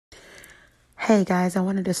Hey guys, I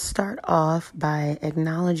wanted to start off by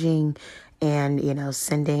acknowledging and,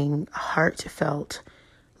 sending heartfelt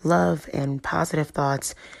love and positive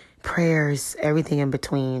thoughts, prayers, everything in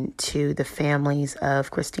between to the families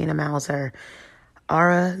of Christina Mauser,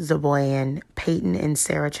 Ara Zaboyan, Peyton and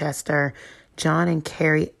Sarah Chester, John and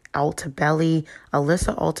Carrie Altabelli,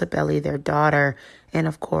 Alyssa Altabelli, their daughter, and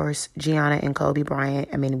of course, Gianna and Kobe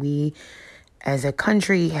Bryant. We as a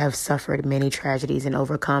country have suffered many tragedies and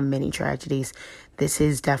overcome many tragedies. This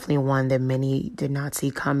is definitely one that many did not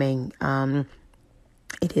see coming.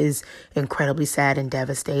 It is incredibly sad and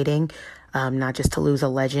devastating, not just to lose a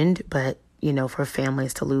legend, but, for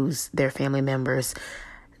families to lose their family members,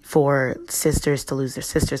 for sisters to lose their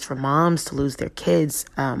sisters, for moms to lose their kids.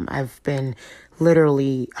 I've been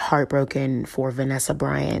literally heartbroken for Vanessa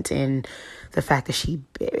Bryant and the fact that she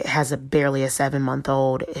has barely a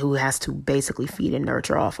 7-month-old who has to basically feed and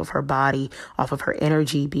nurture off of her body, off of her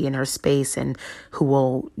energy, be in her space, and who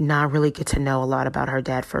will not really get to know a lot about her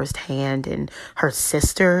dad firsthand and her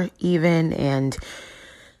sister even, and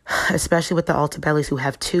especially with the Altabellis who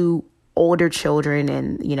have 2 older children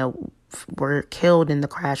and, were killed in the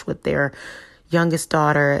crash with their youngest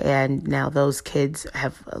daughter, and now those kids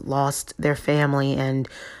have lost their family, and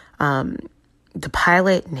the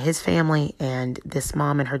pilot and his family and this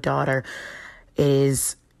mom and her daughter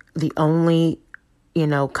is the only,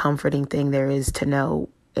 comforting thing there is to know,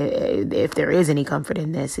 if there is any comfort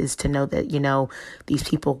in this, is to know that, these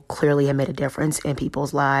people clearly have made a difference in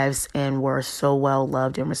people's lives and were so well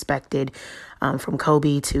loved and respected, from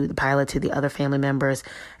Kobe to the pilot to the other family members.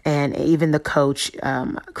 And even the coach,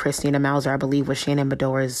 Christina Mauser, I believe, was Shannon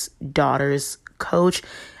Bedora's daughter's coach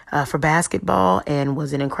for basketball, and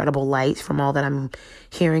was an incredible light from all that I'm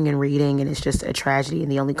hearing and reading. And it's just a tragedy.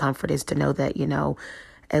 And the only comfort is to know that,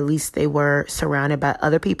 at least they were surrounded by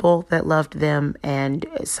other people that loved them, and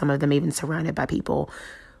some of them even surrounded by people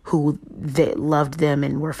who that loved them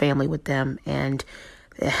and were family with them. And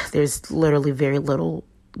there's literally very little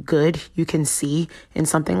good you can see in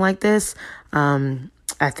something like this.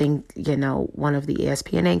 I think, one of the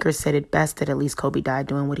ESPN anchors said it best, that at least Kobe died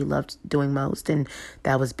doing what he loved doing most, and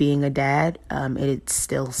that was being a dad. It's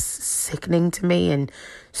still sickening to me and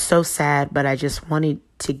so sad, but I just wanted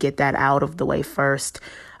to get that out of the way first.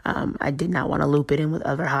 I did not want to loop it in with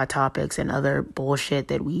other hot topics and other bullshit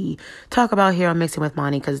that we talk about here on Mixing with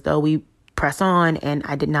Monty, because though we press on, and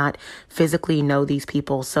I did not physically know these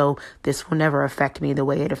people, so this will never affect me the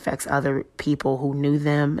way it affects other people who knew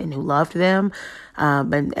them and who loved them.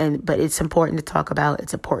 But it's important to talk about.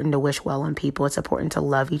 It's important to wish well on people. It's important to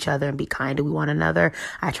love each other and be kind to one another.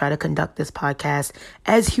 I try to conduct this podcast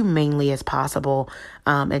as humanely as possible,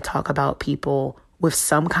 and talk about people with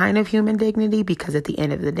some kind of human dignity, because at the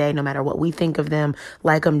end of the day, no matter what we think of them,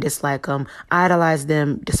 like them, dislike them, idolize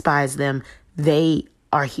them, despise them, they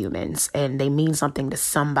are humans and they mean something to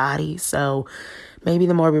somebody. So maybe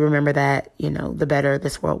the more we remember that, the better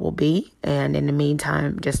this world will be. And in the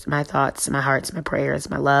meantime, just my thoughts, my hearts, my prayers,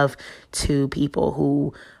 my love to people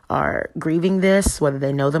who are grieving this, whether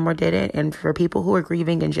they know them or didn't. And for people who are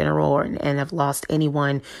grieving in general, and have lost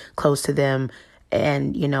anyone close to them.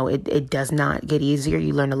 And, it does not get easier.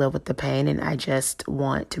 You learn to live with the pain. And I just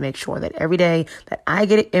want to make sure that every day that I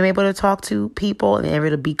am able to talk to people and able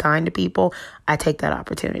to be kind to people, I take that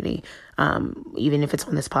opportunity. Even if it's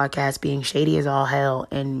on this podcast being shady as all hell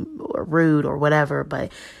or rude or whatever.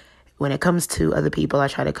 But when it comes to other people, I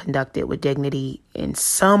try to conduct it with dignity in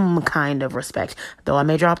some kind of respect. Though I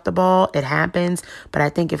may drop the ball, it happens. But I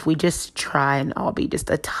think if we just try and all be just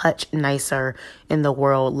a touch nicer in the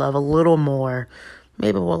world, love a little more,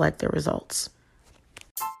 maybe we'll like the results.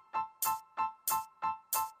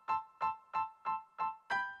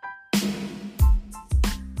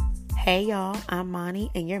 Hey y'all, I'm Monty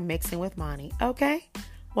and you're mixing with Monty, okay?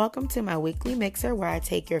 Welcome to my weekly mixer, where I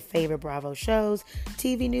take your favorite Bravo shows,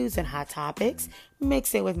 TV news, and hot topics,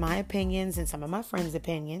 mix it with my opinions and some of my friends'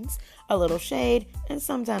 opinions, a little shade, and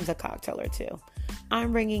sometimes a cocktail or two.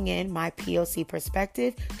 I'm bringing in my POC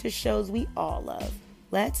perspective to shows we all love.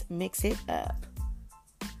 Let's mix it up.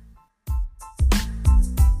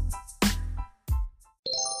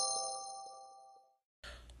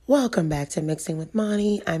 Welcome back to Mixing with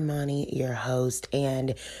Monty. I'm Monty, your host,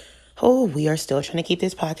 and we are still trying to keep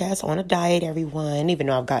this podcast on a diet, everyone, even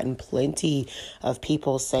though I've gotten plenty of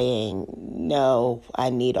people saying, no, I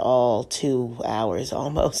need all 2 hours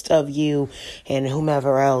almost of you and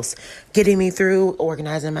whomever else getting me through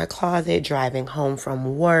organizing my closet, driving home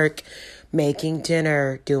from work, making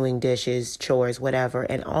dinner, doing dishes, chores, whatever.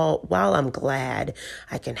 And while I'm glad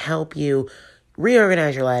I can help you,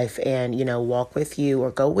 reorganize your life and, walk with you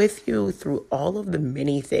or go with you through all of the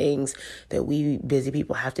many things that we busy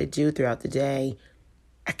people have to do throughout the day,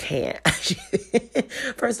 I can't.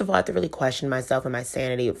 First of all, I have to really question myself and my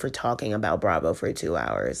sanity for talking about Bravo for 2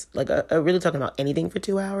 hours. Like, really talking about anything for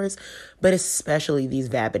 2 hours, but especially these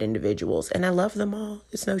vapid individuals. And I love them all.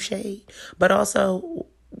 It's no shade. But also,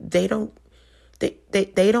 they don't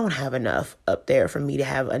have enough up there for me to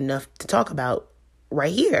have enough to talk about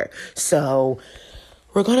right here. So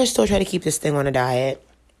we're going to still try to keep this thing on a diet,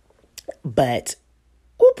 but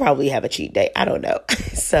we'll probably have a cheat day. I don't know.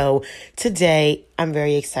 So today I'm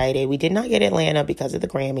very excited. We did not get Atlanta because of the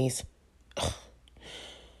Grammys. Ugh.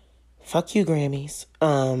 Fuck you, Grammys.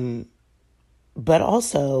 But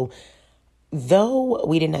also, though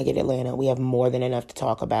we did not get Atlanta, we have more than enough to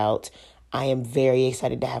talk about. I am very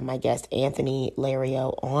excited to have my guest, Anthony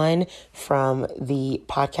Lario, on from the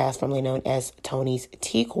podcast formerly known as Tony's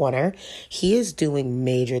Tea Corner. He is doing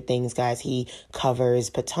major things, guys. He covers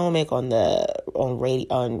Potomac on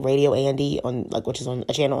Radio Andy, which is on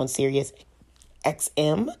a channel on Sirius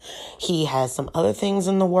XM. He has some other things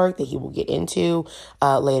in the work that he will get into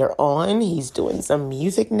later on. He's doing some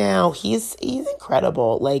music now. He's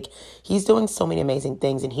incredible. Like, he's doing so many amazing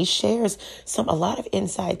things, and he shares a lot of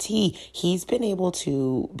inside tea. He's been able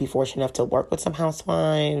to be fortunate enough to work with some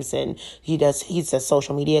housewives, and he's a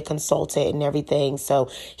social media consultant and everything. So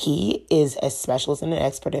he is a specialist and an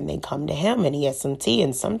expert, and they come to him, and he has some tea,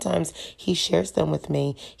 and sometimes he shares them with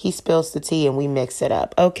me. He spills the tea and we mix it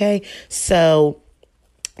up. Okay. So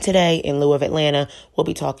today, in lieu of Atlanta, we'll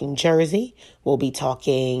be talking Jersey. We'll be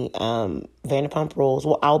talking Vanderpump Rules.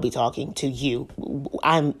 Well, I'll be talking to you.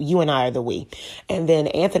 You and I are the we. And then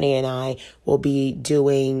Anthony and I will be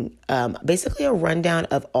doing basically a rundown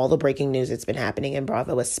of all the breaking news that's been happening in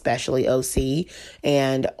Bravo, especially OC,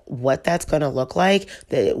 and what that's going to look like,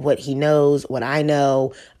 what he knows, what I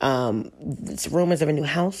know. It's rumors of a new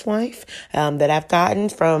housewife that I've gotten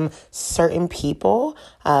from certain people.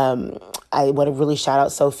 I want to really shout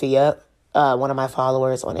out Sophia, one of my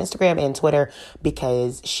followers on Instagram and Twitter,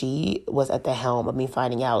 because she was at the helm of me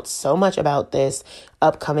finding out so much about this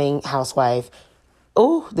upcoming housewife.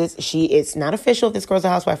 It's not official if this girl's a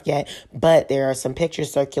housewife yet, but there are some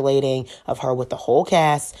pictures circulating of her with the whole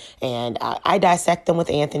cast, and I dissect them with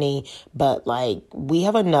Anthony, but we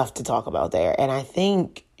have enough to talk about there, and I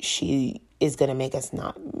think she is going to make us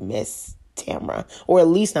not miss Tamra, or at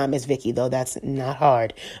least not Miss Vicky, though that's not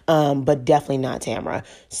hard, but definitely not Tamra.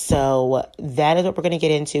 So that is what we're going to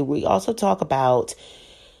get into. We also talk about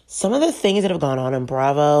some of the things that have gone on in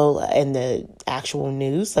Bravo and the actual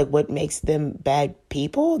news, like what makes them bad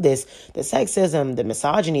people, the sexism, the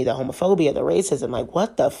misogyny, the homophobia, the racism, like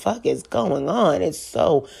what the fuck is going on? It's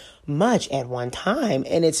so much at one time.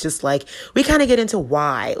 And it's just we kind of get into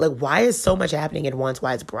why is so much happening at once?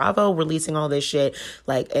 Why is Bravo releasing all this shit?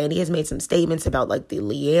 Andy has made some statements about the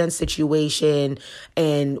Leanne situation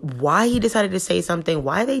and why he decided to say something,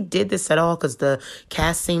 why they did this at all, because the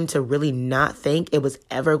cast seemed to really not think it was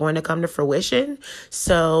ever going to come to fruition.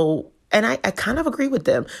 So, and I kind of agree with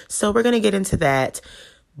them. So we're going to get into that.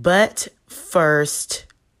 But first,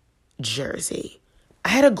 Jersey. I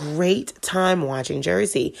had a great time watching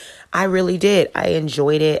Jersey. I really did. I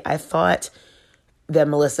enjoyed it. I thought that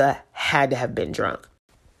Melissa had to have been drunk.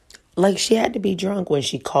 She had to be drunk when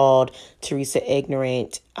she called Teresa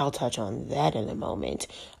ignorant. I'll touch on that in a moment.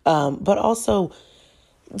 But also,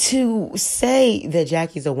 to say that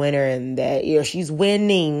Jackie's a winner and that, she's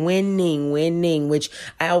winning, which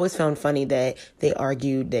I always found funny that they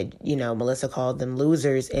argued that, Melissa called them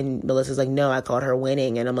losers, and Melissa's like, no, I called her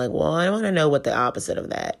winning. And I'm like, well, I want to know what the opposite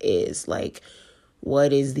of that is.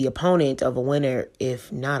 What is the opponent of a winner if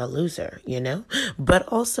not a loser, But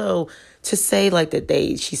also to say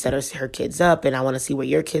that she set her kids up, and I want to see where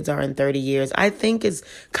your kids are in 30 years, I think is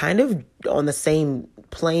kind of on the same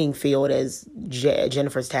playing field as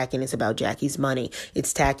Jennifer's tackiness about Jackie's money.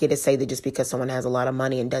 It's tacky to say that just because someone has a lot of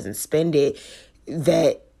money and doesn't spend it,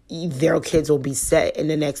 that their kids will be set in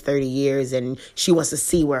the next 30 years, and she wants to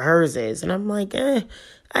see where hers is. And I'm like,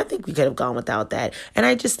 I think we could have gone without that. And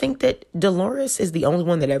I just think that Dolores is the only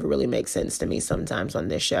one that ever really makes sense to me sometimes on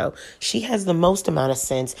this show. She has the most amount of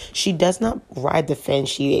sense. She does not ride the fence.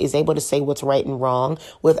 She is able to say what's right and wrong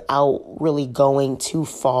without really going too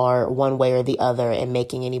far one way or the other and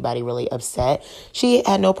making anybody really upset. She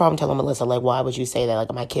had no problem telling Melissa, why would you say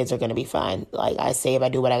that? My kids are going to be fine. I say if I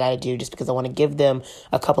do what I got to do just because I want to give them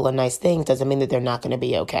a couple of nice things doesn't mean that they're not going to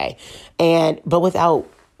be okay. But without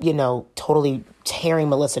totally tearing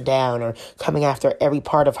Melissa down or coming after every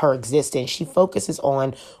part of her existence. She focuses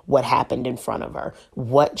on what happened in front of her,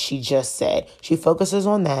 what she just said. She focuses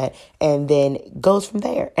on that and then goes from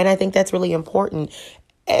there. And I think that's really important.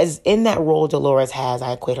 As in that role Dolores has,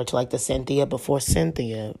 I equate her to like the Cynthia before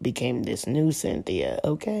Cynthia became this new Cynthia,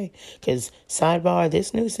 okay? Because sidebar,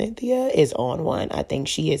 this new Cynthia is on one. I think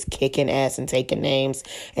she is kicking ass and taking names,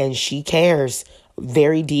 and she cares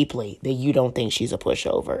very deeply that you don't think she's a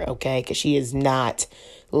pushover, okay? Because she is not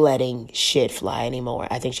letting shit fly anymore.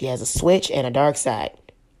 I think she has a switch and a dark side,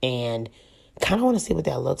 and kind of want to see what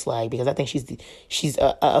that looks like, because I think she's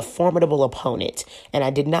a formidable opponent, and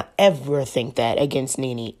I did not ever think that against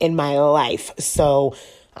Nene in my life. So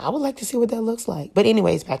I would like to see what that looks like. But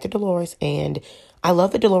anyways, back to Dolores, and I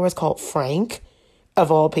love that Dolores called Frank,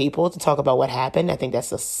 of all people, to talk about what happened. I think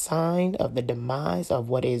that's a sign of the demise of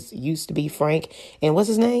what is used to be Frank. And what's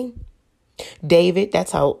his name? David.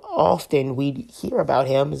 That's how often we hear about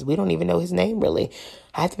him, is we don't even know his name really.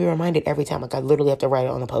 I have to be reminded every time. Like, I literally have to write it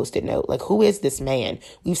on a Post-it note. Like, who is this man?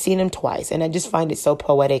 We've seen him twice. And I just find it so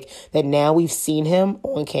poetic that now we've seen him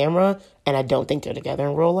on camera, and I don't think they're together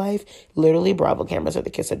in real life. Literally, Bravo cameras are the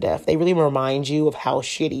kiss of death. They really remind you of how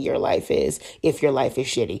shitty your life is if your life is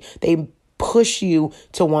shitty. They push you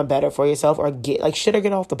to want better for yourself, or get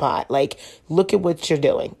off the pot. Like, look at what you're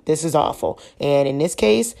doing. This is awful. And in this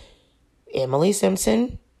case, Emily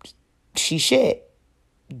Simpson, she shit.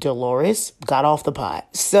 Dolores got off the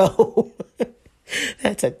pot. So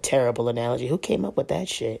that's a terrible analogy. Who came up with that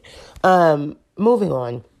shit? Moving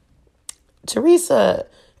on. Teresa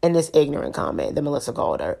and this ignorant comment that Melissa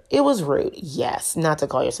called her. It was rude. Yes, not to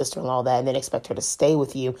call your sister-in-law that and then expect her to stay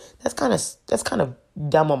with you. That's kind of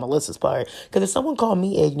dumb on Melissa's part. Because if someone called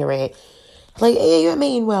me ignorant, like, hey, you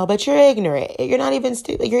mean well, but you're ignorant. You're not even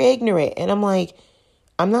stupid. You're ignorant. And I'm like,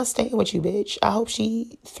 I'm not staying with you, bitch. I hope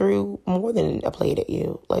she threw more than a plate at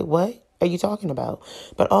you. Like, what are you talking about?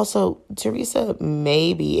 But also, Teresa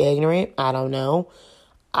may be ignorant. I don't know.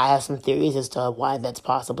 I have some theories as to why that's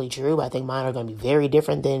possibly true. I think mine are going to be very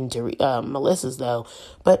different than Melissa's, though.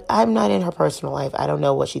 But I'm not in her personal life. I don't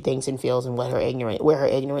know what she thinks and feels and where her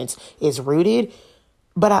ignorance is rooted.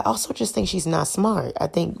 But I also just think she's not smart. I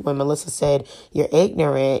think when Melissa said, you're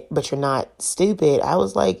ignorant, but you're not stupid, I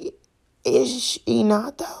was like, is she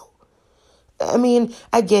not, though? I mean,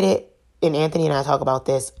 I get it. And Anthony and I talk about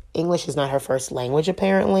this. English is not her first language,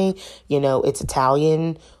 apparently. It's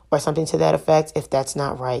Italian or something to that effect. If that's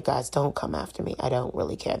not right, guys, don't come after me. I don't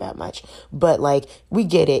really care that much. But, we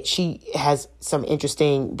get it. She has some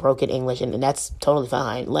interesting broken English, and that's totally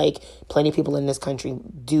fine. Plenty of people in this country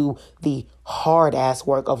do the hard-ass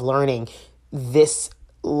work of learning this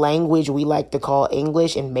language we like to call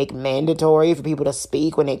English and make mandatory for people to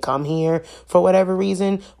speak when they come here for whatever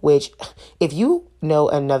reason, which if you know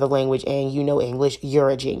another language and you know English,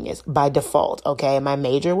 you're a genius by default, okay? My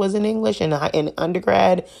major was in English in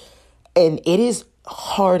undergrad, and it is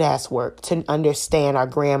hard-ass work to understand our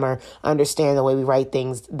grammar, understand the way we write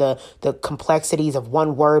things, the complexities of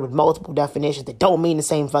one word with multiple definitions that don't mean the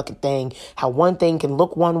same fucking thing, how one thing can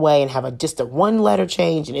look one way and have just a one letter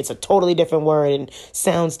change and it's a totally different word and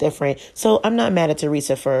sounds different. So I'm not mad at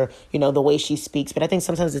Teresa for, the way she speaks, but I think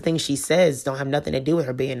sometimes the things she says don't have nothing to do with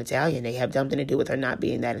her being Italian. They have something to do with her not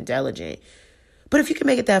being that intelligent. But if you can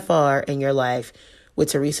make it that far in your life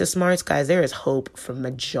with Teresa smarts, guys, there is hope for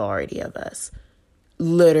majority of us.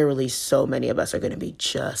 Literally so many of us are going to be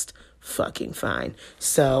just fucking fine.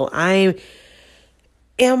 So I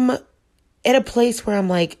am at a place where I'm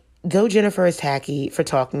like, though Jennifer is tacky for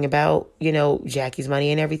talking about, Jackie's money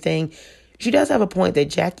and everything, she does have a point that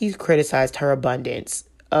Jackie criticized her abundance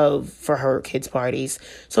for her kids' parties.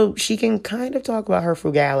 So she can kind of talk about her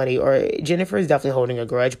frugality, or Jennifer is definitely holding a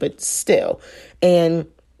grudge, but still. And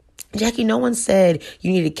Jackie, no one said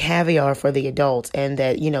you needed caviar for the adults and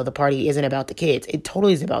that, the party isn't about the kids. It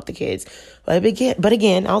totally is about the kids. But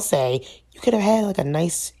again, I'll say you could have had a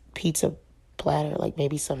nice pizza platter,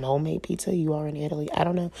 maybe some homemade pizza. You are in Italy. I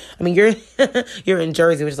don't know. I mean, you're in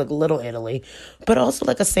Jersey, which is Little Italy, but also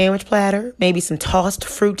a sandwich platter, maybe some tossed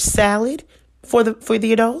fruit salad for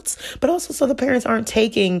the adults, but also so the parents aren't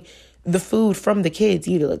taking the food from the kids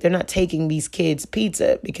either. They're not taking these kids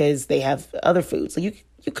pizza because they have other food. So you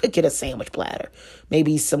could get a sandwich platter,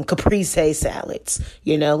 maybe some caprese salads,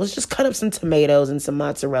 let's just cut up some tomatoes and some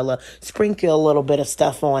mozzarella, sprinkle a little bit of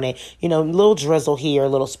stuff on it, a little drizzle here, a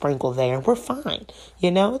little sprinkle there, and we're fine.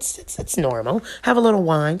 It's normal. Have a little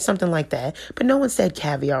wine, something like that. But no one said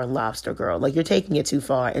caviar and lobster, girl. You're taking it too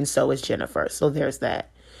far, and so is Jennifer. So there's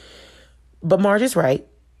that. But Marge is right.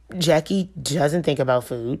 Jackie doesn't think about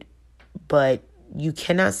food, but you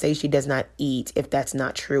cannot say she does not eat if that's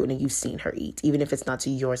not true and you've seen her eat, even if it's not to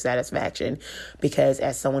your satisfaction. Because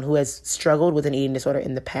as someone who has struggled with an eating disorder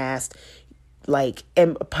in the past, like,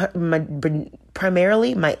 and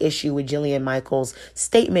primarily my issue with Jillian Michaels'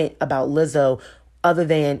 statement about Lizzo, other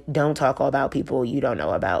than don't talk about people you don't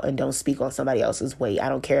know about and don't speak on somebody else's weight. I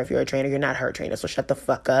don't care if you're a trainer, you're not her trainer, so shut the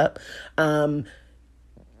fuck up.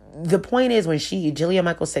 The point is, when Jillian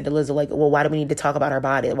Michaels said to Lizzo, like, well, why do we need to talk about her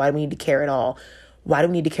body? Why do we need to care at all? Why do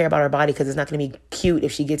we need to care about her body? Because it's not going to be cute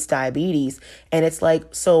if she gets diabetes. And it's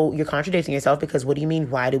like, so you're contradicting yourself, because what do you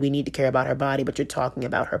mean, why do we need to care about her body? But you're talking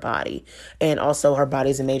about her body. And also her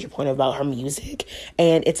body is a major point about her music.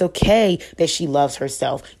 And it's okay that she loves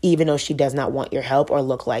herself, even though she does not want your help or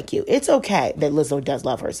look like you. It's okay that Lizzo does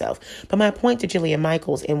love herself. But my point to Jillian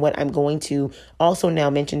Michaels, and what I'm going to also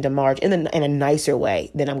now mention to Marge in a nicer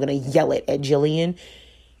way than I'm going to yell it at Jillian,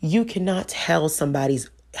 you cannot tell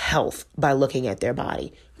somebody's health by looking at their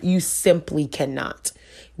body. You simply cannot.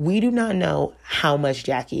 We do not know how much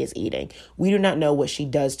Jackie is eating. We do not know what she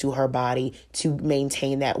does to her body to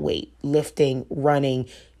maintain that weight. Lifting, running,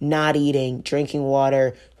 not eating, drinking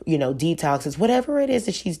water, detoxes, whatever it is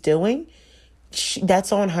that she's doing,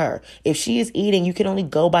 that's on her. If she is eating, you can only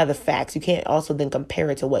go by the facts. You can't also then compare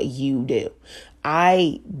it to what you do.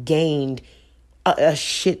 I gained a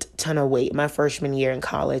shit ton of weight my freshman year in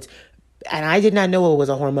college. And I did not know it was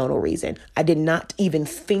a hormonal reason. I did not even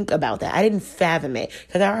think about that. I didn't fathom it,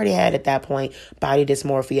 because I already had, at that point, body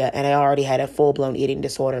dysmorphia, and I already had a full-blown eating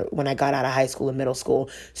disorder when I got out of high school and middle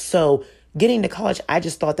school. So getting to college, I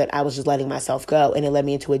just thought that I was just letting myself go, and it led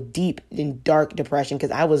me into a deep and dark depression,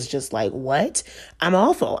 because I was just like, what? I'm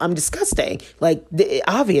awful. I'm disgusting. Like,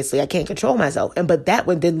 obviously, I can't control myself. But that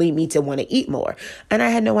would then lead me to want to eat more. And I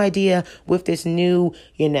had no idea with this new,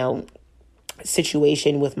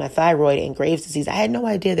 situation with my thyroid and Graves' disease. I had no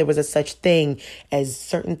idea there was a such thing as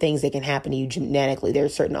certain things that can happen to you genetically. There are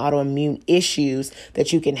certain autoimmune issues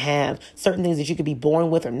that you can have, certain things that you could be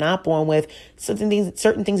born with or not born with, certain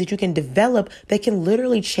things that you can develop that can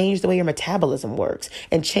literally change the way your metabolism works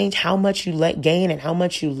and change how much you let gain and how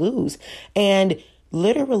much you lose. And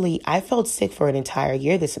literally, I felt sick for an entire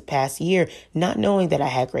year this past year, not knowing that I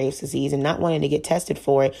had Graves' disease and not wanting to get tested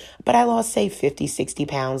for it. But I lost, say, 50, 60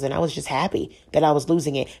 pounds, and I was just happy that I was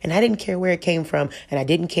losing it. And I didn't care where it came from, and I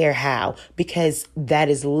didn't care how, because that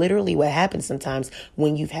is literally what happens sometimes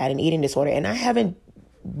when you've had an eating disorder. And I haven't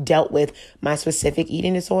dealt with my specific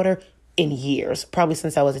eating disorder in years, probably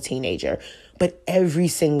since I was a teenager. But every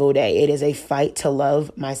single day, it is a fight to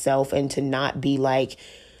love myself and to not be like,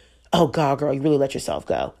 oh God, girl, you really let yourself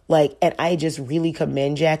go. Like, and I just really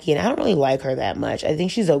commend Jackie, and I don't really like her that much. I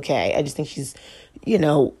think she's okay. I just think she's,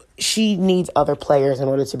 she needs other players in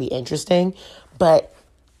order to be interesting. But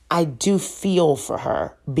I do feel for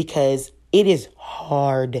her, because it is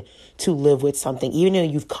hard to live with something. Even though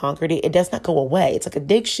you've conquered it, it does not go away. It's like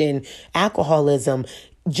addiction, alcoholism.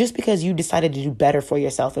 Just because you decided to do better for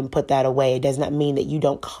yourself and put that away, it does not mean that you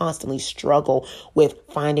don't constantly struggle with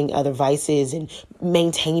finding other vices and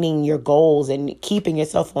maintaining your goals and keeping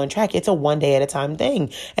yourself on track. It's a one day at a time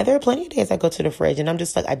thing. And there are plenty of days I go to the fridge and I'm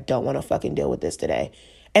just like, I don't want to fucking deal with this today.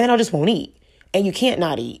 And then I just won't eat. And you can't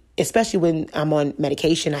not eat, especially when I'm on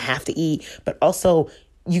medication. I have to eat, but also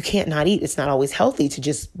you can't not eat. It's not always healthy to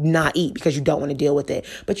just not eat because you don't want to deal with it.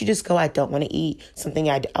 But you just go, I don't want to eat something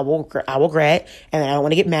I will regret, and then I don't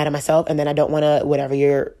want to get mad at myself, and then I don't want to, whatever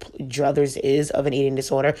your druthers is of an eating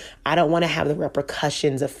disorder, I don't want to have the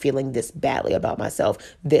repercussions of feeling this badly about myself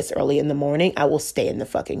this early in the morning. I will stay in the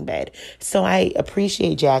fucking bed. So I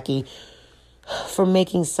appreciate Jackie for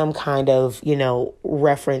making some kind of,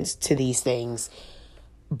 reference to these things.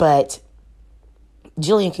 But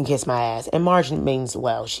Jillian can kiss my ass, and Marge means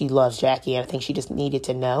well. She loves Jackie, and I think she just needed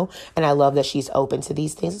to know. And I love that she's open to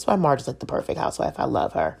these things. That's why Marge is like the perfect housewife. I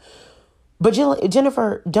love her. But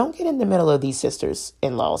Jennifer, don't get in the middle of these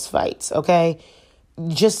sisters-in-laws fights, okay?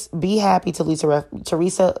 Just be happy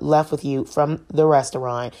Teresa left with you from the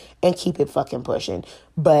restaurant, and keep it fucking pushing.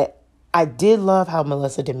 But I did love how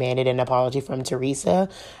Melissa demanded an apology from Teresa.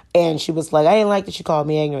 And she was like, I didn't like that you called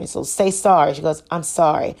me ignorant, so say sorry. She goes, I'm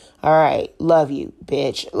sorry. All right. Love you,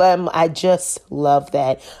 bitch. I just love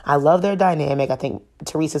that. I love their dynamic. I think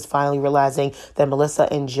Teresa's finally realizing that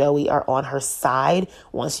Melissa and Joey are on her side.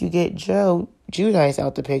 Once you get Giudice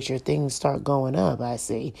out the picture, things start going up, I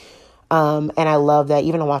see. And I love that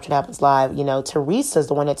even on Watch What Happens Live, Teresa's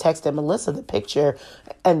the one that texted Melissa the picture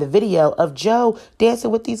and the video of Joe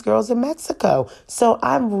dancing with these girls in Mexico. So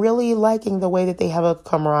I'm really liking the way that they have a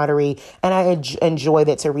camaraderie. And I enjoy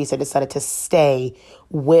that Teresa decided to stay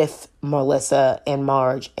with Melissa and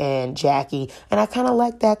Marge and Jackie. And I kind of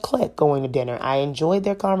like that clique going to dinner. I enjoyed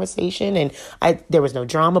their conversation, and there was no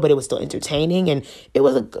drama, but it was still entertaining. And it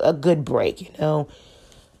was a good break,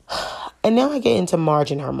 And now I get into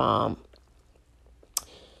Marge and her mom.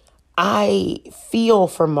 I feel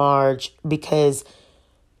for Marge because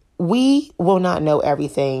we will not know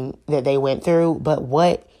everything that they went through, but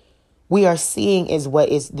what we are seeing is what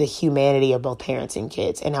is the humanity of both parents and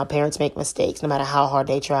kids, and how parents make mistakes no matter how hard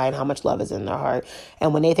they try and how much love is in their heart.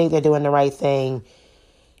 And when they think they're doing the right thing,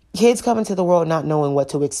 kids come into the world not knowing what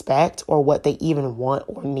to expect or what they even want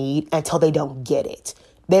or need until they don't get it.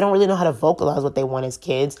 They don't really know how to vocalize what they want as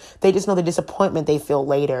kids. They just know the disappointment they feel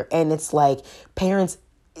later. And it's like parents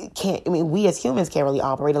we as humans can't really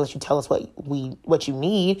operate unless you tell us what you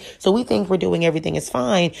need. So we think we're doing everything is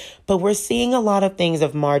fine, but we're seeing a lot of things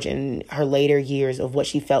of Marge in her later years of what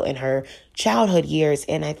she felt in her childhood years.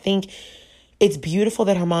 And I think it's beautiful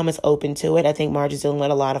that her mom is open to it. I think Marge is dealing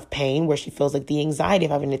with a lot of pain where she feels like the anxiety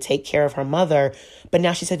of having to take care of her mother. But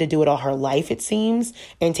now she's had to do it all her life, it seems,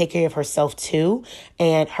 and take care of herself too.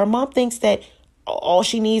 And her mom thinks that all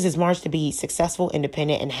she needs is Marge to be successful,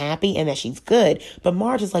 independent, and happy, and that she's good. But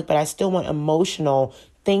Marge is like, but I still want emotional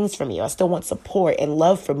things from you. I still want support and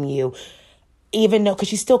love from you. Even though, because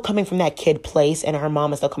she's still coming from that kid place, and her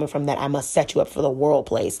mom is still coming from that I must set you up for the world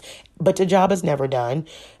place. But the job is never done.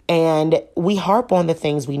 And we harp on the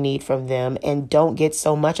things we need from them and don't get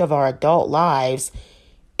so much of our adult lives.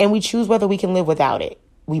 And we choose whether we can live without it.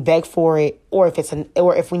 We beg for it, or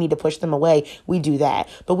if we need to push them away, we do that.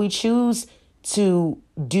 But we choose to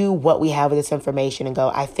do what we have with this information and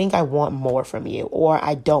go, I think I want more from you, or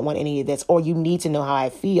I don't want any of this, or you need to know how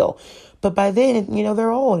I feel. But by then,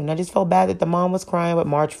 they're old, and I just felt bad that the mom was crying, but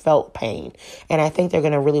Marge felt pain. And I think they're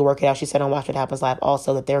going to really work it out. She said on Watch What Happens Live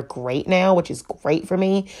also that they're great now, which is great for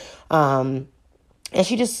me. And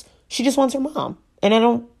she just wants her mom. And I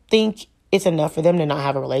don't think it's enough for them to not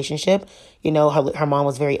have a relationship. Her mom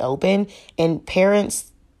was very open, and parents,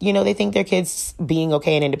 they think their kids being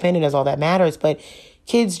okay and independent is all that matters, but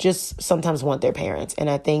kids just sometimes want their parents. And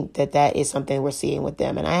I think that is something we're seeing with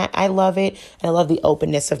them. And I love it. And I love the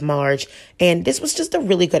openness of Marge. And this was just a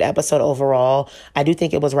really good episode overall. I do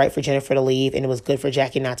think it was right for Jennifer to leave, and it was good for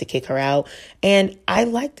Jackie not to kick her out. And I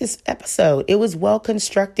like this episode. It was well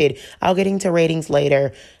constructed. I'll get into ratings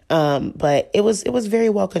later. But it was very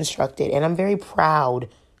well constructed, and I'm very proud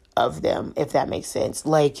of them, if that makes sense.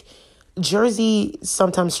 Like, Jersey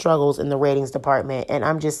sometimes struggles in the ratings department, and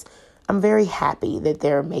I'm very happy that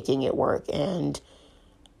they're making it work. And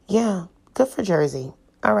yeah, good for Jersey.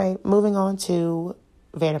 All right, moving on to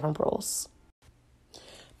Vanderpump Rules.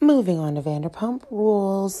 Moving on to Vanderpump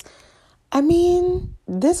Rules. I mean,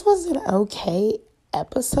 this was an okay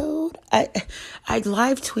episode. I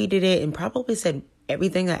live tweeted it and probably said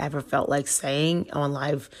everything I ever felt like saying on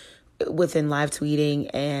live within live tweeting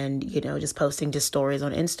and, just posting just stories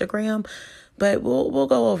on Instagram. But we'll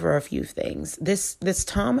go over a few things. This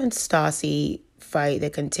Tom and Stassi fight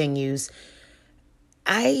that continues,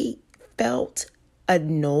 I felt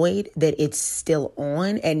annoyed that it's still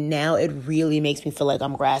on, and now it really makes me feel like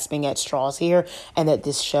I'm grasping at straws here, and that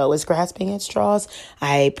this show is grasping at straws.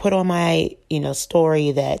 I put on my,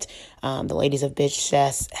 story that the ladies of Bitch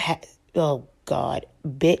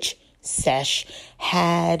Sesh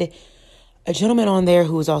had a gentleman on there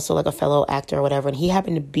who was also like a fellow actor or whatever, and he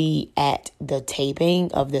happened to be at the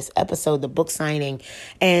taping of this episode, the book signing,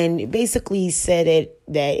 and basically said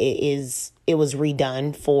that it was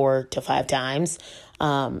redone 4 to 5 times,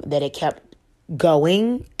 that it kept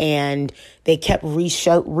going, and they kept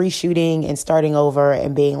reshooting and starting over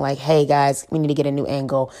and being like, hey guys, we need to get a new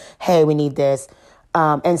angle. Hey, we need this.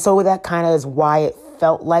 And so that kind of is why it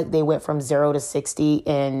felt like they went from 0 to 60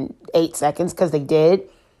 in 8 seconds, because they did.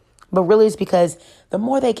 But really it's because the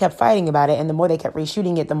more they kept fighting about it and the more they kept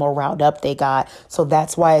reshooting it, the more riled up they got. So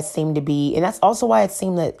that's why it seemed to be, and that's also why it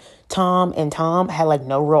seemed that Tom had like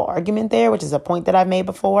no real argument there, which is a point that I've made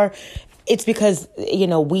before. It's because,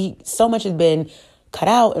 so much has been cut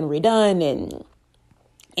out and redone, and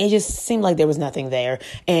it just seemed like there was nothing there.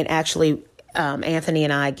 And actually, Anthony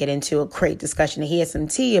and I get into a great discussion. He has some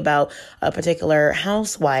tea about a particular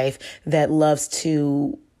housewife that loves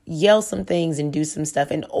to yell some things and do some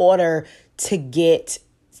stuff in order to get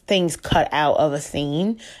things cut out of a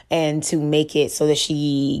scene and to make it so that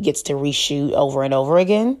she gets to reshoot over and over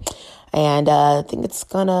again. And I think it's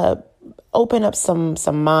gonna open up some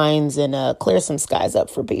minds and clear some skies up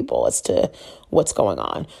for people as to what's going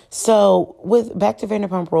on. So with back to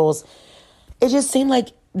Vanderpump Rules, it just seemed like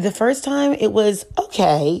the first time it was,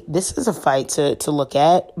 okay, this is a fight to look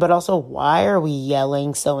at, but also why are we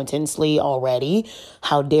yelling so intensely already?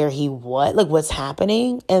 How dare he what? Like, what's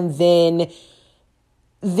happening? And then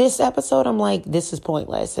this episode, I'm like, this is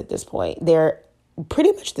pointless at this point. They're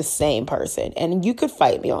pretty much the same person. And you could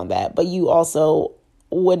fight me on that, but you also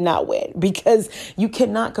would not win, because you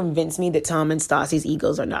cannot convince me that Tom and Stassi's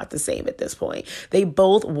egos are not the same at this point. They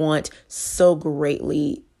both want so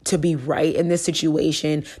greatly to be right in this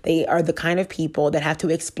situation. They are the kind of people that have to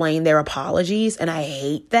explain their apologies, and I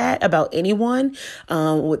hate that about anyone.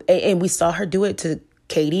 And we saw her do it to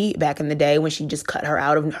Katie back in the day when she just cut her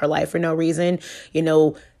out of her life for no reason,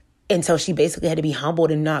 until she basically had to be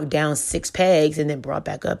humbled and knocked down 6 pegs and then brought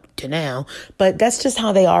back up to now. But that's just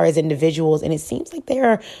how they are as individuals. And it seems like they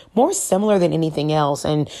are more similar than anything else.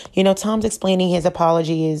 And, Tom's explaining his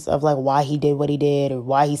apologies of like why he did what he did or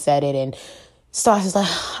why he said it. And Stassi is like,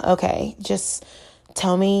 okay, just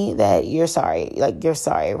tell me that you're sorry. Like, you're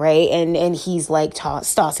sorry, right? And he's like,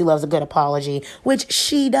 Stassi loves a good apology, which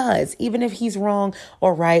she does. Even if he's wrong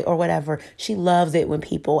or right or whatever, she loves it when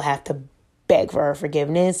people have to beg for her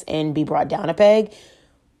forgiveness and be brought down a peg.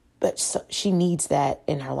 But she needs that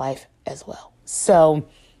in her life as well. So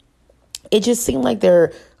it just seemed like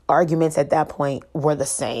their arguments at that point were the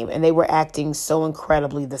same, and they were acting so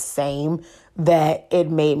incredibly the same that it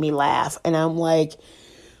made me laugh. And I'm like,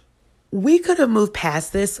 we could have moved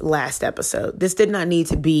past this last episode. This did not need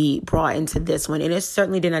to be brought into this one, and it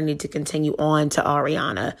certainly did not need to continue on to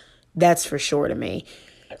Ariana. That's for sure to me.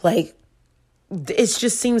 Like, it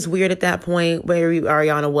just seems weird at that point where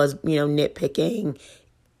Ariana was, nitpicking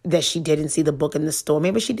that she didn't see the book in the store.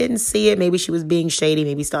 Maybe she didn't see it. Maybe she was being shady.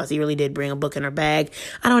 Maybe Stassi really did bring a book in her bag.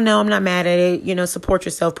 I don't know. I'm not mad at it. Support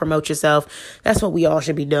yourself, promote yourself. That's what we all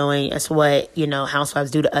should be doing. That's what,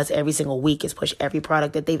 housewives do to us every single week, is push every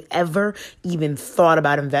product that they've ever even thought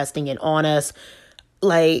about investing in on us.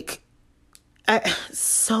 Like,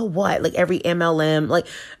 so what? Like, every MLM. Like,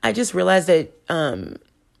 I just realized that,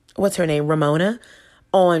 what's her name? Ramona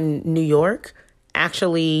on New York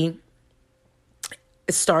actually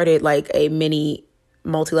started like a mini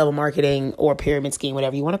multi-level marketing or pyramid scheme,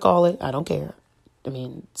 whatever you want to call it. I don't care. I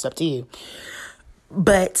mean, it's up to you.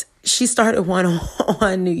 But she started one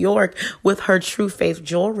on New York with her True Faith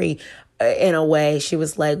jewelry. In a way, she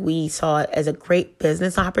was like, we saw it as a great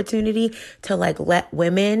business opportunity to like let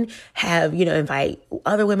women have, invite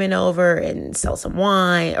other women over and sell some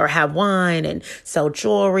wine or have wine and sell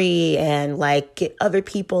jewelry and like get other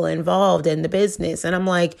people involved in the business. And I'm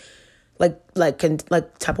like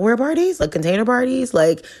Tupperware parties, like container parties,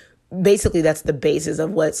 like basically that's the basis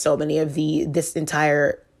of what so many of this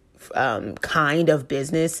entire kind of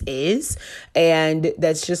business is. And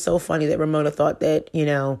that's just so funny that Ramona thought that,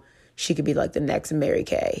 she could be like the next Mary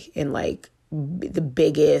Kay and like the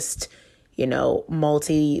biggest,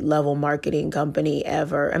 multi-level marketing company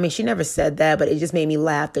ever. I mean, she never said that, but it just made me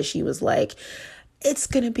laugh that she was like, it's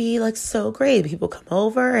going to be like so great. People come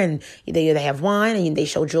over and they have wine and they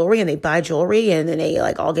show jewelry and they buy jewelry and then they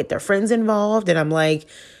like all get their friends involved. And I'm like,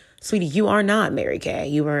 sweetie, you are not Mary Kay.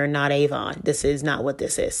 You are not Avon. This is not what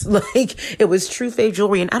this is. Like, it was True Faith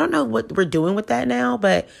jewelry. And I don't know what we're doing with that now,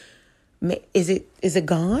 but is it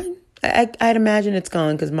gone? I'd imagine it's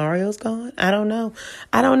gone because Mario's gone. I don't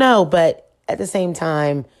know. But at the same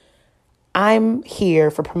time, I'm here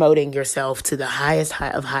for promoting yourself to the highest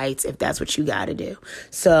height of heights if that's what you got to do.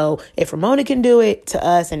 So if Ramona can do it to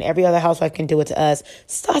us and every other housewife can do it to us,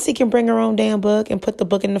 Stassi can bring her own damn book and put the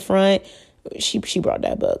book in the front. She brought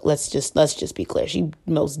that book. Let's just be clear. She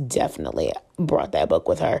most definitely brought that book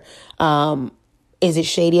with her. Is it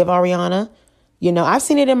shady of Ariana? I've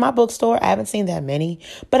seen it in my bookstore. I haven't seen that many,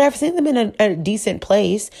 but I've seen them in a decent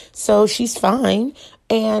place. So she's fine.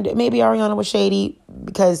 And maybe Ariana was shady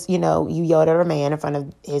because, you yelled at her man in front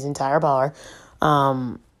of his entire bar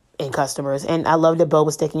and customers. And I love that Bo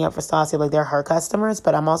was sticking up for Stassi. Like, they're her customers.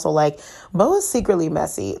 But I'm also like, Bo is secretly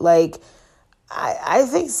messy. Like, I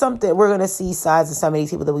think we're going to see sides of some of these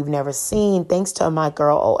people that we've never seen. Thanks to my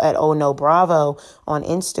girl at Oh No Bravo on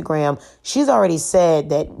Instagram. She's already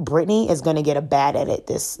said that Brittany is going to get a bad edit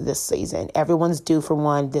this season. Everyone's due for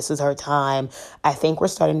one. This is her time. I think we're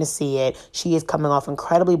starting to see it. She is coming off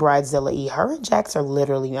incredibly bridezilla-y. Her and Jax are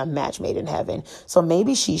literally a match made in heaven. So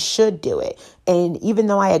maybe she should do it. And even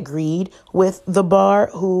though I agreed with the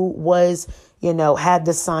bar who was, had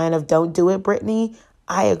the sign of don't do it, Brittany,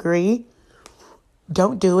 I agree.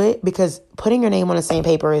 don't do it, because putting your name on the same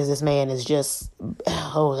paper as this man is just,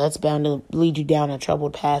 oh, that's bound to lead you down a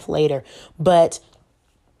troubled path later. But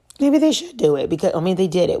maybe they should do it because, I mean, they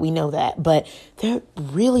did it. We know that. But they're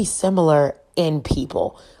really similar in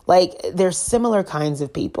people. Like, they're similar kinds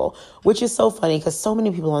of people, which is so funny because so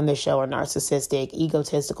many people on this show are narcissistic,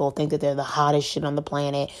 egotistical, think that they're the hottest shit on the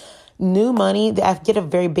planet. New Money, I get a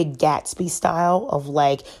very big Gatsby style of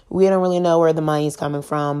like, we don't really know where the money's coming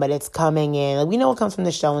from, but it's coming in. Like, we know it comes from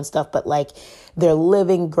the show and stuff, but like, they're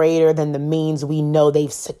living greater than the means we know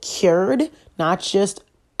they've secured, not just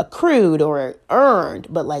accrued or earned,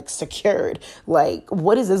 but like secured. Like,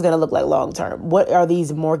 what is this going to look like long term? What are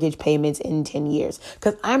these mortgage payments in 10 years?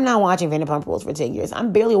 Because I'm not watching Vanderpump Rules for 10 years.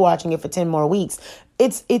 I'm barely watching it for 10 more weeks.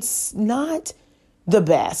 It's not the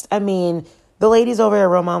best. I mean, the ladies over at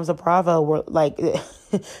Real Moms of Bravo were like,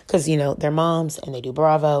 because, you know, they're moms and they do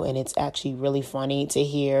Bravo, and it's actually really funny to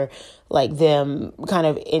hear like them kind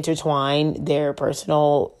of intertwine their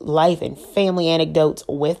personal life and family anecdotes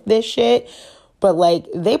with this shit. But like,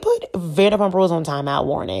 they put Vanderpump Rules on timeout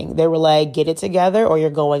warning. They were like, get it together or you're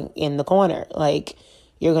going in the corner. Like,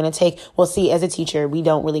 you're going to take, well, see, as a teacher, we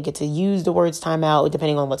don't really get to use the words timeout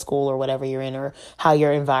depending on what school or whatever you're in or how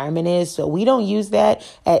your environment is. So we don't use that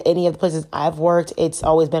at any of the places I've worked. It's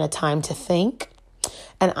always been a time to think.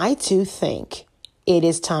 And I too think it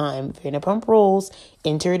is time Vanderpump Rules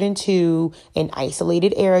entered into an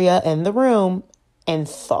isolated area in the room and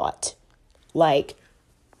thought. Like,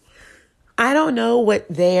 I don't know what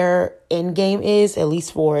their end game is, at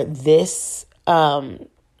least for this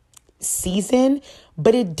season,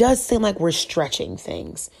 but it does seem like we're stretching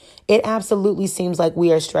things. It absolutely seems like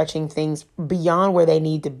we are stretching things beyond where they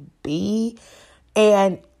need to be.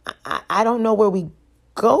 And I don't know where we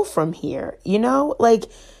go from here, you know? Like,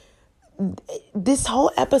 this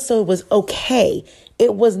whole episode was okay.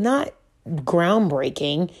 It was not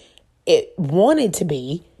groundbreaking. It wanted to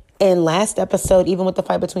be. And last episode, even with the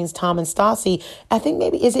fight between Tom and Stassi, I think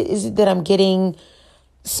maybe is it that I'm getting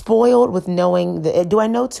spoiled with knowing that, do I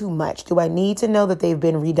know too much? Do I need to know that they've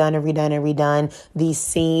been redone these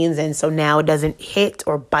scenes, and so now it doesn't hit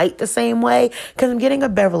or bite the same way? Because I'm getting a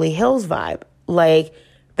Beverly Hills vibe. Like,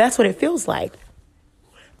 that's what it feels like.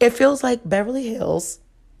 It feels like Beverly Hills,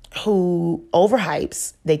 who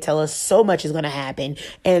overhypes. They tell us so much is going to happen,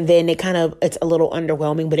 and then it's a little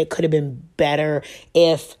underwhelming, but it could have been better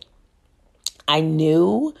if I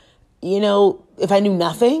knew, if I knew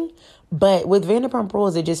nothing. But with Vanderpump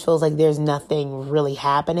Rules, it just feels like there's nothing really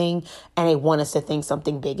happening, and they want us to think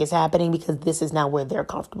something big is happening because this is now where they're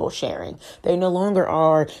comfortable sharing. They no longer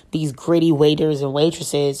are these gritty waiters and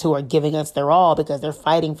waitresses who are giving us their all because they're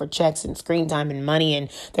fighting for checks and screen time and money, and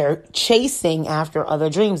they're chasing after other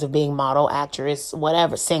dreams of being model, actress,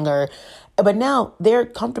 whatever, singer. But now they're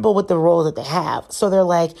comfortable with the roles that they have. So they're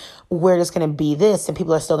like, we're just going to be this, and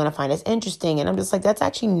people are still going to find us interesting. And I'm just like, that's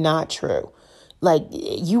actually not true. Like,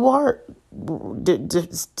 you are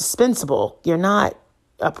dispensable. You're not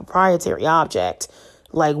a proprietary object.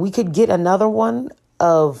 Like, we could get another one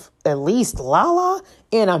of at least Lala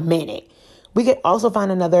in a minute. We could also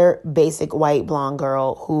find another basic white blonde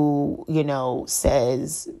girl who,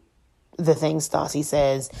 says the things Stassi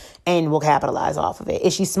says and will capitalize off of it.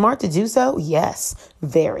 Is she smart to do so? Yes,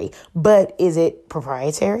 very. But is it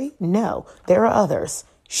proprietary? No. There are others.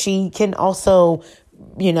 She can also,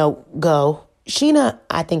 go. Sheena,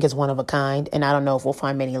 I think, is one of a kind, and I don't know if we'll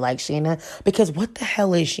find many like Sheena, because what the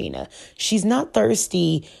hell is Sheena? She's not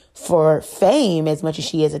thirsty for fame as much as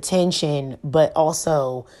she is attention, but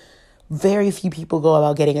also very few people go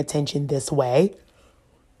about getting attention this way.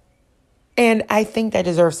 And I think that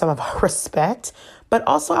deserves some of our respect. But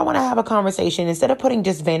also, I want to have a conversation. Instead of putting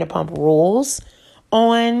just Vanderpump Rules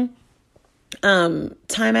on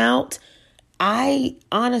timeout, I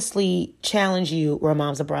honestly challenge you, Real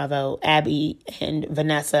Moms of Bravo, Abby and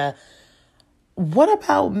Vanessa. What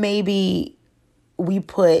about maybe we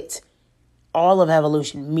put all of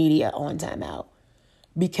Evolution Media on timeout?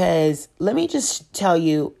 Because let me just tell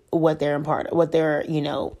you what they're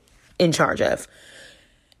in charge of.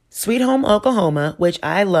 Sweet Home Oklahoma, which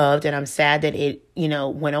I loved, and I'm sad that it,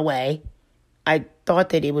 went away. I thought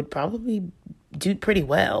that it would probably do pretty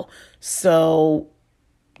well. So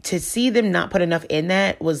to see them not put enough in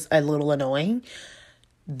that was a little annoying.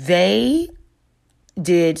 They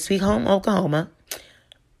did Sweet Home Oklahoma,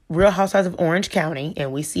 Real Housewives of Orange County,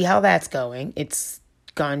 and we see how that's going. It's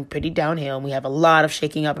gone pretty downhill, and we have a lot of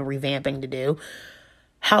shaking up and revamping to do.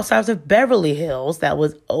 Housewives of Beverly Hills, that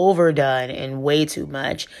was overdone and way too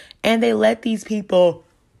much. And they let these people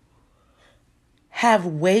have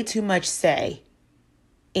way too much say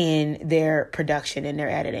in their production and their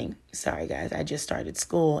editing. Sorry, guys. I just started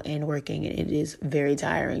school and working, and it is very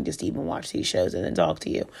tiring just to even watch these shows and then talk to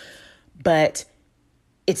you. But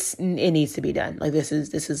it needs to be done. Like, this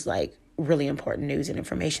is like really important news and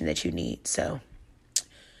information that you need. So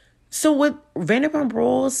with Vanderpump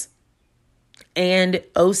Rules and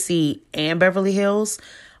OC and Beverly Hills,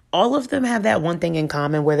 all of them have that one thing in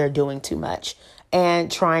common where they're doing too much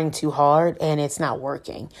and trying too hard, and it's not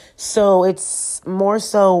working. So it's more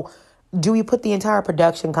so, do we put the entire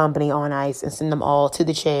production company on ice and send them all to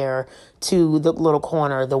the chair, to the little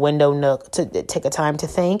corner, the window nook, to take a time to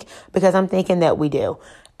think? Because I'm thinking that we do.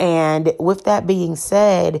 And with that being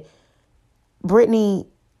said, Brittany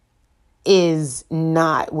is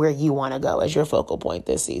not where you want to go as your focal point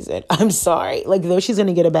this season. I'm sorry. Like, though she's going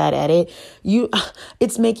to get a bad edit,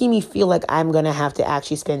 it's making me feel like I'm going to have to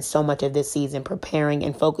actually spend so much of this season preparing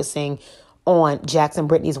and focusing on Jax and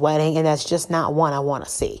Brittany's wedding. And that's just not one I want to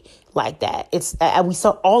see like that. We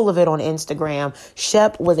saw all of it on Instagram.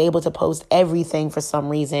 Shep was able to post everything for some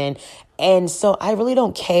reason. And so I really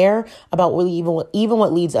don't care about really even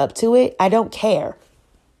what leads up to it. I don't care.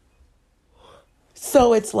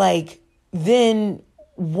 So it's like, then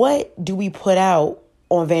what do we put out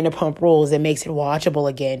on Vanderpump Rules that makes it watchable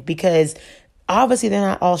again? Because obviously they're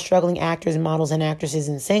not all struggling actors and models and actresses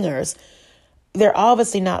and singers. They're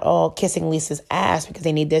obviously not all kissing Lisa's ass because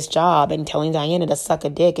they need this job and telling Diana to suck a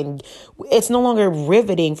dick. And it's no longer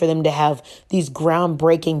riveting for them to have these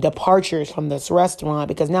groundbreaking departures from this restaurant,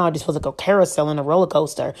 because now it just feels like a carousel and a roller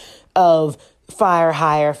coaster of fire,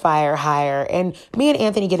 higher, fire, higher. And me and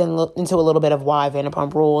Anthony get into a little bit of why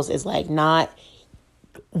Vanderpump Rules is like not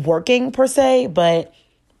working per se, but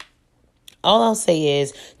all I'll say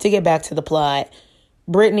is, to get back to the plot,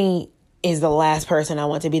 Brittany is the last person I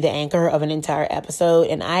want to be the anchor of an entire episode.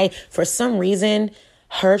 And for some reason,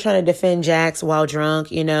 her trying to defend Jax while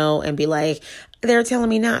drunk, and be like, they're telling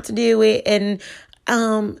me not to do it. And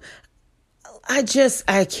I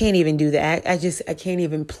can't even do that. I can't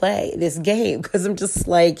even play this game, because I'm just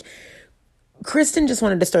like, Kristen just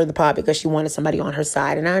wanted to stir the pot because she wanted somebody on her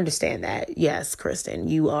side. And I understand that. Yes, Kristen,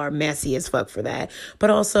 you are messy as fuck for that.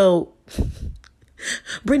 But also,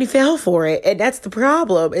 Brittany fell for it, and that's the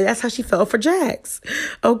problem. And that's how she fell for Jax.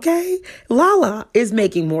 Okay? Lala is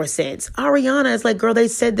making more sense. Ariana is like, girl, they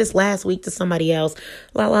said this last week to somebody else.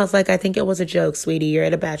 Lala's like, I think it was a joke, sweetie. You're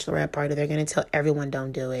at a bachelorette party. They're going to tell everyone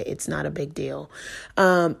don't do it. It's not a big deal.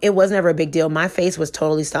 It was never a big deal. My face was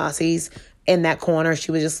totally Stassi's in that corner.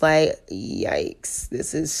 She was just like, yikes,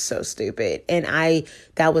 this is so stupid. And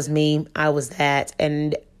that was me. I was that.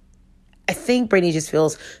 And I think Brittany just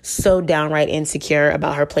feels so downright insecure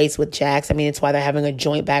about her place with Jax. I mean, it's why they're having a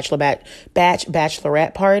joint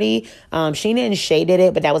bachelorette party. Sheena and Shay did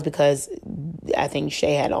it, but that was because I think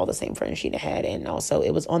Shay had all the same friends Sheena had, and also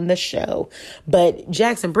it was on the show. But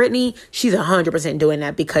Jax and Brittany, she's 100% doing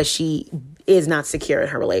that because she is not secure in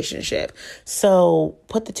her relationship. So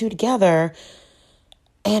put the two together,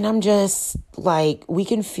 and I'm just like, we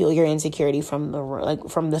can feel your insecurity from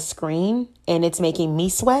the screen, and it's making me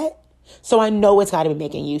sweat. So I know it's got to be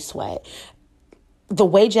making you sweat. The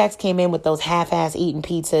way Jax came in with those half-ass eaten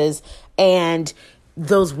pizzas and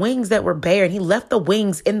those wings that were bare, and he left the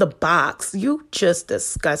wings in the box. You just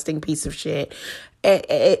disgusting piece of shit.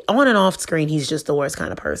 On and off screen, he's just the worst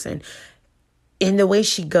kind of person. And the way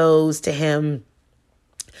she goes to him,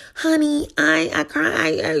 honey, I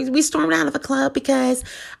cried. We stormed out of the club because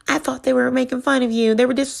I thought they were making fun of you. They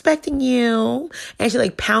were disrespecting you. And she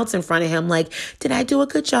like pounced in front of him like, did I do a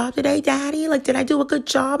good job today, daddy? Like, did I do a good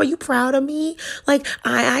job? Are you proud of me? Like,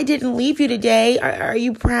 I didn't leave you today. Are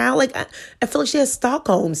you proud? Like, I feel like she has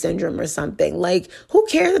Stockholm syndrome or something. Like, who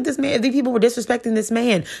cares if these people were disrespecting this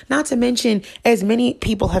man? Not to mention, as many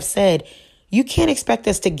people have said, you can't expect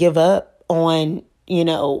us to give up on,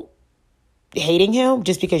 hating him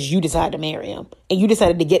just because you decided to marry him and you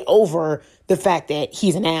decided to get over the fact that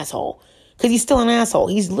he's an asshole, because he's still an asshole.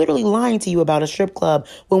 He's literally lying to you about a strip club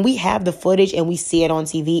when we have the footage and we see it on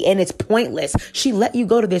TV, and it's pointless. She let you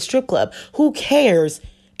go to this strip club. Who cares?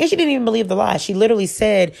 And she didn't even believe the lie. She literally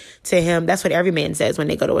said to him, that's what every man says when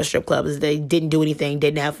they go to a strip club, is they didn't do anything,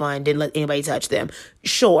 didn't have fun, didn't let anybody touch them.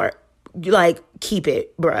 Sure, like, keep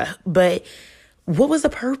it, bruh. But what was the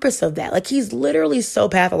purpose of that? Like, he's literally so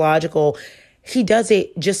pathological. He does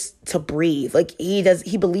it just to breathe. Like, he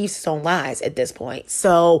believes his own lies at this point.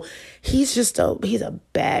 So he's a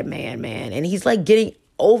bad man. And he's like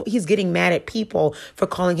he's getting mad at people for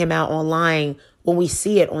calling him out online when we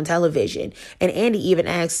see it on television. And Andy even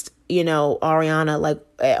asked, Ariana, like,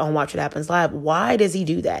 on Watch What Happens Live, why does he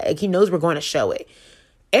do that? Like, he knows we're going to show it.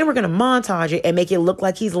 And we're going to montage it and make it look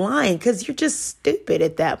like he's lying because you're just stupid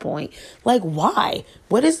at that point. Like, why?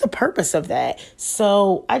 What is the purpose of that?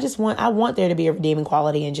 So I want there to be a redeeming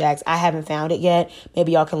quality in Jax. I haven't found it yet.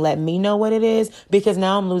 Maybe y'all can let me know what it is, because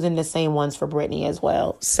now I'm losing the same ones for Brittany as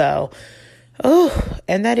well. So,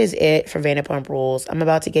 and that is it for Vanderpump Rules. I'm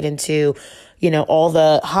about to get into, all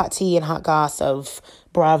the hot tea and hot goss of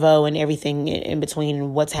Bravo and everything in between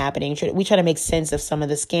and what's happening. We try to make sense of some of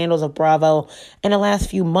the scandals of Bravo in the last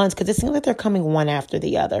few months, because it seems like they're coming one after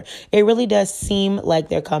the other. It really does seem like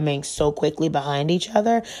they're coming so quickly behind each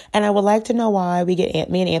other. And I would like to know why. Me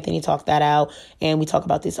and Anthony talk that out, and we talk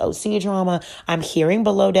about this OC drama. I'm hearing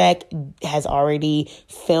Below Deck has already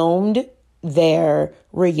filmed their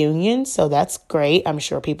reunion, so that's great. I'm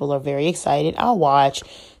sure people are very excited. I'll watch.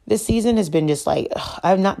 This season has been just like,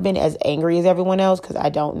 I've not been as angry as everyone else because I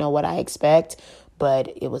don't know what I expect,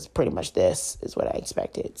 but it was pretty much this is what I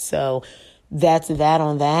expected. So that's that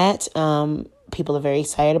on that. People are very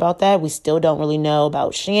excited about that. We still don't really know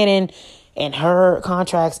about Shannon and her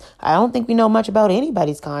contracts. I don't think we know much about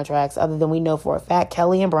anybody's contracts other than we know for a fact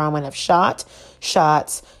Kelly and Bronwyn have shot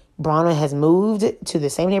shots. Bronwyn has moved to the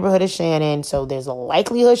same neighborhood as Shannon, so there's a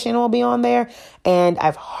likelihood Shannon will be on there. And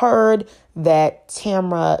I've heard that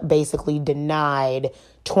Tamra basically denied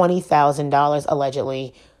 $20,000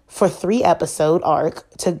 allegedly for 3-episode arc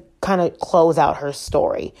to kind of close out her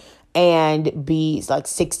story. And be like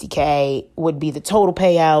 $60K would be the total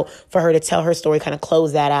payout for her to tell her story, kind of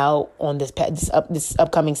close that out on this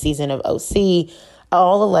upcoming season of OC.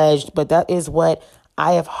 All alleged, but that is what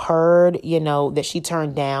I have heard, that she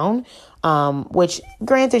turned down, which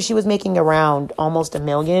granted she was making around almost $1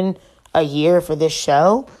 million a year for this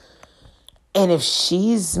show. And if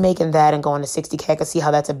she's making that and going to $60K, I can see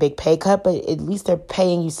how that's a big pay cut, but at least they're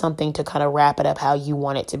paying you something to kind of wrap it up how you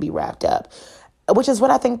want it to be wrapped up, which is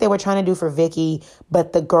what I think they were trying to do for Vicky.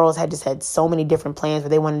 But the girls had just had so many different plans where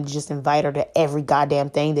they wanted to just invite her to every goddamn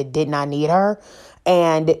thing that did not need her.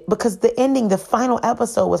 And because the final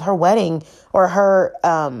episode was her wedding or her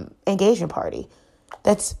engagement party.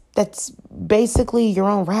 That's basically your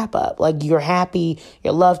own wrap up. Like, you're happy,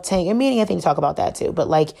 your love tank. And me and Anthony talk about that too. But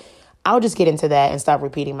like, I'll just get into that and stop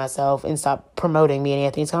repeating myself and stop promoting me and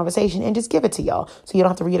Anthony's conversation and just give it to y'all. So you don't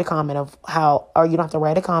have to read a comment or you don't have to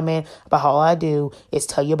write a comment about how all I do is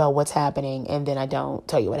tell you about what's happening and then I don't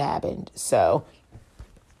tell you what happened. So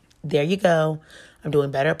there you go. I'm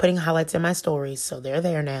doing better at putting highlights in my stories, so they're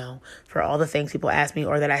there now for all the things people ask me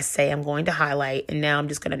or that I say I'm going to highlight, and now I'm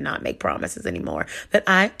just going to not make promises anymore that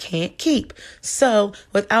I can't keep. So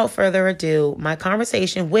without further ado, my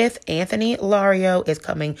conversation with Anthony Lario is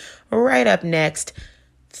coming right up next.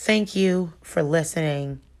 Thank you for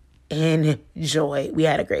listening. Enjoy. We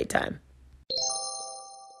had a great time.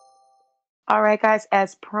 All right, guys,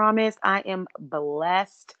 as promised, I am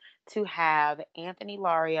blessed to have Anthony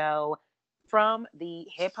Lario from the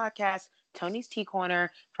hit podcast Tony's Tea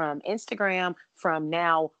Corner, from Instagram, from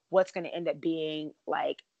now what's going to end up being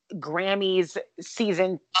like Grammys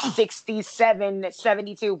season 67,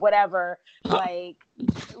 72, whatever. Like,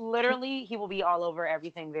 literally, he will be all over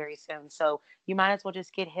everything very soon. So you might as well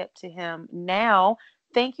just get hip to him now.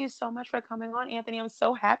 Thank you so much for coming on, Anthony. I'm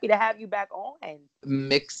so happy to have you back on.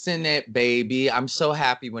 Mixing it, baby. I'm so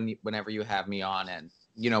happy whenever you have me on, and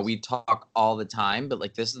we talk all the time, but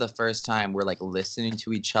like, this is the first time we're like listening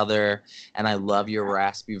to each other, and I love your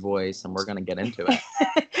raspy voice, and we're gonna get into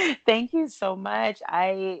it. Thank you so much.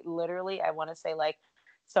 I want to say, like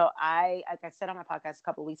I said on my podcast a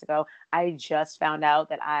couple of weeks ago, I just found out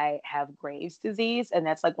that I have Graves' disease, and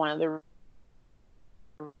that's like one of the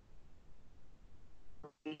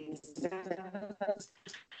reasons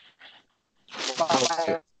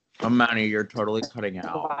why Amani, you're totally cutting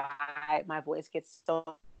out. Why my voice gets so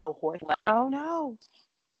hoarse. Oh no.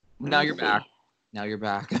 Now you're back.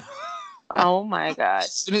 Oh my God.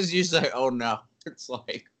 As soon as you say, oh no, it's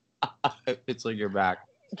like you're back.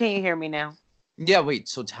 Can you hear me now? Yeah, wait,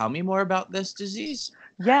 so tell me more about this disease.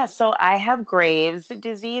 Yeah, so I have Graves'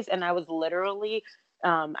 disease, and I was literally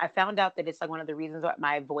I found out that it's like one of the reasons why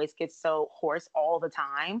my voice gets so hoarse all the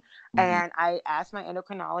time. Mm-hmm. And I asked my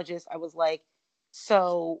endocrinologist, I was like,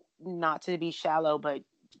 so not to be shallow, but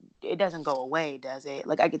it doesn't go away, does it?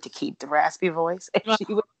 Like, I get to keep the raspy voice. And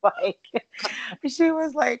she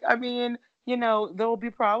was like, I mean, there will be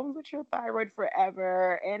problems with your thyroid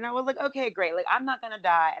forever. And I was like, okay, great. Like, I'm not going to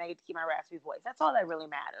die and I get to keep my raspy voice. That's all that really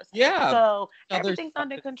matters. Yeah. So everything's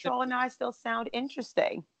under control and now I still sound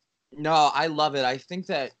interesting. No, I love it. I think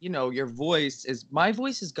that, my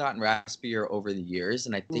voice has gotten raspier over the years,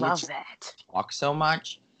 and I think love that. Talk so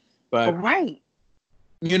much. But right.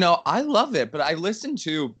 I love it, but I listen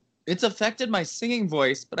to It's affected my singing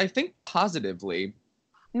voice, but I think positively.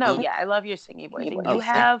 No, Um, yeah, I love your singing voice. And you oh, thank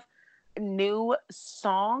have new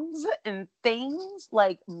songs and things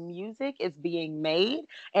like music is being made.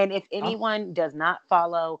 And if you. anyone does not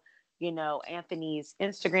follow, Anthony's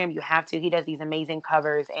Instagram, you have to. He does these amazing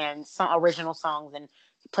covers and some original songs and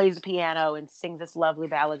plays the piano and sings this lovely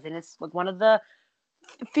ballads. And it's like one of the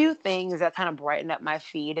few things that kind of brighten up my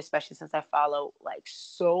feed, especially since I follow like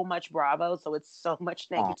so much Bravo. So it's so much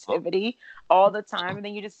Aw. negativity all the time. And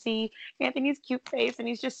then you just see Anthony's cute face and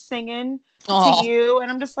he's just singing to Aw. you.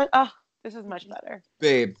 And I'm just like, oh, this is much better.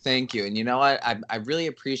 Babe, thank you. And you know what? I really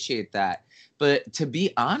appreciate that. But to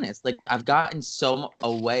be honest, like I've gotten so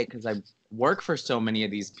away because I work for so many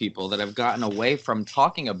of these people that I've gotten away from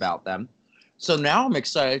talking about them. So now I'm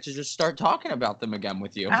excited to just start talking about them again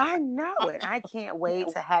with you. I know it. I can't wait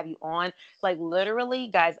to have you on. Like literally,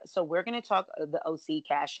 guys. So we're gonna talk the OC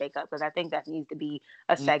cash shakeup because I think that needs to be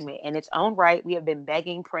a segment in its own right. We have been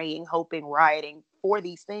begging, praying, hoping, rioting for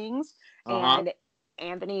these things, Uh-huh. and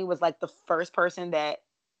Anthony was like the first person that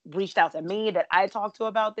reached out to me that I talked to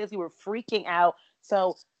about this. We were freaking out.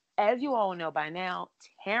 So as you all know by now,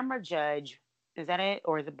 Tamra Judge, is that it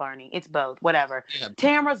or is it Barney? It's both. Whatever. Yeah.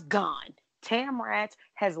 Tamra's gone. Tamrat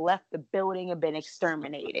has left the building and been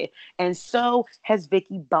exterminated. And so has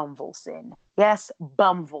Vicky Bumvelson. Yes,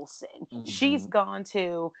 Bumvelson. She's gone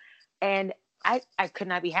too. And I could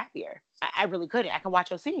not be happier. I really couldn't. I can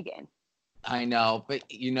watch OC again. I know, but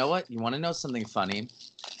you know what? You want to know something funny?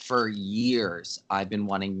 For years, I've been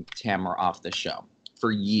wanting Tamara off the show.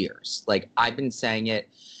 For years. Like, I've been saying it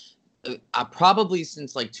probably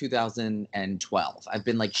since like 2012. I've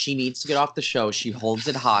been like, she needs to get off the show. She holds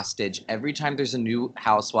it hostage. Every time there's a new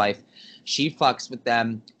housewife, she fucks with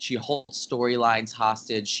them. She holds storylines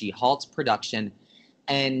hostage. She halts production.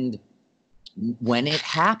 And when it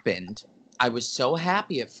happened, I was so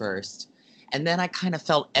happy at first. And then I kind of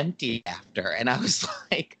felt empty after. And I was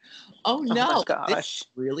like, oh no, this is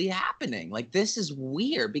really happening. Like, this is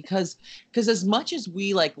weird because as much as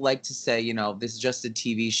we like to say, you know, this is just a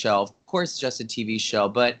TV show, of course it's just a TV show,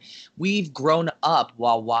 but we've grown up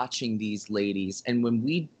while watching these ladies. And when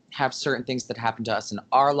we have certain things that happen to us in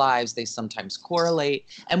our lives, they sometimes correlate.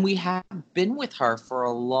 And we have been with her for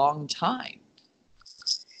a long time.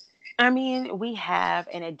 I mean, we have,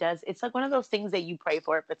 and it's like one of those things that you pray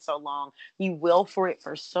for it for so long. You will for it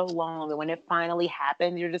for so long. And when it finally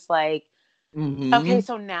happens, you're just like, okay,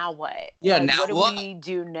 so now what? Yeah, like, now what do we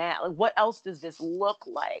do now? Like, what else does this look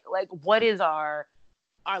like? Like, what is our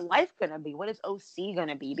life gonna be? What is OC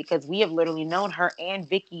gonna be? Because we have literally known her and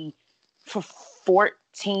Vicky for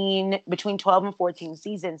 14, between 12 and 14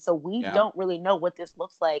 seasons. So we don't really know what this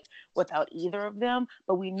looks like without either of them.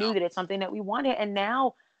 But we knew that it's something that we wanted. And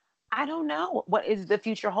now I don't know what is the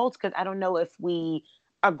future holds because I don't know if we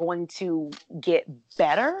are going to get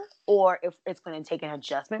better or if it's going to take an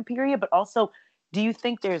adjustment period. But also, do you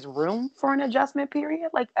think there's room for an adjustment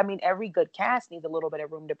period? Like, I mean, every good cast needs a little bit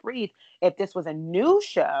of room to breathe. If this was a new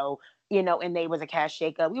show, and there was a cast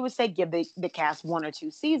shakeup, we would say give the cast 1 or 2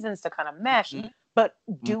 seasons to kind of mesh. But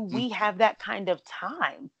do we have that kind of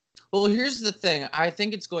time? Well, here's the thing. I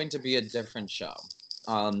think it's going to be a different show.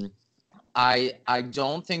 I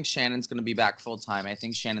don't think Shannon's going to be back full time. I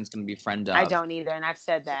think Shannon's going to be friend of. I don't either, and I've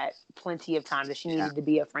said that plenty of times that she needed to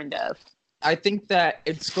be a friend of. I think that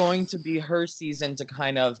it's going to be her season to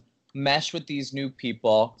kind of mesh with these new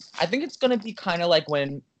people. I think it's going to be kind of like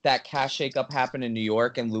when that cast shakeup happened in New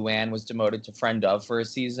York and Luann was demoted to friend of for a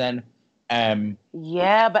season.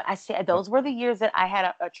 Yeah, but I said those were the years that I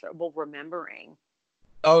had a trouble remembering.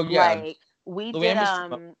 Oh yeah, like we Luann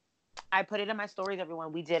did. I put it in my stories,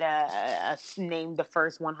 everyone. We did a name the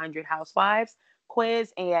first 100 housewives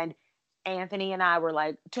quiz, and Anthony and I were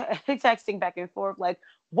like texting back and forth, like,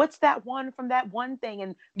 what's that one from that one thing?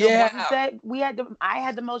 And the ones that I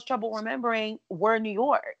had the most trouble remembering were New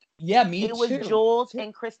York. Yeah, me too. It was Jules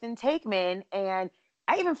and Kristen Takeman, and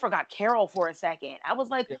I even forgot Carol for a second. I was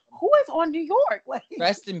like, who is on New York? Like,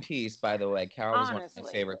 rest in peace, by the way. Carol was one of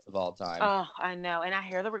my favorites of all time. Oh, I know. And I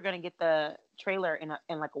hear that we're going to get the trailer in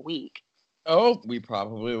like a week. Oh, we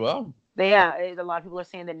probably will. Yeah, a lot of people are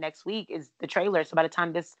saying that next week is the trailer. So by the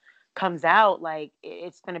time this comes out, like,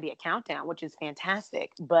 it's going to be a countdown, which is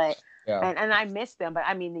fantastic. But and I miss them. But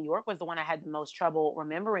I mean, New York was the one I had the most trouble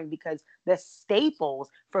remembering because the staples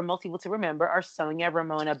for most people to remember are Sonia,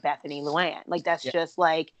 Ramona, Bethany, Luann. Like, that's just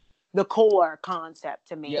like the core concept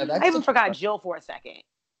to me. I even forgot Jill for a second.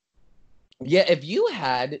 Yeah, if you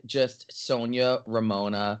had just Sonia,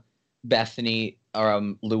 Ramona, Bethany,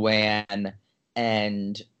 Luann,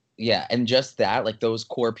 and Yeah, and just that, like those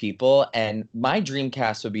core people. And my dream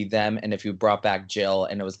cast would be them, and if you brought back Jill,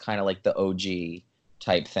 and it was kind of like the OG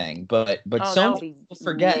type thing. But Oh, so that would many be people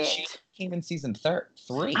forget she lit. came in season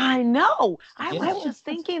 3. I know. I Yeah. was just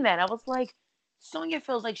thinking that. I was like, Sonia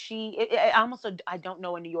feels like I almost, I don't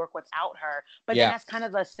know in New York without her. But then Yeah. that's kind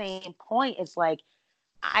of the same point. It's like,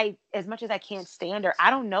 as much as I can't stand her,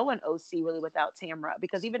 I don't know an OC really without Tamra,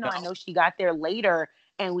 because even though No. I know she got there later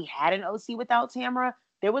and we had an OC without Tamra,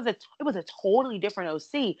 it was a totally different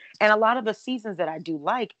OC. And a lot of the seasons that I do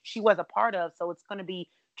like, she was a part of. So it's going to be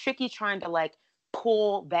tricky trying to like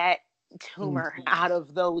pull that tumor Mhm. out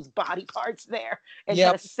of those body parts there and try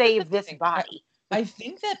Yeah. to save this body. I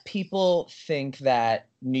think that people think that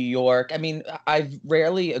New York, I mean, I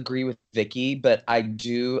rarely agree with Vicky, but I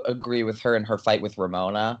do agree with her in her fight with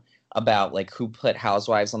Ramona about like who put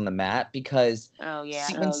Housewives on the map, because Oh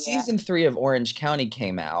yeah. when season 3 of Orange County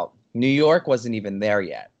came out, New York wasn't even there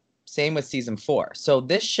yet. Same with season 4. So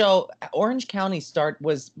this show, Orange County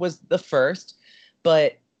was the first,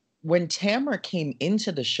 but when Tamara came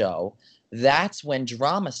into the show, that's when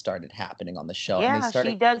drama started happening on the show, and they Yeah,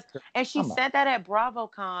 started she does. And she drama. said that at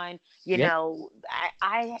BravoCon. Yep.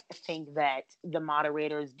 I think that the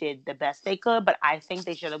moderators did the best they could, but I think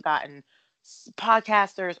they should have gotten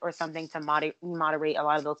podcasters or something to moderate a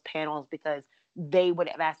lot of those panels, because they would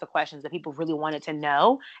have asked the questions that people really wanted to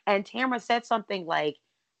know. And Tamara said something like,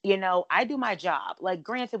 I do my job. Like,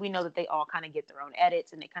 granted, we know that they all kind of get their own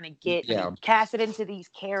edits and they kind of get Yeah. casted into these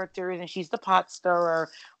characters, and she's the pot stirrer,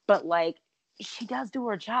 but like, she does do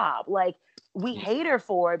her job. Like, we hate her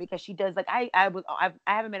for it because she does, like, I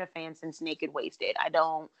haven't been a fan since Naked Wasted. I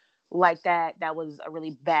don't like that. That was a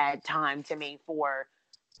really bad time to me for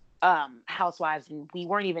Housewives, and we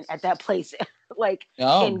weren't even at that place like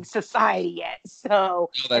No. in society yet. So,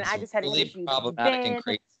 No, and that's I just had really issues problematic and then.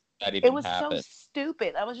 crazy that It even was so happened.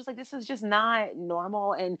 stupid. I was just like, this is just not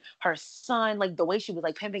normal. And her son, like the way she was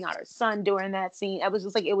like pimping out her son during that scene, I was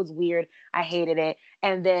just like, it was weird. I hated it.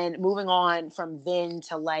 And then moving on from then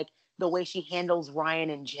to like the way she handles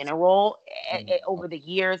Ryan in general over the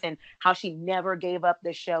years, and how she never gave up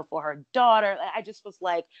the show for her daughter. I just was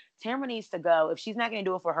like, Tamara needs to go. If she's not going to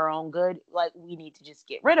do it for her own good, like, we need to just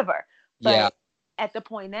get rid of her. Yeah. But at the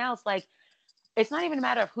point now, it's like, it's not even a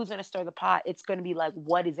matter of who's going to stir the pot. It's going to be like,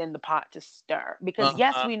 what is in the pot to stir? Because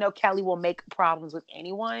yes, Uh-huh. we know Kelly will make problems with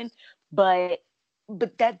anyone, but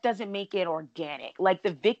that doesn't make it organic. Like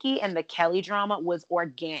the Vicky and the Kelly drama was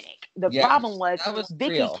organic. The Yeah. problem was That was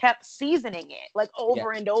Vicky real. kept seasoning it like Yeah.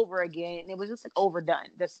 over and over again, and it was just like overdone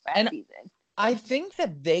this past And season. I think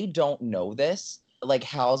that they don't know this, like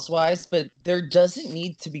Housewives, but there doesn't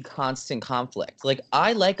need to be constant conflict. Like,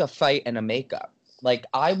 I like a fight and a makeup. Like,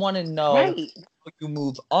 I want to know Right. how you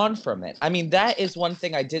move on from it. I mean, that is one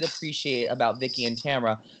thing I did appreciate about Vicky and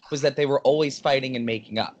Tamara, was that they were always fighting and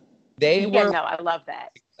making up. They Yeah, were no, I love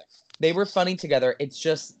that. they were funny together. It's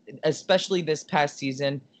just, especially this past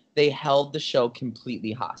season, they held the show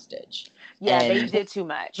completely hostage. Yeah, they And did too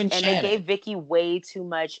much. even And they Shannon. gave Vicky way too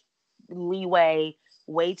much leeway,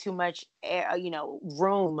 way too much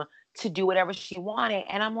room to do whatever she wanted.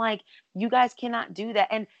 And I'm like, you guys cannot do that.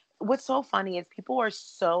 And what's so funny is people are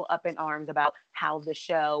so up in arms about how the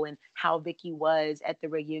show and how Vicky was at the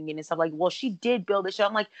reunion and stuff. Like, well, she did build the show.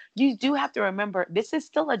 I'm like, you do have to remember, this is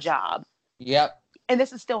still a job, Yep. and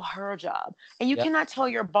this is still her job. And you Yep. cannot tell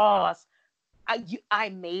your boss, I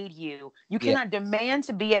made you. You Yeah. cannot demand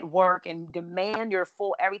to be at work and demand your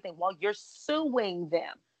full everything while you're suing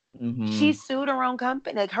them. She Mm-hmm. sued her own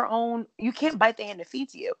company, like her own. You can't bite the hand that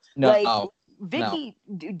feeds you. Like, No. No. Vicky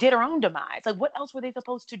did her own demise. Like, what else were they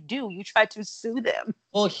supposed to do? You tried to sue them.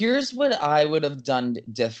 Well, here's what I would have done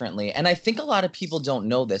differently. And I think a lot of people don't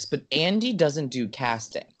know this, but Andy doesn't do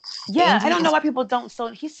casting. Yeah, Andy I don't know is- why people don't. So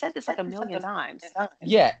he said this like a million times.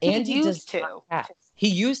 Yeah, He Andy used does not to. cast. He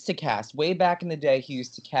used to cast way back in the day. He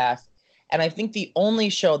used to cast, and I think the only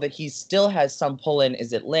show that he still has some pull in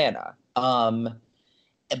is Atlanta.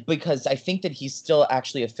 Because I think that he's still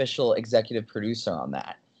actually official executive producer on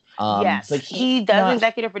that. Yes, But he does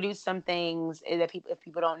executive produce some things that people, if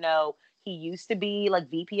people don't know, he used to be like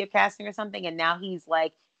VP of casting or something, and now he's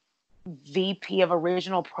like VP of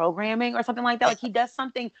original programming or something like that. Like, he does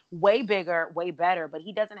something way bigger, way better, but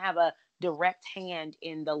he doesn't have a direct hand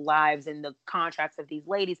in the lives and the contracts of these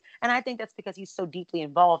ladies. And I think that's because he's so deeply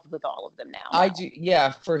involved with all of them now. I do,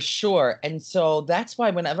 yeah, for sure. And so that's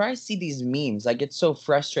why whenever I see these memes, I get so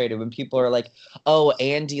frustrated when people are like, "Oh,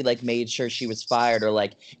 Andy like made sure she was fired," or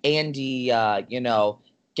like Andy,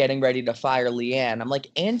 getting ready to fire Leanne. I'm like,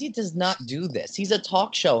 Andy does not do this. He's a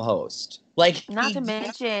talk show host. Like, Not to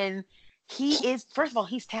mention, he is, first of all,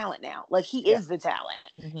 he's talent now. Like, he Yeah. is the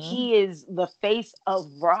talent. Mm-hmm. He is the face of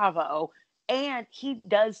Bravo. And he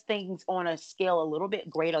does things on a scale a little bit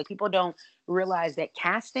greater. Like, people don't realize that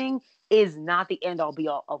casting is not the end all be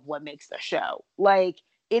all of what makes the show. Like,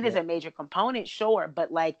 it is Yeah. a major component, sure,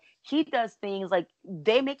 but like, he does things like,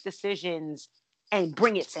 they make decisions and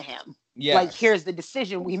bring it to him. Like, Yes. here's the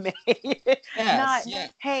decision we made. Not, Yes. Yeah.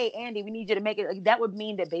 hey, Andy, we need you to make it. Like, that would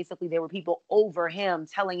mean that basically there were people over him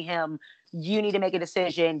telling him, you need to make a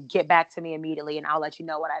decision, get back to me immediately, and I'll let you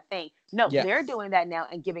know what I think. No, Yes. they're doing that now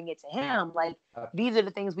and giving it to him. Like, Uh, these are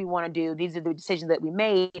the things we want to do. These are the decisions that we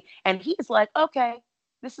made. And he's like, okay,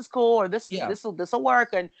 this is cool, or this yeah. this will work,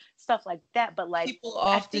 and stuff like that. But like, People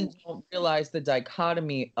I often think don't realize the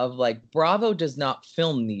dichotomy of like Bravo does not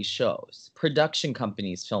film these shows. Production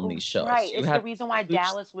companies film these shows. right. You It's the have reason why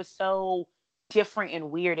Dallas was so different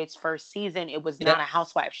and weird its first season. It was yeah, not a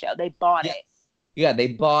housewife show. They bought yeah, it. yeah, they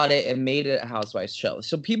bought it and made it a Housewives show.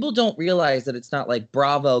 So people don't realize that it's not like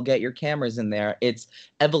Bravo, get your cameras in there. It's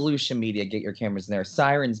Evolution Media, get your cameras in there.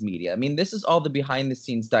 Sirens Media. I mean, this is all the behind the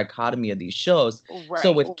scenes dichotomy of these shows. So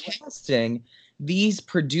Right. with casting, these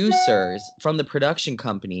producers from the production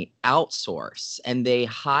company outsource and they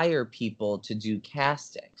hire people to do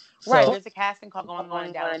casting. Right. So There's a casting call going on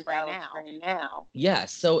in Dallas right now. yeah,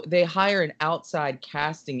 so they hire an outside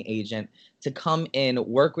casting agent to come in,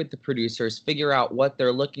 work with the producers, figure out what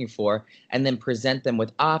they're looking for, and then present them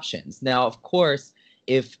with options. Now, of course,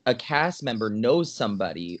 if a cast member knows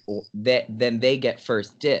somebody, then they get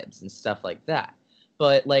first dibs and stuff like that.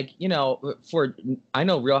 But like, I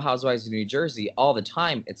know Real Housewives of New Jersey all the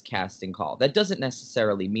time it's casting call. That doesn't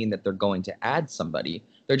necessarily mean that they're going to add somebody.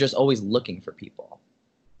 They're just always looking for people.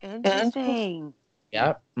 Interesting.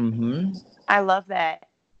 Yeah. Mm-hmm. I love that.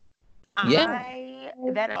 Yeah.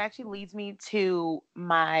 That actually leads me to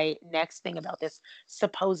my next thing about this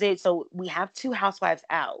supposed. So we have two housewives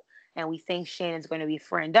out, and we think Shannon's going to be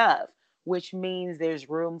friend of, which means there's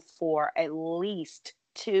room for at least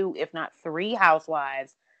two, if not three,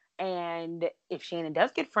 housewives. And if Shannon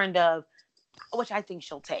does get friend of, which I think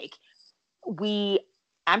she'll take, we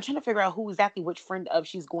I'm trying to figure out who exactly which friend of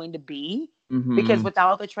she's going to be, because Mm-hmm.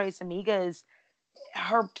 without the Tres Amigas,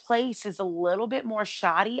 her place is a little bit more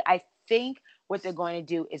shoddy. I think what they're going to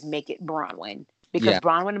do is make it Bronwyn, because Yeah.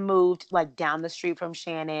 Bronwyn moved like down the street from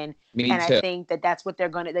Shannon, Me and I too. think that that's what they're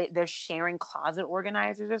going to. They're sharing closet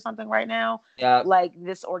organizers or something right now, Yeah. like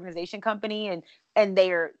this organization company, and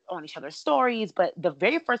they're on each other's stories. But the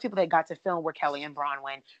very first people that got to film were Kelly and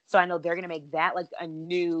Bronwyn, so I know they're going to make that like a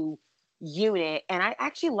new unit, and I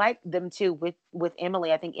actually like them too with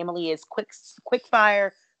Emily. I think Emily is quick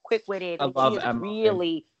fire, quick-witted. I She love has Emily.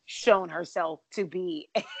 really shown herself to be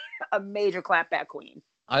a major clapback queen.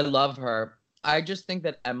 I love her. I just think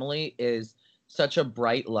that Emily is such a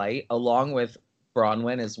bright light, along with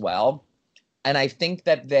Bronwyn as well. And I think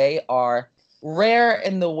that they are rare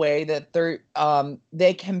in the way that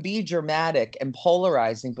they can be dramatic and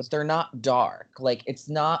polarizing, but they're not dark. Like it's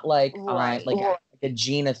not like Right. like a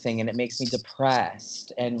Gina thing, and it makes me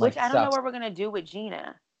depressed and Which like I don't know stuff. what we're gonna do with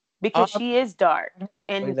Gina, because Um, she is dark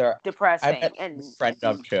and either I depressing, bet friend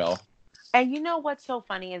of too. and you know what's so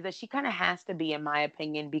funny is that she kind of has to be, in my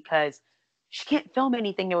opinion, because she can't film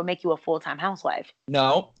anything that would make you a full-time housewife.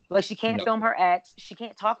 No, Like, she can't no, film her ex. She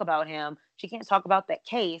can't talk about him. She can't talk about that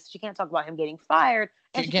case. She can't talk about him getting fired.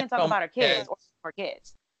 And she she can't can't talk film about her kids kids. or her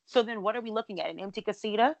kids. So then what are we looking at? An empty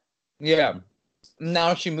casita? Yeah.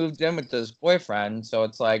 Now she moved in with this boyfriend, so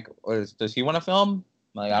it's like, does he want to film?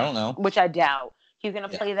 Like, I don't know. Which I doubt. He's going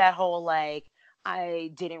to Yeah. play that whole, like,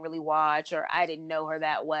 I didn't really watch, or I didn't know her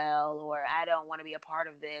that well, or I don't want to be a part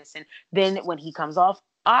of this. And then when he comes off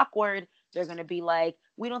awkward, they're going to be like,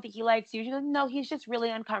 we don't think he likes you. She's like, no, he's just really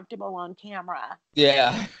uncomfortable on camera.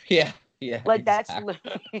 Yeah, yeah. Like, that's Exactly.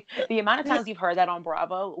 literally the amount of times you've heard that on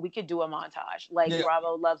Bravo. We could do a montage. Like, Yeah.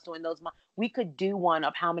 Bravo loves doing those. We could do one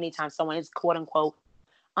of how many times someone is quote unquote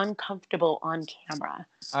uncomfortable on camera.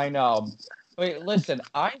 I know. Wait, listen,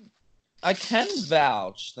 I can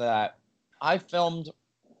vouch that I filmed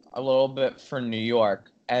a little bit for New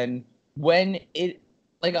York, and when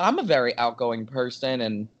I'm a very outgoing person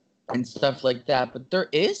and stuff like that, but there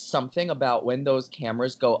is something about when those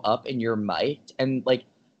cameras go up and you're mic'd, and like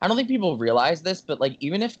I don't think people realize this, but like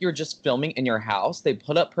even if you're just filming in your house, they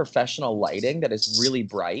put up professional lighting that is really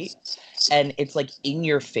bright, and it's like in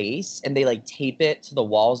your face, and they like tape it to the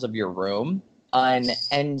walls of your room,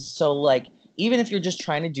 and so like even if you're just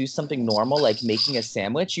trying to do something normal, like making a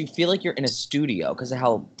sandwich, you feel like you're in a studio because of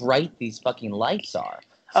how bright these fucking lights are.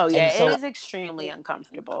 Oh, yeah, And so it is extremely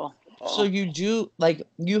uncomfortable. So you do like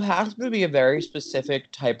you have to be a very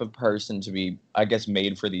specific type of person to be, I guess,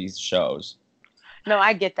 made for these shows. No,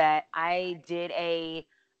 I get that. I did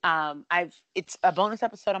it's a bonus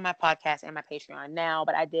episode on my podcast and my Patreon now,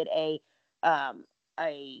 but I did um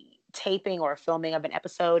a taping or a filming of an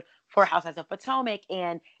episode for Housewives of Potomac,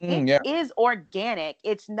 and it Yeah. is organic.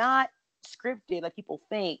 It's not scripted like people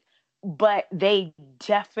think, but they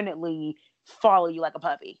definitely follow you like a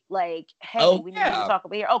puppy. Like, hey, Oh we need you to yeah. talk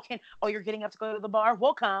over here. You're getting up to go to the bar.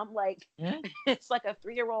 We'll come. Like, it's like a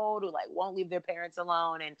 3-year-old who like won't leave their parents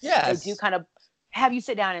alone, and they do Yes. kind of have you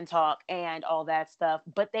sit down and talk and all that stuff.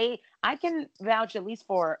 But I can vouch, at least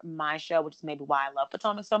for my show, which is maybe why I love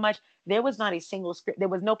Potomac so much. There was not a single script. There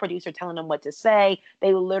was no producer telling them what to say.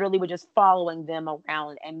 They literally were just following them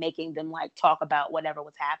around and making them like talk about whatever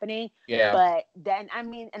was happening. Yeah. But then, I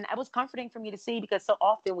mean, and it was comforting for me to see, because so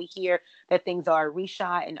often we hear that things are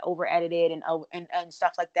reshot and over edited and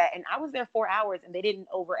stuff like that. And I was there 4 hours and they didn't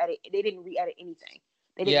over edit. They didn't re-edit anything.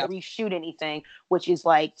 They didn't reshoot anything, which is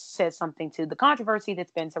like says something to the controversy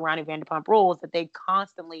that's been surrounding Vanderpump Rules, that they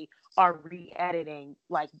constantly are re-editing,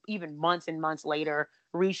 like even months and months later,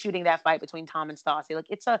 reshooting that fight between Tom and Stassi. Like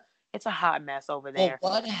it's a hot mess over Well, there.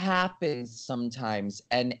 what happens sometimes,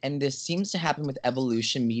 and this seems to happen with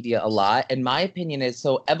Evolution Media a lot, in my opinion, is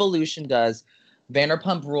so Evolution does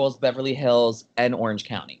Vanderpump Rules, Beverly Hills, and Orange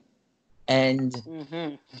County. And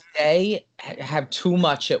they have too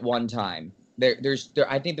much at one time.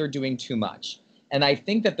 I think they're doing too much. And I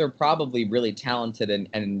think that they're probably really talented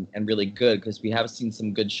and really good, because we have seen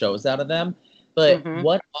some good shows out of them. But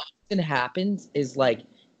what often happens is like,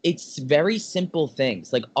 it's very simple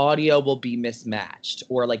things, like audio will be mismatched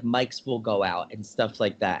or like mics will go out and stuff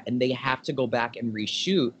like that. And they have to go back and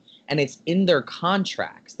reshoot. And it's in their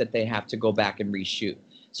contracts that they have to go back and reshoot.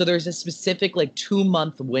 So there's a specific like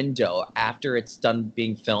 2-month window after it's done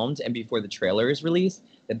being filmed and before the trailer is released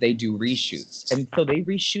that they do reshoots. And so they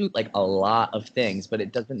reshoot like a lot of things, but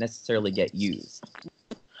it doesn't necessarily get used.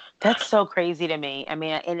 That's so crazy to me. I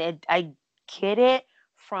mean, I get it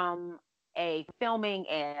from a filming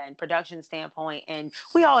and production standpoint, and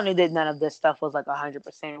we all knew that none of this stuff was like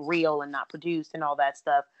 100% real and not produced and all that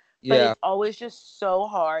stuff. But Yeah. it's always just so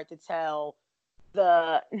hard to tell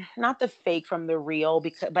not the fake from the real,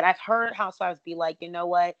 but I've heard housewives be like, you know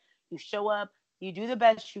what, you show up, you do the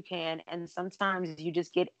best you can, and sometimes you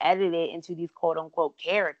just get edited into these quote unquote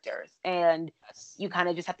characters, and you kind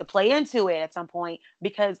of just have to play into it at some point,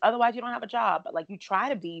 because otherwise you don't have a job. But like, you try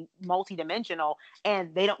to be multidimensional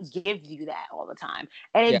and they don't give you that all the time.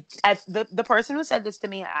 And the person who said this to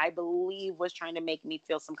me, I believe, was trying to make me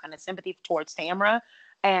feel some kind of sympathy towards Tamra.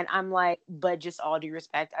 And I'm like, but just all due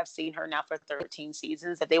respect, I've seen her now for 13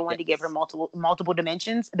 seasons. If they wanted to give her multiple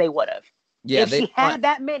dimensions, they would have. Yeah, if she had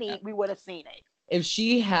that many, we would have seen it. If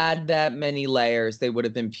she had that many layers, they would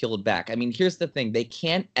have been peeled back. I mean, here's the thing. They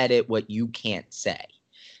can't edit what you can't say.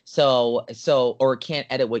 Or can't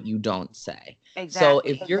edit what you don't say. Exactly. So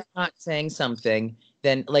if you're not saying something,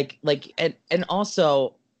 then and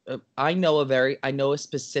also I know a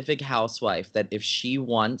specific housewife that if she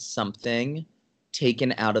wants something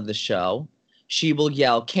taken out of the show, she will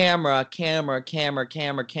yell camera, camera, camera,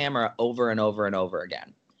 camera, camera over and over and over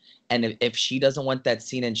again. And if she doesn't want that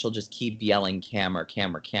scene in, she'll just keep yelling camera,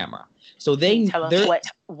 camera, camera. So they tell us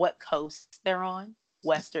what coast they're on,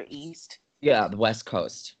 west or east. Yeah, the West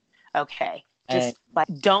Coast. Okay, just like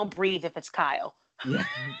don't breathe if it's Kyle. Yeah.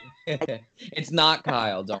 It's not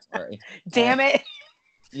Kyle. Don't worry. Damn it.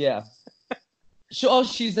 Yeah.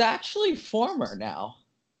 She's actually former now.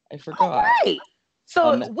 I forgot. All right.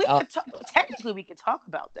 So technically we could talk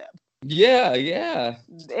about them. Yeah.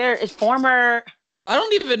 There is former. I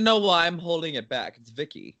don't even know why I'm holding it back. It's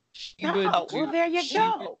Vicky. Well, there you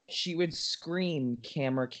go. She would scream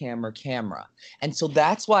camera, camera, camera. And so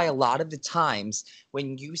that's why a lot of the times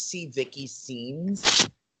when you see Vicky's scenes,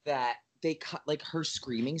 that they cut, like her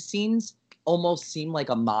screaming scenes almost seem like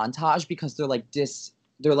a montage, because they're like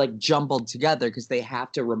jumbled together because they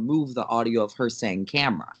have to remove the audio of her saying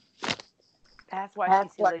camera. That's why she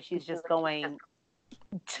feels like she's just going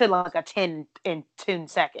to like a 10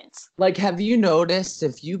 seconds. Like, have you noticed,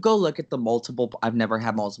 if you go look at the I've never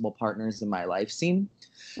had multiple partners in my life scene,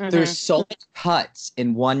 there's so many cuts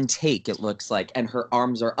in one take, it looks like, and her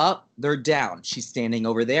arms are up, they're down. She's standing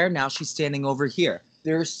over there, now she's standing over here.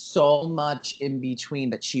 There's so much in between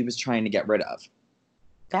that she was trying to get rid of.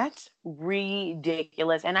 That's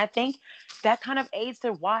ridiculous. And I think that kind of aids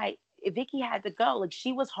to why Vicky had to go. Like,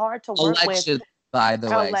 she was hard to work with. By the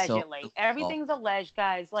way. Allegedly. So, everything's alleged,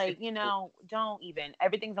 guys. Like, don't even.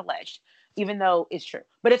 Everything's alleged, even though it's true.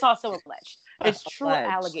 But it's also alleged. It's true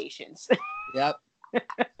allegations. Yep.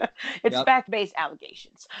 It's Yep. fact-based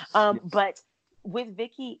allegations. Yep. But with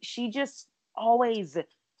Vicky, she just always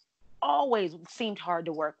seemed hard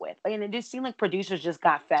to work with. And it just seemed like producers just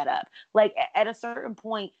got fed up. Like at a certain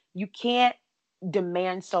point, you can't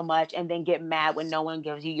demand so much and then get mad when no one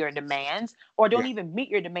gives you your demands or don't Yeah. even meet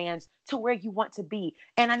your demands to where you want to be.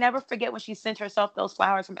 And I never forget when she sent herself those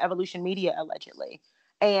flowers from Evolution Media allegedly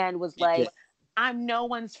and was Yeah. like, I'm no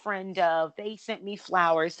one's friend of. They sent me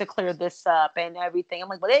flowers to clear this up and everything. I'm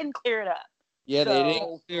like, well, they didn't clear it up. Yeah, they didn't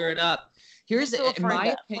So clear it up. you Here's, still a in friend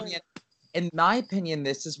my up. opinion,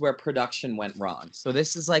 this is where production went wrong. So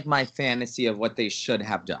this is like my fantasy of what they should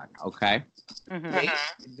have done. Okay, Mhm.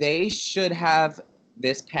 they should have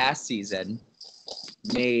this past season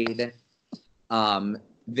made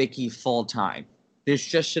Vicky full time. This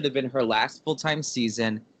just should have been her last full time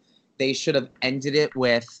season. They should have ended it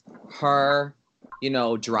with her,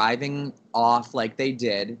 driving off like they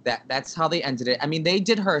did. That's how they ended it. I mean, they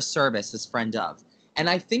did her a service as friend of. And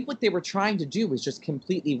I think what they were trying to do was just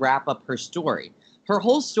completely wrap up her story. Her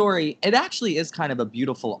whole story, it actually is kind of a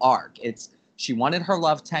beautiful arc. She wanted her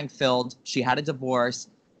love tank filled. She had a divorce.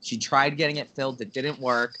 She tried getting it filled. It didn't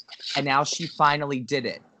work. And now she finally did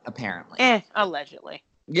it, apparently. Allegedly.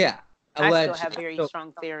 Yeah. I still have Allegedly. very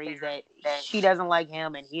strong theories that she doesn't like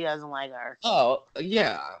him and he doesn't like her. Oh,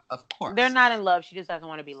 yeah, of course. They're not in love. She just doesn't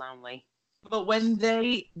want to be lonely. But when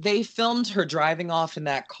they filmed her driving off in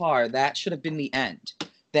that car, that should have been the end.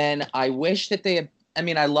 Then I wish that they had. I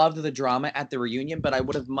mean, I loved the drama at the reunion, but I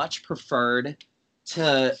would have much preferred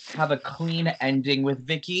to have a clean ending with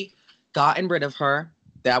Vicky, gotten rid of her.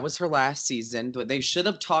 That was her last season. But they should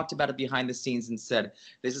have talked about it behind the scenes and said,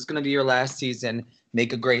 "This is going to be your last season.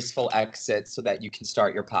 Make a graceful exit so that you can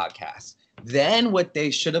start your podcast." Then what they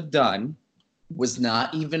should have done was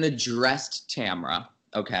not even addressed Tamra.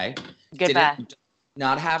 Okay. Goodbye. Didn't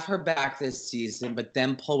not have her back this season, but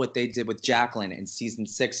then pull what they did with Jacqueline in season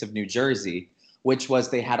 6 of New Jersey, which was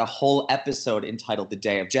they had a whole episode entitled The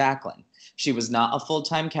Day of Jacqueline. She was not a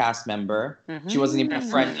full-time cast member. Mm-hmm. She wasn't even a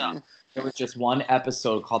friend of. There was just one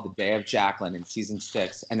episode called The Day of Jacqueline in season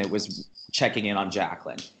 6, and it was checking in on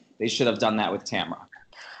Jacqueline. They should have done that with Tamra.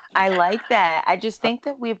 I like that. I just think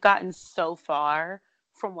that we've gotten so far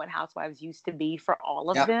from what Housewives used to be for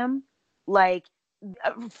all of them. Like,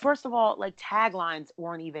 first of all, like taglines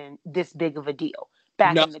weren't even this big of a deal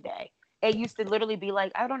back in the day. It used to literally be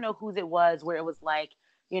like, I don't know whose it was, where it was like,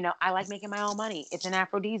 I like making my own money. It's an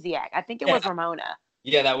aphrodisiac. I think it was Ramona.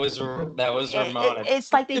 Yeah, that was Ramona.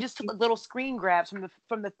 It's like they just took little screen grabs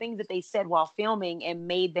from the things that they said while filming and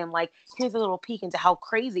made them like, here's a little peek into how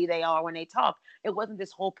crazy they are when they talk. It wasn't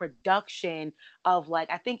this whole production of like,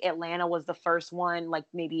 I think Atlanta was the first one, like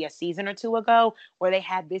maybe a season or two ago, where they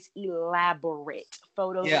had this elaborate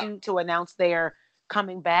photo shoot to announce their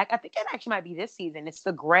coming back. I think it actually might be this season. It's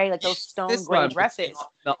the gray, like those stone gray dresses.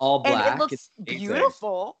 The all black. And it looks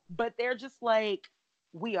beautiful, but they're just like,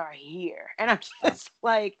 we are here. And I'm just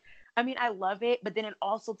like, I mean, I love it, but then it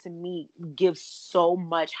also to me gives so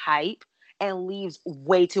much hype and leaves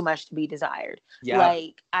way too much to be desired. Yeah,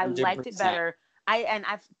 like I 100%. Liked it better.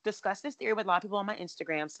 I've discussed this theory with a lot of people on my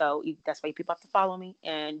Instagram, so that's why people have to follow me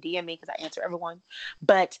and DM me because I answer everyone.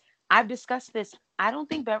 But I've discussed this. I don't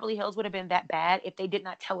think Beverly Hills would have been that bad if they did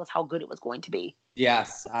not tell us how good it was going to be.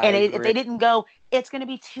 Yes, if they didn't go, it's going to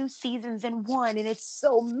be 2 seasons in one, and it's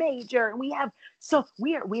so major, and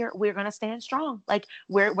we're going to stand strong. Like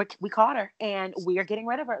we caught her, and we are getting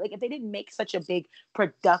rid of her. Like if they didn't make such a big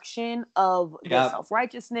production of the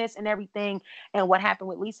self-righteousness and everything, and what happened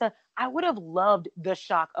with Lisa, I would have loved the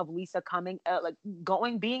shock of Lisa coming,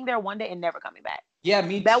 being there one day and never coming back. Yeah,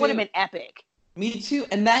 me too. That would have been epic. Me too.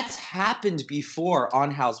 And that's happened before on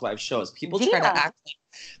Housewives shows. People try to act like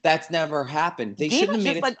that's never happened. They shouldn't have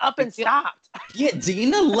made it. Like up and stopped. Yeah,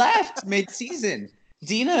 Dina left mid-season.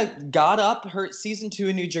 Dina got up her season 2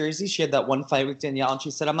 in New Jersey. She had that one fight with Danielle, and she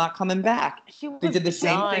said, "I'm not coming back." They did the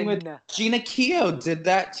same thing with Gina Keogh. Did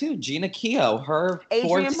that too. Gina Keogh, her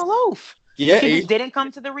Adrienne Maloof. Yeah, she just didn't come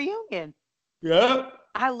to the reunion. Yeah.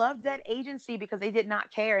 I love that agency because they did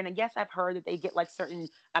not care. And I guess I've heard that they get like certain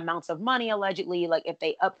amounts of money, allegedly, like if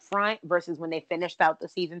they upfront versus when they finished out the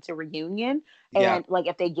season to reunion. And like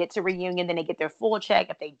if they get to reunion, then they get their full check.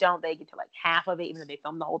 If they don't, they get to like half of it, even though they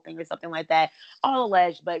filmed the whole thing or something like that. All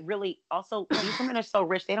alleged, but really also these women are so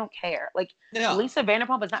rich, they don't care. Like Lisa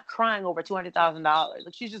Vanderpump is not crying over $200,000.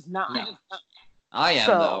 Like she's just not. No. I am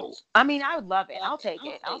though. I mean, I would love it. I'll take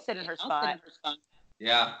it. I'll sit in her spot.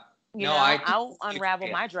 Yeah. I'll unravel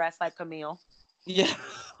my dress like Camille. Yeah.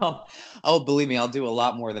 Oh, believe me, I'll do a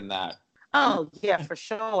lot more than that. Oh, yeah, for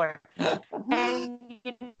sure. And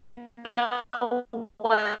you know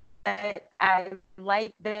what I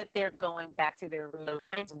like that they're going back to their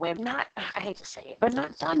roots. Women, not I hate to say it, but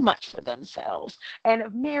not done much for themselves, and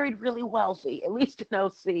have married really wealthy, at least in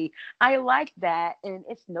OC. I like that, and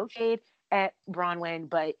it's no shade at Bronwyn,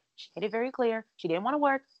 but she made it very clear she didn't want to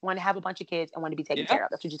work, wanted to have a bunch of kids, and wanted to be taken Yeah. care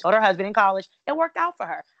of. That's what she told her husband in college. It worked out for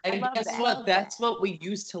her. I And love guess that. what? That's what we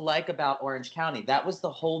used to like about Orange County. That was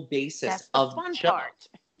the whole basis That's the of the fun show. part.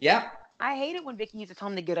 Yeah. I hate it when Vicky used to tell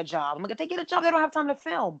them to get a job. I'm like, if they get a job, they don't have time to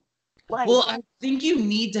film. Like, Well, I think you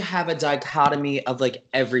need to have a dichotomy of like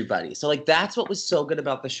everybody. So like that's what was so good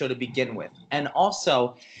about the show to begin with. And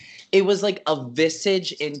also it was like a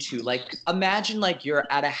visage into like imagine like you're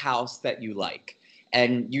at a house that you like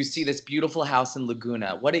and you see this beautiful house in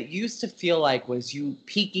Laguna. What it used to feel like was you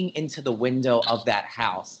peeking into the window of that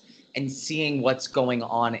house and seeing what's going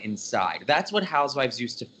on inside. That's what Housewives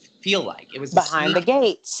used to feel like. It was behind the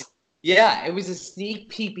gates. yeah, it was a sneak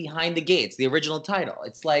peek behind the gates, the original title.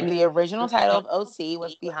 It's like The original title of OC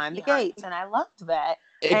was Behind the Gates, and I loved that.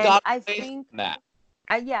 it And got I away think, from that.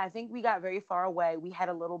 I think we got very far away. We had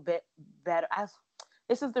a little bit better.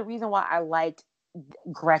 This is the reason why I liked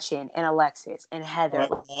Gretchen and Alexis and Heather.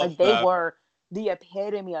 Like they were the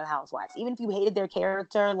epitome of housewives. Even if you hated their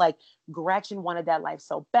character, like Gretchen wanted that life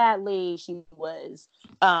so badly. She was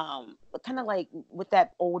kind of like with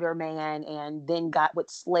that older man and then got with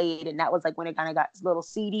Slade, and that was like when it kind of got a little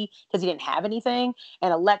seedy because he didn't have anything.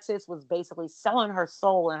 And Alexis was basically selling her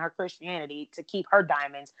soul and her Christianity to keep her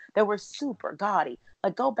diamonds that were super gaudy.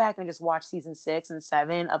 Like go back and just watch season 6 and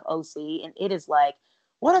 7 of OC, and it is like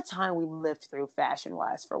what a time we lived through fashion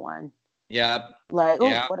wise for one. Yeah. Like, oh,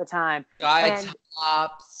 Yeah. what a time. Guy And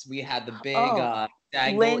tops. We had the big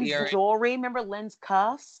dangle Lynn's earring. jewelry. Remember Lynn's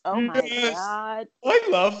cuffs? Oh my Yes. God. I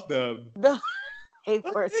love them. They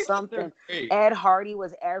were something. They're great. Ed Hardy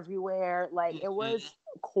was everywhere. Like it was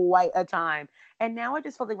quite a time. And now I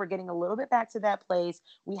just feel like we're getting a little bit back to that place.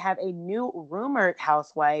 We have a new rumored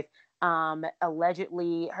housewife.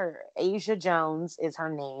 Allegedly her Asia Jones is her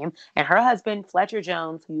name, and her husband Fletcher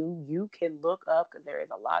Jones, who you can look up because there is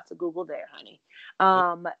a lot to Google there, honey.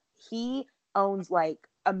 He owns like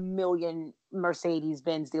a million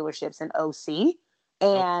Mercedes-Benz dealerships in OC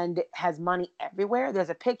and has money everywhere. There's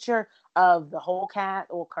a picture of the whole cast,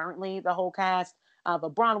 or currently the whole cast of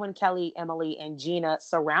Bronwyn, Kelly, Emily, and Gina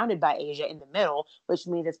surrounded by Asia in the middle, which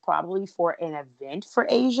means it's probably for an event for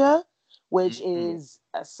Asia, which is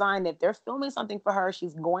a sign that they're filming something for her.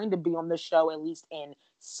 She's going to be on the show at least in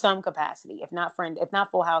some capacity, if not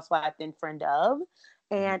full housewife, then friend of.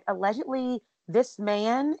 And allegedly, this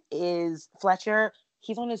man is Fletcher.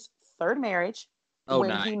 He's on his third marriage. When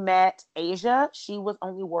nice. he met Asia, she was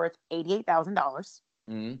only worth $88,000,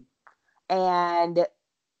 and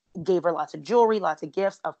gave her lots of jewelry, lots of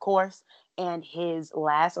gifts, of course. And his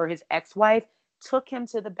ex-wife took him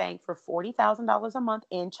to the bank for $40,000 a month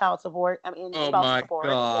in child support.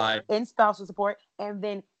 In spousal support. And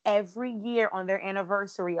then every year on their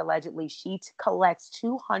anniversary, allegedly, she collects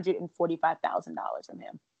 $245,000 from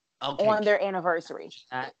him. Okay. On their anniversary.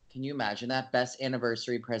 Can you imagine that? Best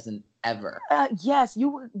anniversary present ever. Yes,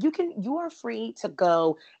 you are free to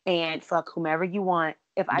go and fuck whomever you want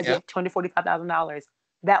if I get $245,000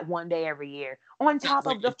 that one day every year. On top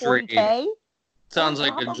of the $40K. Sounds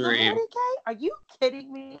like a dream. $40K? Are you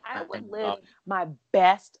kidding me? I would live my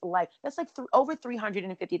best life. That's like over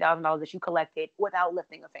 $350,000 that you collected without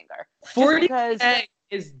lifting a finger. $40K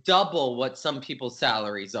is double what some people's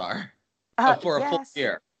salaries are for a full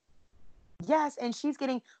year. Yes, and she's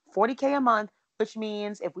getting $40K a month, which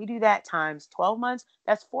means if we do that times 12 months,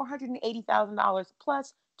 that's $480,000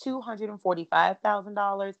 plus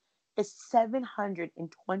 $245,000 is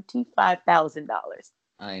 $725,000.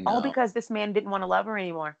 I know. All because this man didn't want to love her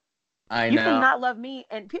anymore. I know. You cannot love me,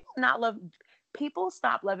 and people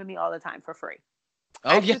stop loving me all the time for free.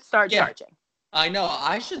 I should start charging. I know.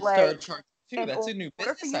 I should start charging too. That's a new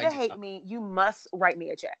business. For you to hate me, you must write me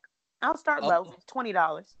a check. I'll start low,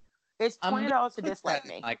 $20. It's $20 to dislike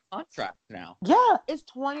me. My contract now. Yeah, it's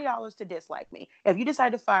 $20 to dislike me. If you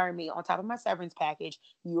decide to fire me on top of my severance package,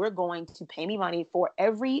 you are going to pay me money for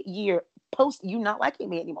every year post you not liking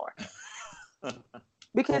me anymore.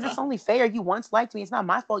 Because it's only fair. You once liked me. It's not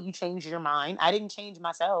my fault you changed your mind. I didn't change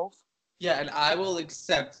myself. Yeah, and I will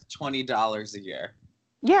accept $20 a year.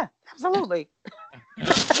 Yeah, absolutely.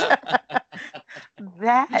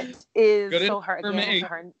 That is good so her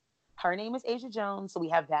again. Her name is Asia Jones, so we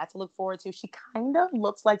have that to look forward to. She kind of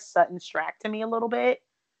looks like Sutton Strack to me a little bit,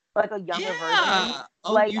 like a younger version.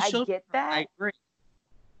 Like I get that. I agree.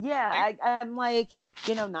 Yeah, I'm like,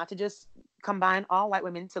 not to just combine all white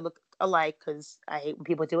women to look alike, because I hate when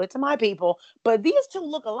people do it to my people, but these two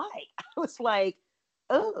look alike. I was like,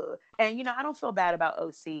 oh, and I don't feel bad about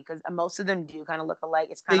OC because most of them do kind of look alike.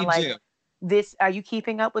 It's kind They of like do. this. Are you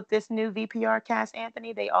keeping up with this new VPR cast,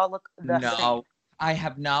 Anthony? They all look the same. No, I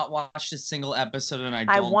have not watched a single episode, and I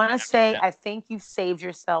I don't. want to say I think you saved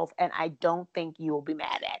yourself, and I don't think you will be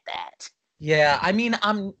mad at that. Yeah, I mean,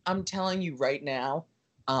 I'm telling you right now,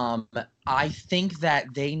 I think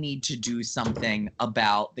that they need to do something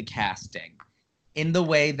about the casting in the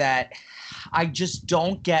way that I just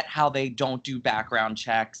don't get how they don't do background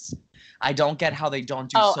checks. I don't get how they don't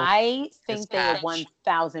do I think they are dispatch.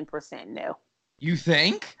 1,000% new. You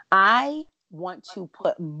think? I want to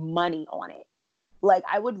put money on it. Like,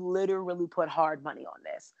 I would literally put hard money on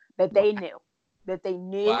this. That they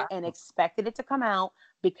knew Wow. and expected it to come out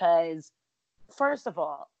because, first of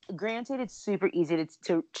all, granted, it's super easy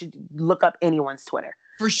to look up anyone's Twitter.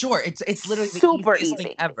 For sure. It's literally super the easiest easy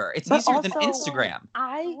thing ever. It's But easier than also, Instagram.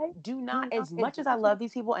 I do not, as much as I love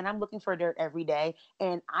these people and I'm looking for dirt every day,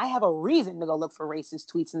 and I have a reason to go look for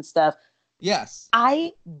racist tweets and stuff, Yes.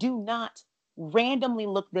 I do not randomly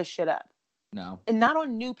look this shit up. No. And not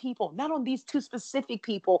on new people, not on these two specific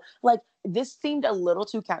people. Like, this seemed a little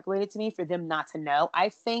too calculated to me for them not to know. I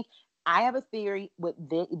think I have a theory with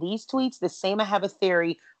these tweets, the same I have a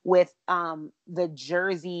theory with the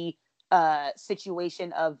Jersey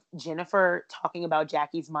situation of Jennifer talking about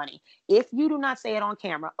Jackie's money. If you do not say it on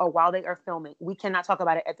camera or while they are filming, we cannot talk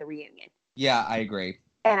about it at the reunion. Yeah, I agree.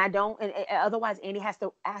 And I don't, and otherwise Andy has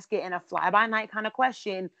to ask it in a fly-by-night kind of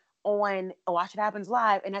question on Watch It Happens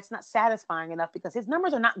Live, and that's not satisfying enough because his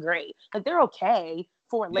numbers are not great. Like, they're okay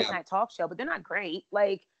for a late night talk show, but they're not great.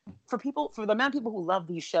 Like, for the amount of people who love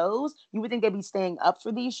these shows, you would think they'd be staying up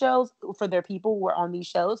for these shows, for their people who are on these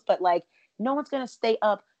shows, but like, no one's gonna stay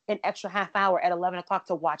up an extra half hour at 11 o'clock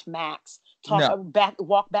to watch Max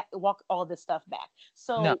walk all this stuff back.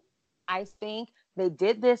 So I think they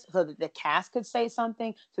did this so that the cast could say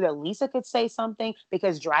something, so that Lisa could say something,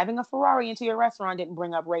 because driving a Ferrari into your restaurant didn't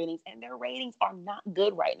bring up ratings, and their ratings are not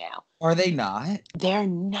good right now. Are they not? They're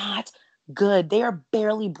not good. They are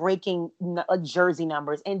barely breaking Jersey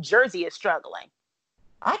numbers, and Jersey is struggling.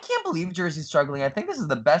 I can't believe Jersey's struggling. I think this is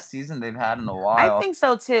the best season they've had in a while. I think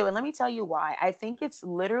so too, and let me tell you why. I think it's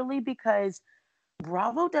literally because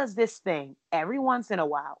Bravo does this thing every once in a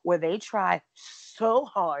while where they try so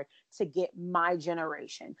hard to get my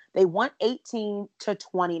generation. They want 18 to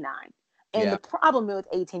 29. And the problem with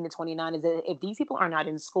 18 to 29 is that if these people are not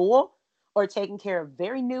in school or taking care of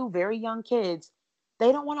very new, very young kids,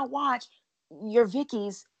 they don't want to watch your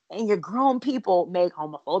Vickies and your grown people make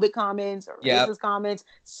homophobic comments or racist comments,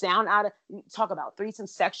 talk about threesome,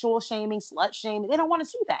 sexual shaming, slut shaming. They don't want to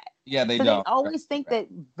see that. Yeah, they don't. They always think that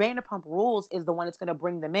Vanderpump Rules is the one that's going to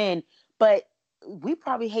bring them in, but we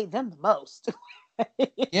probably hate them the most.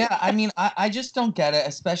 Yeah, I mean, I just don't get it,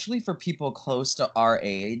 especially for people close to our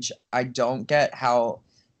age. I don't get how,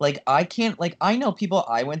 like, I can't, like, I know people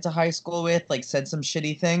I went to high school with, like, said some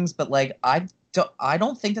shitty things, but, like, I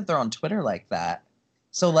don't think that they're on Twitter like that.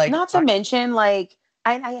 So, like, not to mention, like,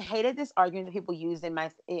 I hated this argument that people used in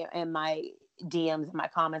my DMs and my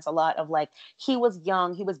comments a lot of, like, he was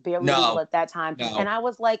young, he was barely legal at that time, and I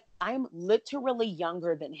was like, I'm literally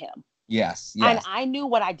younger than him. Yes. And I knew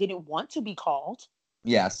what I didn't want to be called.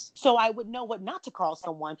 Yes. So I would know what not to call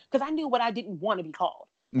someone because I knew what I didn't want to be called.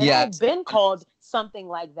 And I had been called something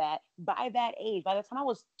like that by that age. By the time I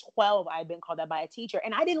was 12, I had been called that by a teacher.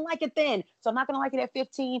 And I didn't like it then. So I'm not going to like it at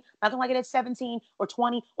 15. I'm not going to like it at 17 or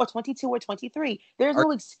 20 or 22 or 23. There's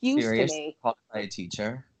no excuse to me. Called by a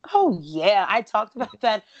teacher? Oh, yeah. I talked about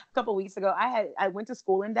that a couple of weeks ago. I went to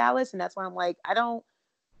school in Dallas, and that's why I'm like, I don't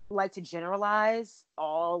like to generalize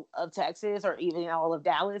all of Texas or even all of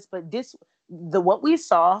Dallas. But what we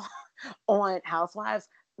saw on Housewives,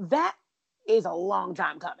 that is a long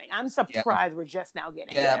time coming. I'm surprised we're just now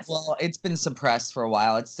getting this. Yeah, well, it's been suppressed for a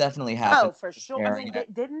while. It's definitely happened. Oh, for sure. I mean,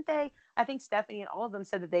 didn't they? I think Stephanie and all of them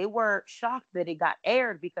said that they were shocked that it got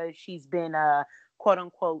aired because she's been, quote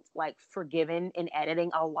unquote, like, forgiven in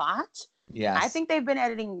editing a lot. Yes. I think they've been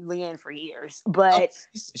editing Leanne for years, but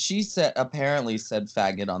she apparently said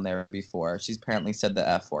faggot on there before. She's apparently said the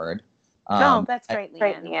F word. No, that's great,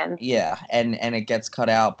 Leanne. Yeah, and it gets cut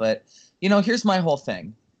out. But, here's my whole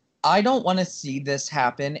thing. I don't want to see this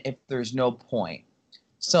happen if there's no point.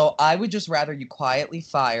 So I would just rather you quietly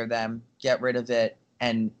fire them, get rid of it,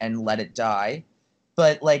 and let it die.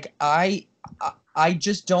 But, like, I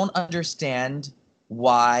just don't understand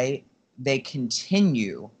why they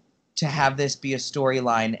continue to have this be a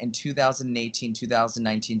storyline in 2018,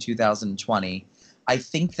 2019, 2020. I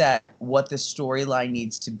think that what the storyline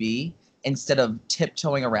needs to be, instead of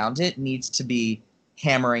tiptoeing around it, needs to be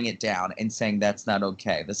hammering it down and saying that's not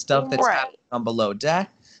okay. The stuff that's Right. happening on Below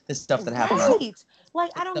Deck, the stuff that happened on Right.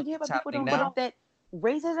 Like, I the don't stuff get that's what people happening don't get now. off that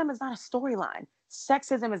racism is not a storyline.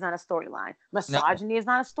 Sexism is not a storyline. No. Misogyny is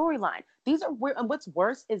not a storyline. These are weird. And what's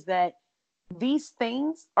worse is that these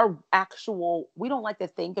things are actual. We don't like to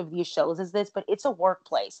think of these shows as this, but it's a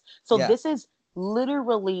workplace. So Yeah. this is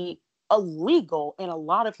literally illegal in a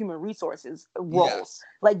lot of human resources roles. Yes.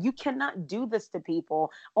 Like, you cannot do this to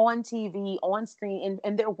people on TV, on screen,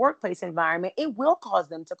 in their workplace environment. It will cause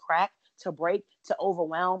them to crack, to break, to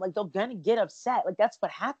overwhelm. Like, they're gonna get upset. Like, that's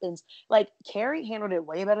what happens. Like, Carrie handled it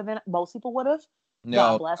way better than most people would have.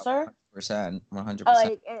 God No. bless her. 100%. 100%.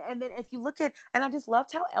 Like, and then if you look at, and I just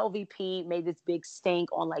loved how LVP made this big stink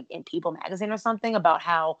on, like, in People magazine or something about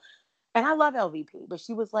how, and I love LVP, but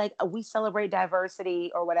she was like, we celebrate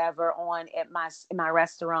diversity or whatever on at my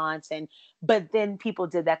restaurants, and but then people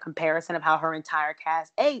did that comparison of how her entire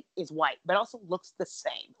cast is white, but also looks the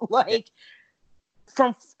same. Like,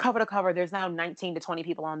 from cover to cover, there's now 19 to 20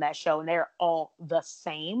 people on that show, and they're all the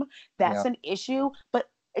same. That's an issue, but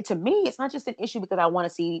to me, it's not just an issue because I want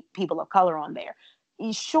to see people of color on there.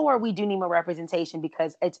 Sure, we do need more representation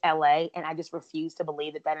because it's LA, and I just refuse to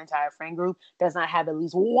believe that entire friend group does not have at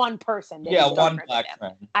least one person that is one darker black than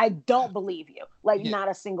them. friend. I don't believe you. Like, not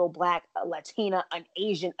a single black, a Latina, an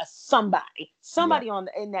Asian, a somebody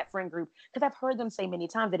in that friend group. Because I've heard them say many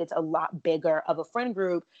times that it's a lot bigger of a friend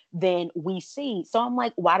group than we see. So I'm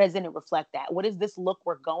like, why doesn't it reflect that? What is this look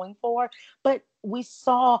we're going for? But we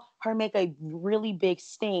saw her make a really big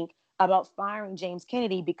stink about firing James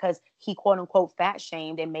Kennedy because he, quote unquote, fat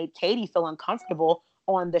shamed and made Katie feel uncomfortable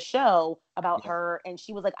on the show about her. And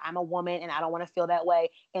she was like, I'm a woman and I don't want to feel that way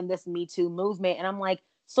in this Me Too movement. And I'm like,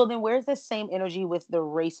 so then where's this same energy with the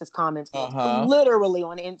racist comments literally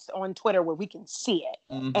on Twitter where we can see it?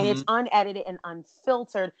 And it's unedited and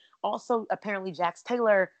unfiltered. Also, apparently Jax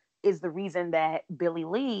Taylor is the reason that Billie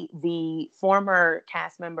Lee, the former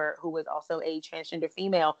cast member who was also a transgender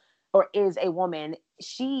female or is a woman,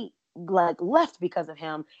 she like left because of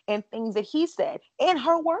him and things that he said in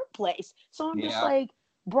her workplace. So I'm just like,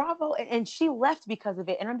 Bravo, and she left because of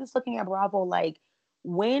it. And I'm just looking at Bravo like,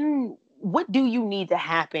 what do you need to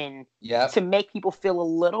happen to make people feel a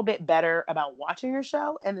little bit better about watching your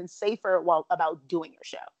show and then safer about doing your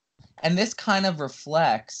show? And this kind of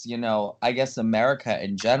reflects, I guess America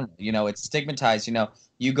in general. It's stigmatized.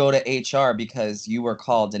 You go to HR because you were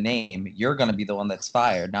called a name. You're going to be the one that's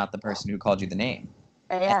fired, not the person who called you the name.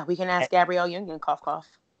 Yeah, we can ask Gabrielle Union, cough, cough.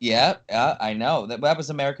 Yeah, I know. That was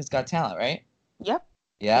America's Got Talent, right? Yep.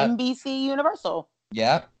 Yeah. NBC Universal.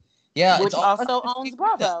 Yeah. Yeah. Which also owns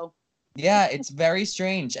Bravo. Yeah, it's very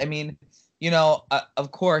strange. I mean,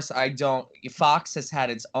 of course, Fox has had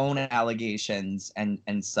its own allegations and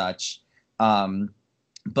such.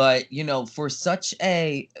 But,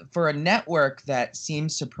 for a network that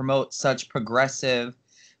seems to promote such progressive,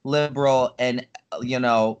 liberal, and,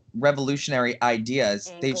 revolutionary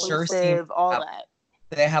ideas, they sure seem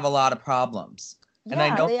they have a lot of problems. Yeah, and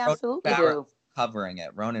I know they absolutely do. Do. Covering it.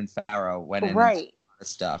 Ronan Farrow went in right.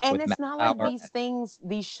 stuff. And with it's Matt not Lauer. like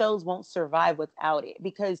these shows won't survive without it,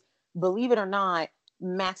 because believe it or not,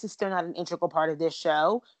 Max is still not an integral part of this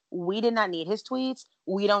show. We did not need his tweets.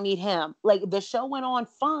 We don't need him. Like, the show went on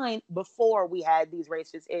fine before we had these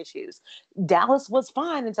racist issues. Dallas was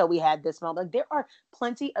fine until we had this moment. Like, there are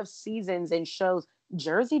plenty of seasons and shows.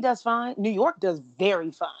 Jersey does fine. New York does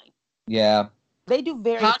very fine. Yeah. They do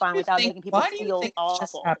very fine without making people feel awful.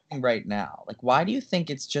 It's just happening right now? Like, why do you think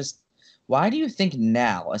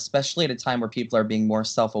now, especially at a time where people are being more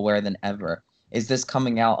self-aware than ever, is this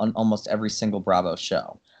coming out on almost every single Bravo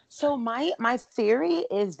show? So my theory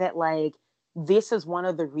is that, like, this is one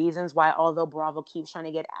of the reasons why, although Bravo keeps trying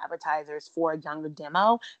to get advertisers for a younger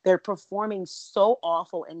demo, they're performing so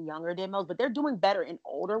awful in younger demos, but they're doing better in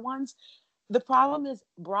older ones. The problem is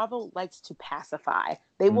Bravo likes to pacify.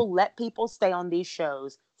 They will let people stay on these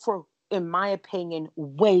shows for, in my opinion,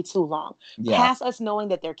 way too long. Yeah. Past us knowing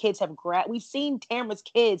that their kids have we've seen Tamra's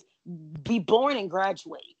kids be born and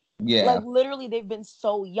graduate. Yeah. Like, literally, they've been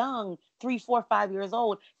so young, 3, 4, 5 years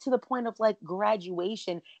old, to the point of, like,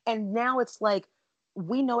 graduation. And now it's like,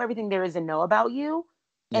 we know everything there is to know about you.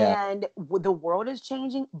 Yeah. And the world is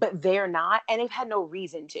changing, but they're not. And they've had no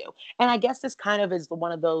reason to. And I guess this kind of is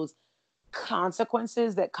one of those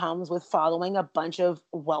consequences that comes with following a bunch of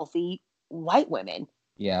wealthy white women.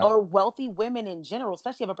 Yeah. Or wealthy women in general,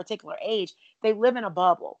 especially of a particular age. They live in a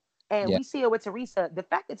bubble. And we see it with Teresa. The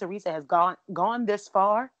fact that Teresa has gone this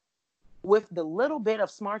far with the little bit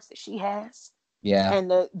of smarts that she has,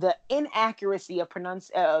 and the inaccuracy of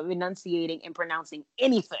enunciating and pronouncing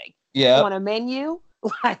anything on a menu,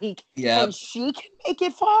 like, Yeah. and she can make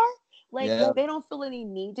it far. Like, Yeah. they don't feel any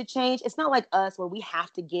need to change. It's not like us where we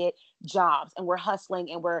have to get jobs and we're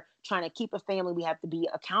hustling and we're trying to keep a family. We have to be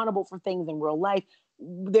accountable for things in real life.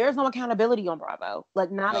 There's no accountability on Bravo,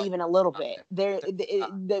 like not No. even a little bit.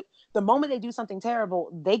 The moment they do something terrible,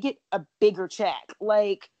 they get a bigger check.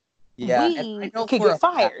 Like, Yeah, and I we know could for a get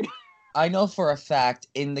fired. I know for a fact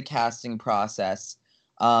in the casting process,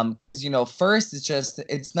 'cause, you know, first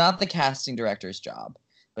it's not the casting director's job,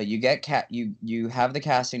 but you get you have the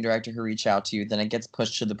casting director who reach out to you, then it gets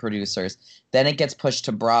pushed to the producers, then it gets pushed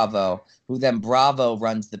to Bravo, who then Bravo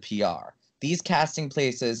runs the PR. These casting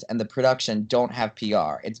places and the production don't have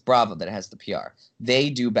PR. It's Bravo that has the PR. They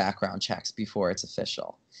do background checks before it's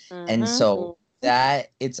official. And so that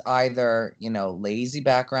it's either, you know, lazy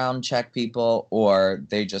background check people or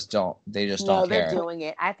they just don't No, they're care. doing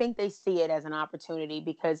it. I think they see it as an opportunity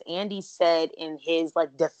because Andy said in his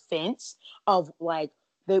like defense of like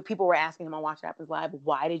the people were asking him on Watch What Happens Live,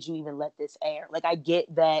 why did you even let this air? Like, I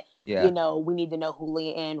get that, Yeah. you know, we need to know who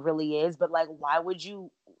Leanne really is, but like, why would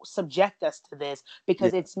you subject us to this?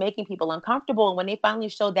 Because it's making people uncomfortable. And when they finally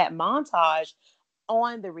showed that montage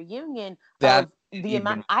on the reunion That of the even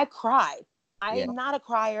amount, I cried. I Yeah. am not a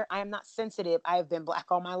crier. I am not sensitive. I have been black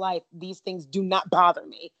all my life. These things do not bother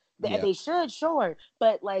me. Yeah. They should, sure,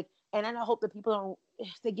 but like, and I hope that people don't.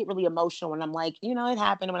 They get really emotional when I'm like, you know, it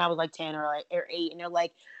happened when I was like 10 or 8, and they're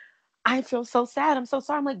like, I feel so sad. I'm so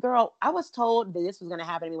sorry. I'm like, girl, I was told that this was going to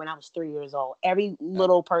happen to me when I was 3 years old. Every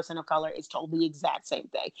little person of color is told the exact same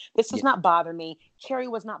thing. This does not bother me. Carrie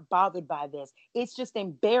was not bothered by this. It's just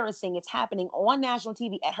embarrassing. It's happening on national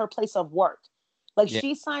TV at her place of work. Like,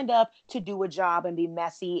 she signed up to do a job and be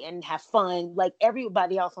messy and have fun like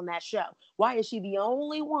everybody else on that show. Why is she the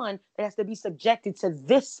only one that has to be subjected to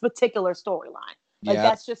this particular storyline? Like,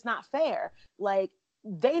 that's just not fair. Like,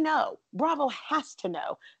 they know. Bravo has to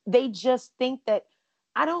know. They just think that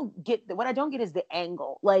I don't get what I don't get is the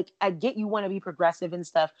angle. Like, I get you want to be progressive and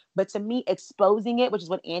stuff, but to me, exposing it, which is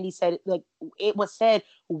what Andy said, like it was said,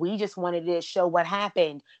 we just wanted to show what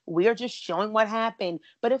happened. We're just showing what happened.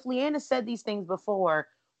 But if Leanna said these things before,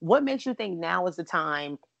 what makes you think now is the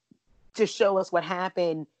time to show us what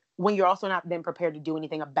happened when you're also not then prepared to do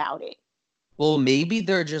anything about it? Well, maybe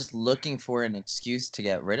they're just looking for an excuse to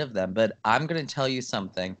get rid of them. But I'm gonna tell you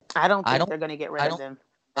something. I don't think they're going to get rid of them.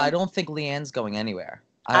 I don't think Leanne's going anywhere.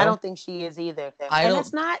 I don't think she is either. I And don't.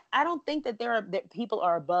 that's not, I don't think that that people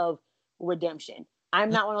are above redemption. I'm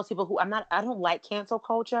not one of those people who I don't like cancel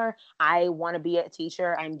culture. I want to be a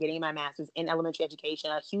teacher. I'm getting my master's in elementary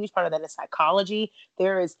education. A huge part of that is psychology.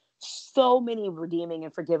 There is so many redeeming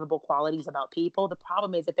and forgivable qualities about people. The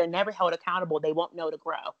problem is if they're never held accountable, they won't know to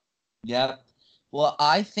grow. Yeah. Well,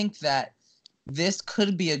 I think that this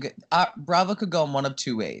could be a good. Bravo could go in one of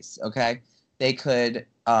two ways. Okay, they could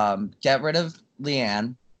get rid of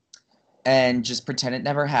Leanne and just pretend it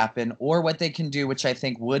never happened, or what they can do, which I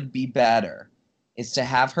think would be better, is to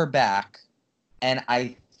have her back. And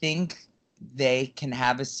I think they can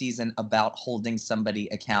have a season about holding somebody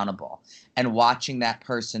accountable and watching that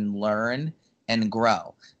person learn and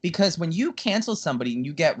grow. Because when you cancel somebody and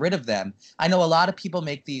you get rid of them, I know a lot of people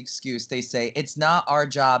make the excuse. They say it's not our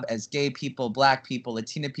job as gay people, black people,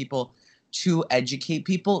 Latina people to educate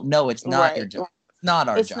people. No, it's not your job. It's not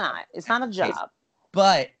our job. It's not a job.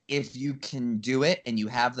 But if you can do it and you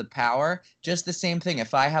have the power, just the same thing.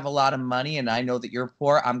 If I have a lot of money and I know that you're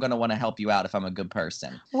poor, I'm going to want to help you out if I'm a good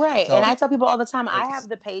person. Right. So, and I tell people all the time, I have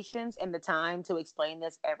the patience and the time to explain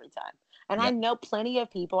this every time. And I know plenty of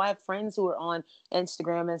people. I have friends who are on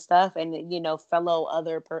Instagram and stuff and, you know, fellow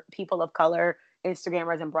other people of color,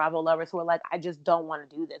 Instagrammers and Bravo lovers who are like, I just don't want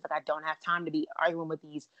to do this. Like, I don't have time to be arguing with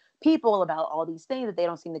these people about all these things that they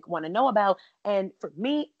don't seem to want to know about. And for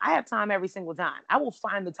me, I have time every single time. I will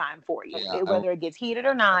find the time for you, whether it gets heated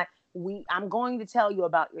or not. I'm going to tell you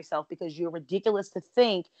about yourself because you're ridiculous to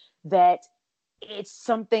think that it's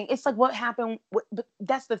something. It's like what happened. But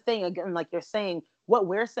that's the thing. Again, like you're saying, what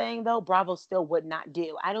we're saying though, Bravo still would not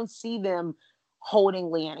do. I don't see them holding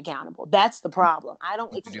Leanne accountable. That's the problem. I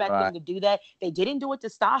don't expect them to do that. They didn't do it to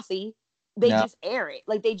Stassi. They just air it.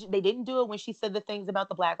 Like they didn't do it when she said the things about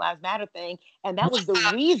the Black Lives Matter thing. And that was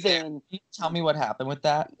the reason. Can you tell me what happened with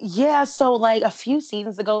that? Yeah. So like a few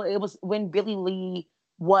seasons ago, it was when Billie Lee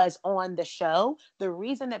was on the show. The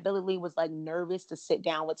reason that Billie Lee was like nervous to sit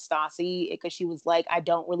down with Stassi because she was like, I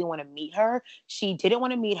don't really want to meet her. She didn't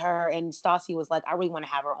want to meet her. And Stassi was like, I really want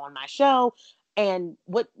to have her on my show. And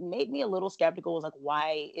what made me a little skeptical was like,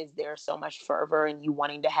 why is there so much fervor in you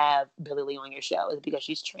wanting to have Billie Lee on your show? Is it because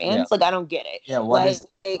she's trans? Like, I don't get it. Yeah, what is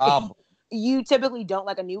the problem? you typically don't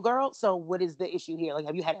like a new girl. So what is the issue here? Like,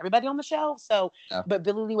 have you had everybody on the show? So, Yeah. but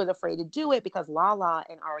Billie Lee was afraid to do it because Lala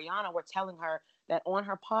and Ariana were telling her that on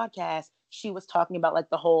her podcast, she was talking about like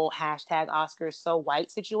the whole hashtag Oscars so white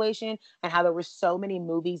situation and how there were so many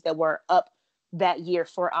movies that were up that year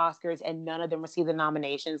for Oscars and none of them received the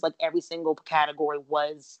nominations. Like every single category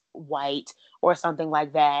was white or something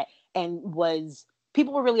like that. And was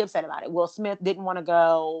people were really upset about it. Will Smith didn't want to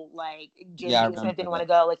go. Like Yeah, I Jada Smith didn't remember want to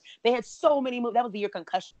that. go. Like they had so many movies. That was the year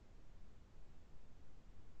Concussion.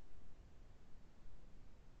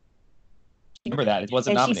 Remember that. It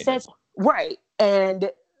wasn't And she nominated. says, right.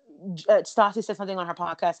 And Stassi said something on her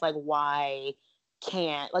podcast like, why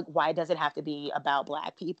does it have to be about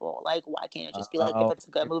Black people? Like, why can't it just be like, if Oh, it's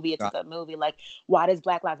a good movie, it's a good movie? Like, why does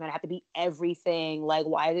Black Lives Matter have to be everything? Like,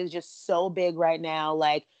 why is it just so big right now?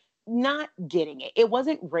 Like, not getting it. It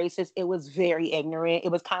wasn't racist. It was very ignorant. It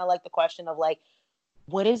was kind of like the question of like,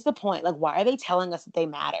 what is the point? Like, why are they telling us that they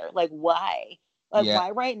matter? Like, why? Like, yeah.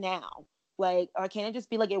 why right now? Like, or can it just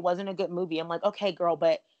be like, it wasn't a good movie? I'm like, okay, girl,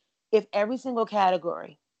 but if every single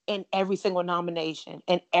category and every single nomination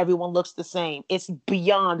and everyone looks the same, it's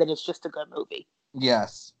beyond that it's just a good movie.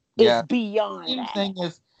 Yes. It's Yeah. beyond Same that. thing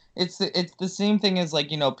is it's the same thing as like,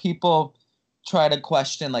 people try to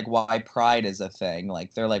question like why pride is a thing.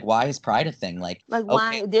 Like they're like, why is pride a thing? Like, Like, okay,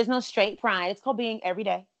 why? There's no straight pride. It's called being every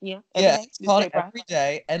day. Yeah, every yeah, day. it's There's called straight pride. every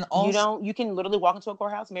day. And You also don't. You can literally walk into a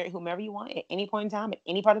courthouse, marry whomever you want at any point in time, at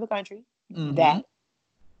any part of the country. mm-hmm. That.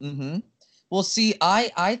 Mm-hmm. Well, see,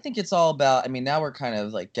 I think it's all about. I mean, now we're kind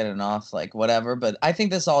of like getting off, like whatever, but I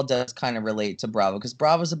think this all does kind of relate to Bravo because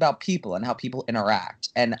Bravo's about people and how people interact.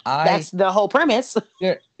 And That's the whole premise.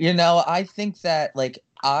 I think that like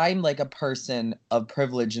I'm like a person of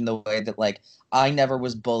privilege in the way that like I never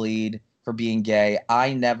was bullied for being gay.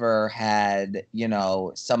 I never had,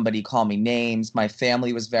 somebody call me names. My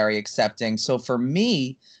family was very accepting. So for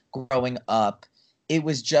me, growing up, it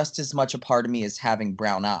was just as much a part of me as having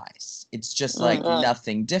brown eyes. It's just like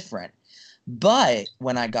nothing different. But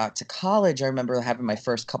when I got to college, I remember having my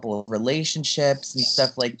first couple of relationships and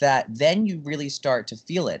stuff like that. Then you really start to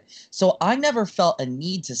feel it. So I never felt a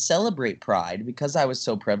need to celebrate pride because I was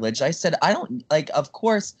so privileged. I said, I don't like, of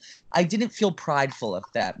course, I didn't feel prideful, if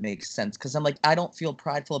that makes sense, because I'm like, I don't feel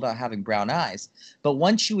prideful about having brown eyes. But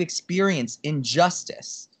once you experience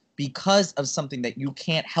injustice because of something that you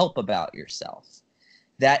can't help about yourself,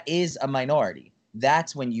 that is a minority.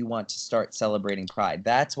 That's when you want to start celebrating pride.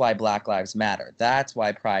 That's why Black Lives Matter. That's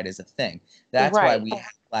why pride is a thing. That's why we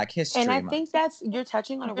have Black History And I Month. think you're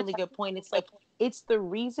touching on a really good point. It's like, it's the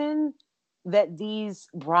reason that these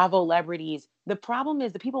Bravo celebrities, the problem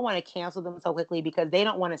is the people want to cancel them so quickly because they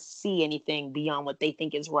don't want to see anything beyond what they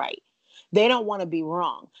think is right. They don't want to be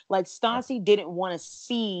wrong. Like Stassi didn't want to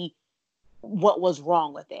see what was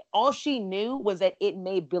wrong with it. All she knew was that it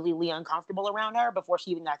made Billie Lee uncomfortable around her before she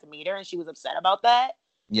even got to meet her, and she was upset about that.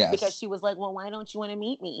 Because Yes. she was like, well, why don't you want to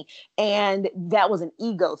meet me? And that was an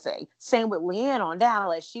ego thing. Same with Leanne on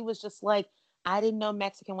Dallas. She was just like, I didn't know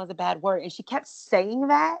Mexican was a bad word. And she kept saying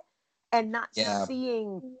that and not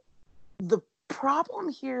seeing the problem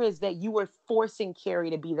here is that you were forcing Carrie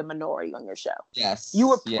to be the minority on your show. Yes. You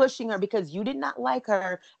were pushing her because you did not like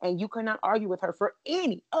her and you could not argue with her for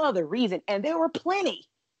any other reason. And there were plenty.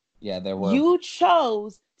 Yeah, there were. You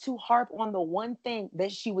chose to harp on the one thing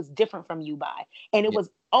that she was different from you by. And it was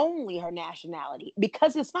only her nationality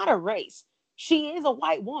because it's not a race. She is a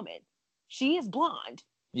white woman. She is blonde.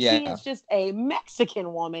 Yeah. She is just a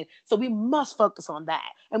Mexican woman. So we must focus on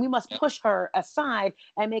that. And we must push her aside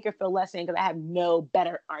and make her feel less than because I have no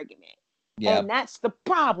better argument. Yeah. And that's the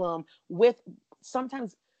problem with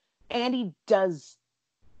sometimes Andy does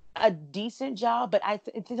a decent job, but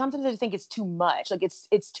sometimes I think it's too much. Like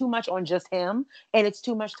it's too much on just him, and it's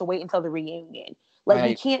too much to wait until the reunion. Like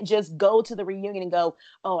we can't just go to the reunion and go,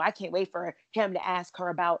 oh, I can't wait for him to ask her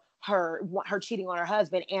about her cheating on her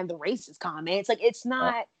husband and the racist comments. Like it's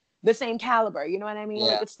not the same caliber. You know what I mean?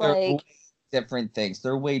 Yeah, like it's like different things.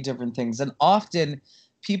 They're way different things, and often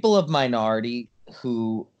people of minority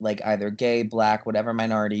who like either gay, black, whatever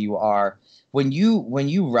minority you are, when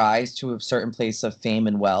you rise to a certain place of fame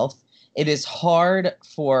and wealth, it is hard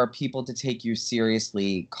for people to take you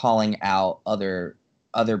seriously calling out other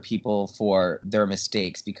people for their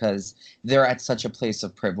mistakes because they're at such a place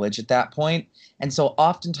of privilege at that point. And so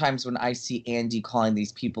oftentimes when I see Andy calling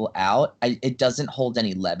these people out, it doesn't hold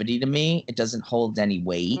any levity to me. It doesn't hold any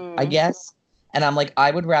weight, I guess. And I'm like,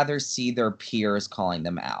 I would rather see their peers calling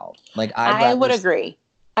them out. Like I would agree.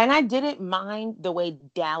 And I didn't mind the way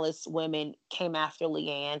Dallas women came after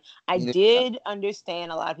Leanne. I did understand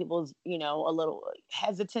a lot of people's, a little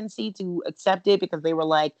hesitancy to accept it because they were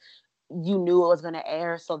like, you knew it was going to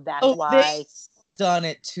air, so that's Oh, why. they've done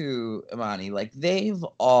it too, Imani. Like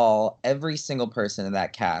every single person in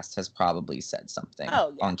that cast has probably said something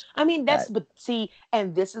Oh yeah. on I mean, that. but see,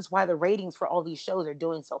 and this is why the ratings for all these shows are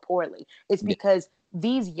doing so poorly. It's Yeah. because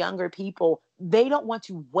these younger people, they don't want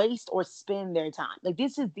to waste or spend their time. Like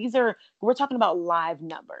we're talking about live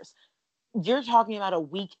numbers. You're talking about a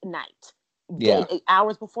weeknight, Yeah.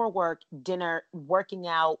 hours before work, dinner, working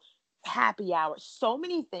out, happy hour. So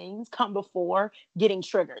many things come before getting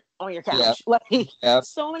triggered on your Yeah. couch. Like Yeah.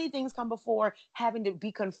 so many things come before having to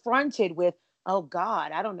be confronted with, oh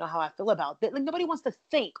God, I don't know how I feel about this. Like nobody wants to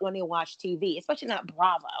think when they watch TV, especially not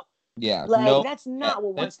Bravo. Yeah. Like No. that's not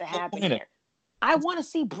what That's wants to the happen point of here. I that's want to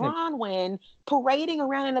see the point of- Bronwyn parading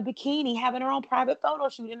around in a bikini, having her own private photo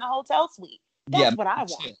shoot in a hotel suite. Yeah, That's what I me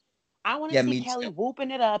want. too. I want to Yeah, see me Kelly too. whooping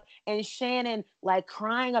it up and Shannon like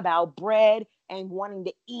crying about bread and wanting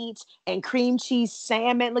to eat and cream cheese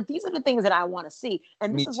salmon. Like these are the things that I want to see.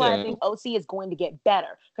 And this Me is why I too. think OC is going to get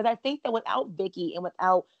better. Because I think that without Vicky and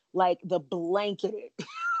without like the blanketed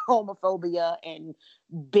homophobia and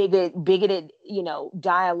bigoted,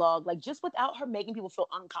 dialogue, like just without her making people feel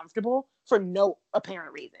uncomfortable for no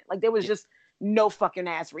apparent reason. Like there was Yeah. just no fucking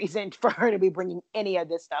ass reason for her to be bringing any of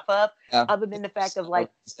this stuff up, Yeah. other than the fact of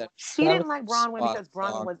like she That didn't was like a Bronwyn swan because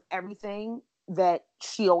Bronwyn song. was everything that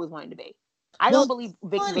she always wanted to be. I Well, don't believe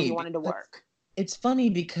Vicky really wanted to work. it's funny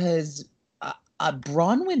because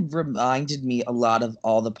Bronwyn reminded me a lot of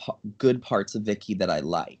all the good parts of Vicky that I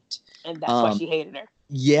liked. And that's why she hated her.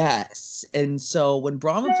 Yes. And so when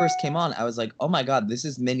Bronwyn first came on, I was like, oh my God, this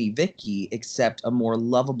is mini Vicky, except a more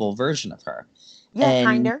lovable version of her. Yeah, And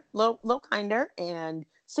kinder, little kinder, and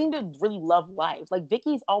seemed to really love life. Like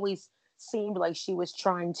Vicky's always seemed like she was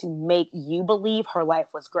trying to make you believe her life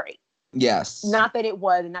was great. yes. Not that it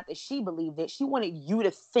was, and not that she believed it. She wanted you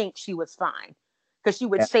to think she was fine. Because she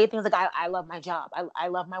would Yeah. say things like, I love my job. I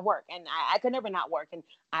love my work. And I could never not work. And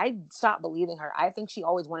I stopped believing her. I think she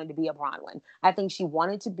always wanted to be a Bronwyn. I think she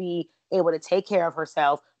wanted to be able to take care of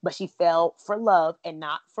herself, but she fell for love and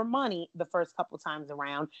not for money the first couple times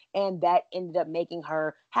around. And that ended up making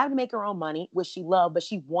her have to make her own money, which she loved, but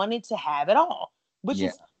she wanted to have it all, which Yeah.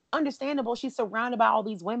 is understandable. She's surrounded by all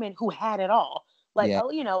these women who had it all. Like, Yeah.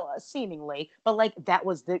 seemingly, but like that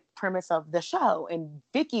was the premise of the show. And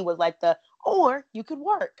Vicky was like or you could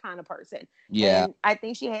work kind of person. Yeah. And I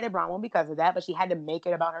think she hated Bronwyn because of that, but she had to make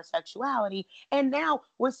it about her sexuality. And now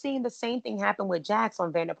we're seeing the same thing happen with Jax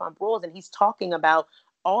on Vanderpump Rules. And he's talking about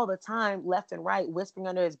all the time, left and right, whispering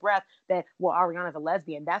under his breath that, well, Ariana's a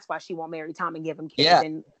lesbian. That's why she won't marry Tom and give him kids. Yeah.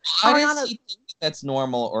 And How does Ariana, he think that's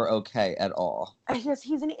normal or okay at all?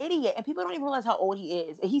 he's an idiot. And people don't even realize how old he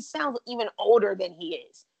is. He sounds even older than he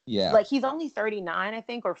is. Yeah. Like he's only 39, I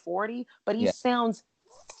think, or 40, but he Yeah. sounds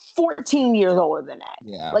 14 years older than that.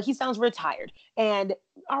 Yeah. Like he sounds retired. And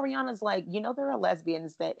Ariana's like, there are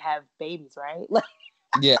lesbians that have babies, right? Like,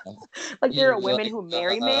 Yeah. like there are You're women like, who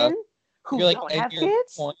marry men who you're like, don't and have your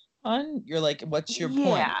kids. point, hon? You're like, what's your point?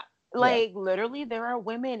 Yeah. Like literally there are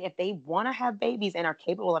women, if they want to have babies and are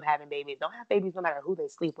capable of having babies, they'll have babies no matter who they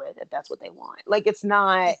sleep with, if that's what they want. Like it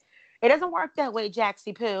doesn't work that way,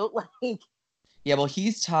 Jaxie Poo. Like Yeah, well,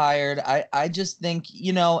 he's tired. I just think,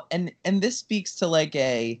 and this speaks to like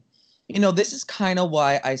this is kind of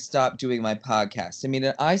why I stopped doing my podcast. I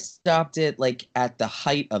mean, I stopped it like at the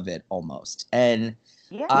height of it almost. And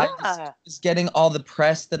I was getting all the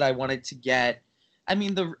press that I wanted to get. I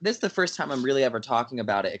mean, this is the first time I'm really ever talking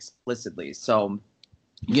about it explicitly. So,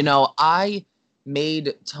 I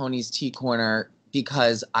made Tony's Tea Corner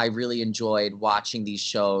because I really enjoyed watching these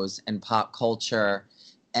shows and pop culture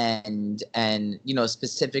and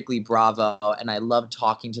specifically Bravo, and I loved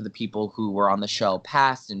talking to the people who were on the show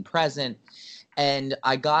past and present, and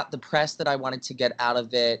I got the press that I wanted to get out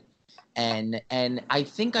of it, and I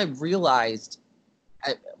think I realized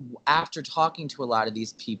after talking to a lot of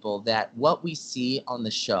these people that what we see on the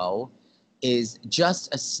show is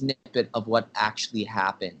just a snippet of what actually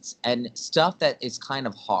happens, and stuff that is kind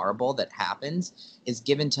of horrible that happens is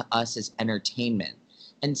given to us as entertainment.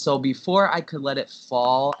 And so before I could let it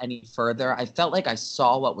fall any further, I felt like I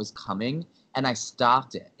saw what was coming and I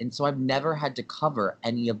stopped it. And so I've never had to cover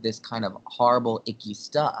any of this kind of horrible, icky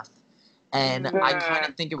stuff. And I kind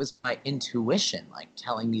of think it was my intuition, like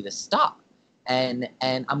telling me to stop. And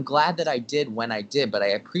I'm glad that I did when I did, but I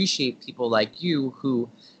appreciate people like you who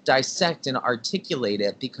dissect and articulate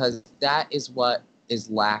it, because that is what is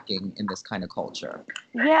lacking in this kind of culture.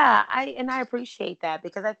 Yeah, I appreciate that,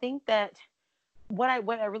 because I think that what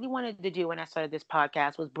I really wanted to do when I started this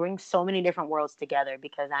podcast was bring so many different worlds together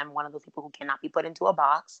because I'm one of those people who cannot be put into a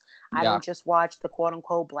box. I Yeah. don't just watch the quote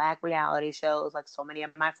unquote black reality shows like so many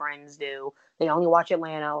of my friends do. They only watch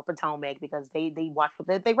Atlanta or Potomac because they watch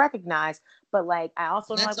what they recognize. But like I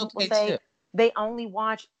also know like That's when people okay say too. they only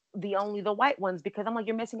watch the white ones because I'm like,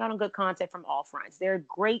 you're missing out on good content from all fronts. There are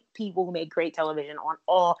great people who make great television on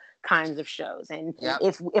all kinds of shows. And Yep.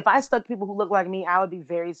 if I stuck people who look like me, I would be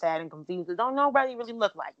very sad and confused. Don't nobody really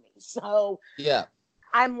look like me. So Yeah.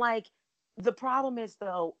 I'm like, the problem is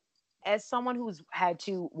though, as someone who's had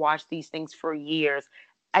to watch these things for years,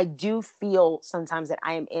 I do feel sometimes that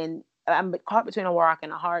I'm caught between a rock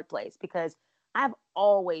and a hard place because I've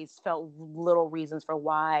always felt little reasons for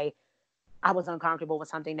why I was uncomfortable with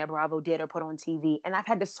something that Bravo did or put on TV. And I've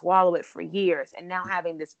had to swallow it for years. And now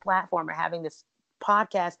having this platform or having this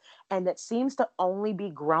podcast, and that seems to only be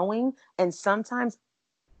growing. And sometimes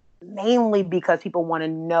mainly because people want to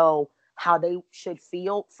know how they should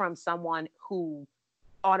feel from someone who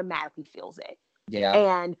automatically feels it. Yeah.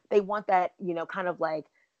 And they want that, kind of like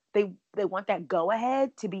they want that go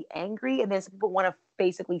ahead to be angry. And then some people want to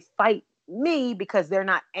basically fight me because they're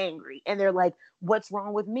not angry. And they're like, what's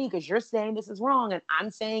wrong with me? Because you're saying this is wrong. And I'm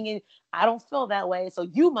saying it, I don't feel that way. So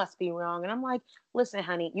you must be wrong. And I'm like, listen,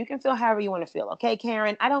 honey, you can feel however you want to feel. Okay,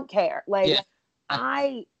 Karen, I don't care. Like, Yeah.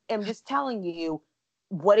 I am just telling you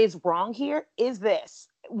what is wrong here is this.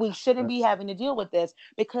 We shouldn't be having to deal with this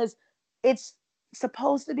because it's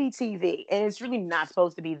supposed to be TV and it's really not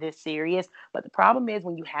supposed to be this serious. But the problem is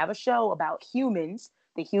when you have a show about humans,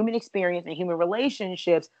 the human experience and human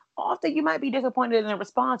relationships, often you might be disappointed in the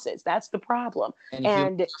responses. That's the problem. And humans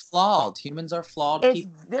And are flawed. Humans are flawed it's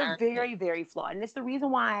people. they're very, very flawed. And it's the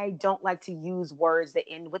reason why I don't like to use words that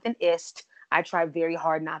end with an ist. I try very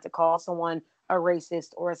hard not to call someone a racist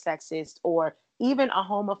or a sexist or even a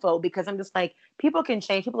homophobe because I'm just like, people can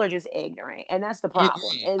change. People are just ignorant. And that's the I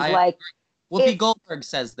problem. agree. Is like Whoopi Goldberg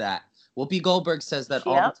says that. Whoopi Goldberg says that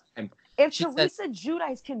all the yep. time. If She says, Teresa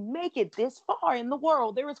Giudice can make it this far in the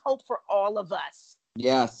world, there is hope for all of us.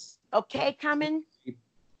 yes. Okay, coming.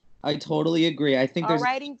 I totally agree. I think All there's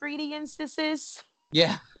right, ingredients, this is.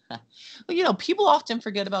 yeah. Well, people often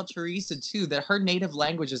forget about Teresa too, that her native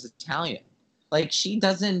language is Italian. Like she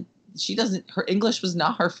doesn't her English was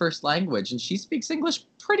not her first language and she speaks English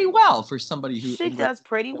pretty well for somebody who She does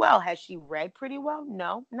pretty well. Has she read pretty well?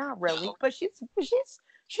 No, not really. No. But she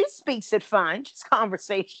speaks it fine. She's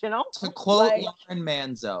conversational. To quote Like, Lauren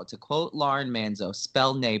Manzo,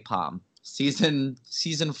 spell napalm.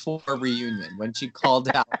 Season 4 reunion when she called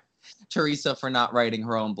out Teresa for not writing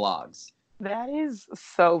her own blogs. that is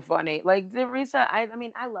so funny. Like Teresa, I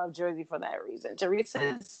mean, I love Jersey for that reason.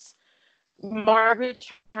 Teresa's Margaret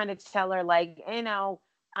trying to tell her, like,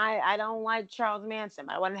 I don't like Charles Manson.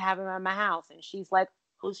 I want to have him at my house. And she's like,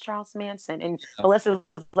 who's Charles Manson? And Melissa's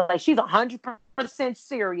like, she's 100%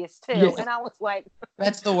 serious too. Yeah. And I was like,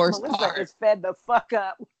 That's the worst Melissa part. is fed the fuck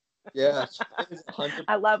up. Yeah, she is 100%.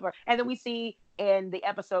 I love her. And then we see in the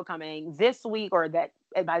episode coming this week, or that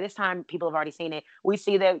by this time people have already seen it, we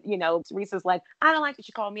see that, Teresa's like, I don't like that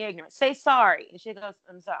you called me ignorant. Say sorry. And she goes,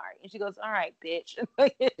 I'm sorry. And she goes, all right, bitch.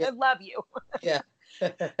 I love you. Yeah.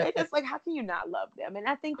 It's just like, how can you not love them? And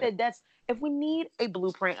I think that's, if we need a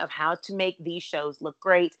blueprint of how to make these shows look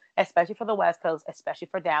great, especially for the West Coast, especially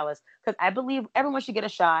for Dallas, because I believe everyone should get a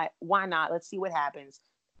shot. Why not? Let's see what happens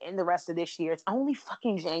in the rest of this year. It's only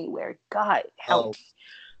fucking January. God help.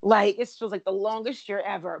 Like, it feels like the longest year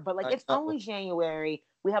ever, but like, it's only January.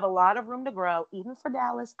 We have a lot of room to grow, even for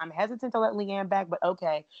Dallas. I'm hesitant to let Leanne back, but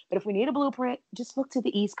okay. But if we need a blueprint, just look to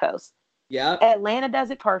the East Coast. Yeah. Atlanta does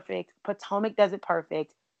it perfect. Potomac does it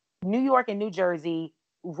perfect. New York and New Jersey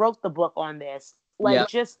wrote the book on this. Like,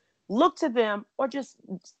 just look to them or just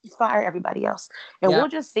fire everybody else. And we'll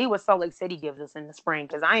just see what Salt Lake City gives us in the spring,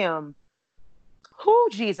 because I am... Oh,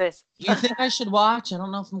 Jesus. You think I should watch? I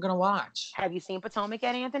don't know if I'm going to watch. Have you seen Potomac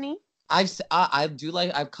yet, Anthony? I've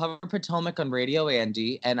covered Potomac on Radio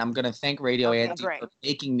Andy, and I'm going to thank Radio Andy for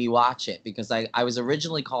making me watch it, because I was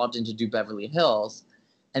originally called in to do Beverly Hills,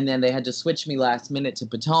 and then they had to switch me last minute to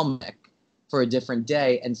Potomac for a different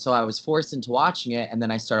day, and so I was forced into watching it, and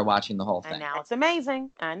then I started watching the whole thing. And now it's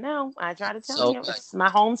amazing. I know. I try to tell you. It's my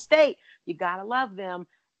home state. You got to love them.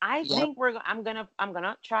 I think I'm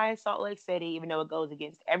gonna try Salt Lake City, even though it goes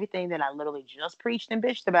against everything that I literally just preached and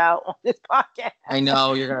bitched about on this podcast. I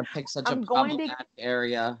know you're gonna pick such a problematic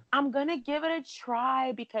area. I'm gonna give it a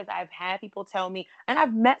try because I've had people tell me, and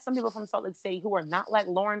I've met some people from Salt Lake City who are not like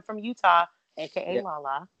Lauren from Utah, aka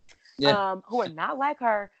Lala, who are not like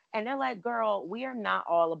her, and they're like, "Girl, we are not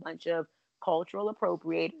all a bunch of cultural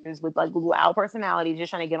appropriators with like loud personalities just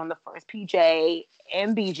trying to get on the first PJ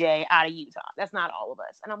and BJ out of Utah. That's not all of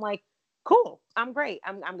us. And I'm like, cool, I'm great.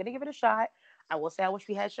 I'm gonna give it a shot. I will say I wish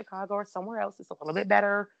we had Chicago or somewhere else. It's a little bit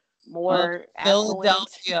better, more affluent.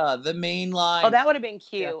 Philadelphia, the main line. Oh, that would have been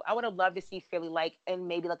cute. Yeah. I would have loved to see Philly like and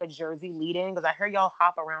maybe like a Jersey lead in because I heard y'all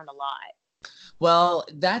hop around a lot. Well,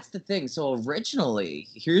 that's the thing. So originally,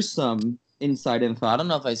 here's some inside info. I don't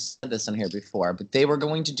know if I said this on here before, but they were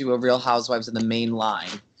going to do a Real Housewives in the main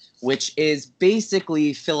line, which is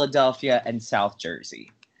basically Philadelphia and South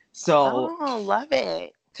Jersey. So, love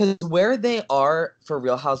it. Because where they are for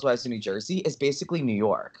Real Housewives of New Jersey is basically New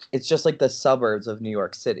York. It's just like the suburbs of New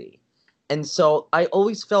York City. And so I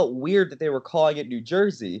always felt weird that they were calling it New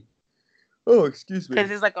Jersey. Oh, excuse me. Because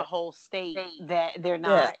it's like a whole state that they're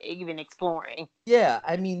not even exploring. Yeah,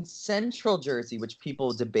 I mean, Central Jersey, which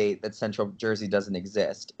people debate that Central Jersey doesn't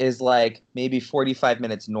exist, is like maybe 45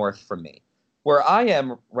 minutes north from me. Where I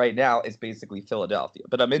am right now is basically Philadelphia,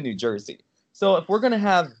 but I'm in New Jersey. So if we're going to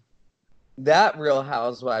have that Real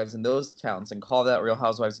Housewives in those towns and call that Real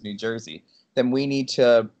Housewives of New Jersey, then we need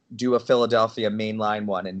to do a Philadelphia mainline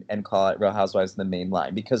one and call it Real Housewives in the main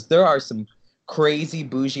line. Because there are some crazy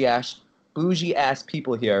bougie-ass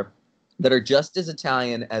people here that are just as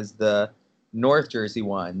Italian as the North Jersey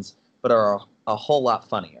ones, but are a whole lot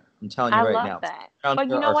funnier. I'm telling you right now. I love that. But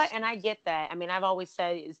you know what? And I get that. I mean, I've always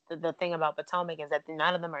said is the thing about Potomac is that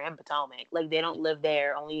none of them are in Potomac. Like, they don't live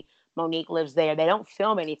there. Only Monique lives there. They don't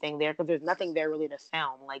film anything there because there's nothing there really to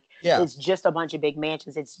film. Like, it's just a bunch of big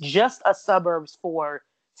mansions. It's just a suburbs for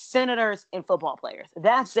senators and football players.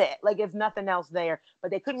 That's it. Like, it's nothing else there.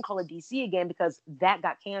 But they couldn't call it DC again because that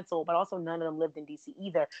got canceled. But also none of them lived in DC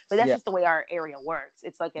either. But that's just the way our area works.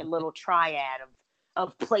 It's like a little triad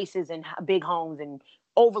of places and big homes and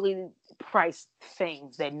overly priced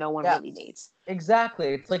things that no one really needs.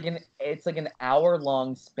 Exactly. It's like an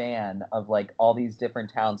hour-long span of like all these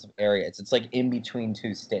different towns of areas. It's like in between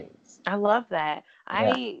two states. I love that.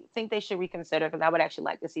 I think they should reconsider because I would actually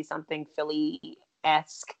like to see something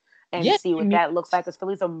Philly-esque and see what that looks like. Because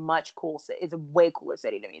Philly's a much cool city. It's a way cooler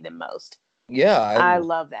city to me than most. Yeah, I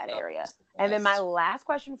love that area. And then my last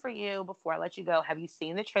question for you before I let you go: have you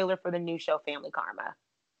seen the trailer for the new show Family Karma?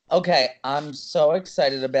 Okay, I'm so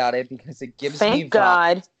excited about it because it gives me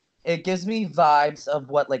God. It gives me vibes of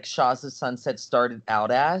what like Shahs of Sunset started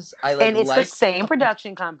out as. And it's the same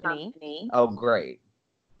production company. Oh, great.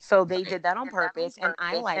 So they did that on purpose, and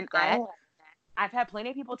I like that. I've had plenty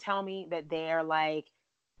of people tell me that they're like,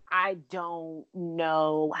 I don't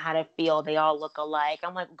know how to feel. They all look alike.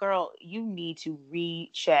 I'm like, girl, you need to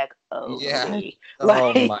recheck OG.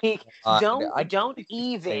 Like, don't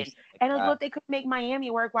even. And I thought they could make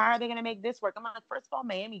Miami work. Why are they going to make this work? I'm like, first of all,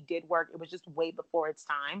 Miami did work. It was just way before its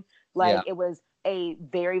time. Like, it was a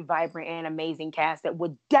very vibrant and amazing cast that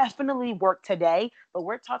would definitely work today. But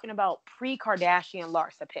we're talking about pre-Kardashian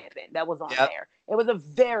Larsa Pippen that was on there. It was a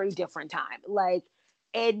very different time. Like,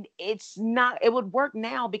 and it's not, it would work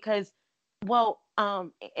now because, well,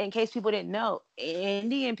 in case people didn't know,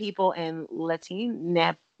 Indian people and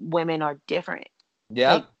Latina women are different.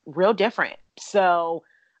 Yeah. Like, real different. So,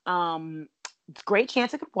 great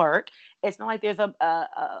chance it could work. It's not like there's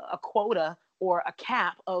a quota or a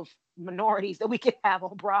cap of minorities that we could have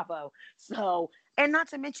on Bravo. So, and not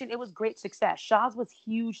to mention, it was great success. Shahs was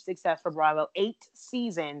huge success for Bravo. 8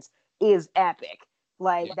 seasons is epic.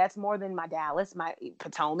 Like, that's more than my Dallas, my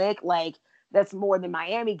Potomac. Like, that's more than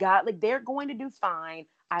Miami got. Like, they're going to do fine.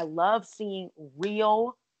 I love seeing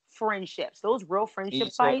real friendships. Those real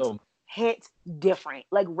friendship fights hit different.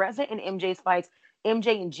 Like, Reza and MJ's fights,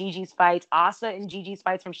 MJ and Gigi's fights, Asa and Gigi's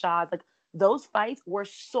fights from Shahs. Like, those fights were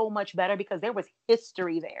so much better because there was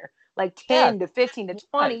history there. Like 10 to 15 to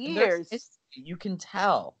 20 years. You can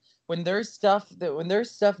tell. When there's stuff,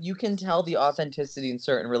 you can tell the authenticity in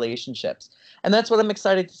certain relationships. And that's what I'm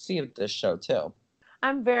excited to see with this show, too.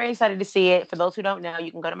 I'm very excited to see it. For those who don't know,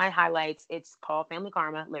 you can go to my highlights. It's called Family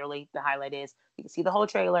Karma. Literally, the highlight is you can see the whole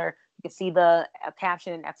trailer. You can see the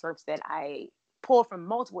caption and excerpts that I pulled from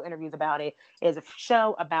multiple interviews about it. It is a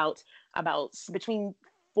show about between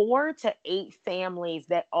 4 to 8 families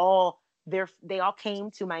that they all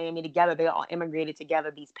came to Miami together. They all immigrated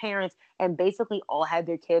together, these parents, and basically all had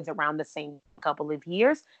their kids around the same couple of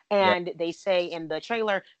years. And they say in the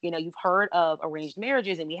trailer, you've heard of arranged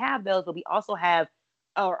marriages, and we have those, but we also have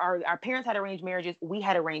our parents had arranged marriages. We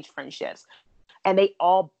had arranged friendships. And they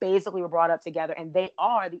all basically were brought up together, and they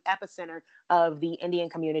are the epicenter of the Indian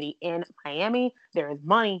community in Miami. There is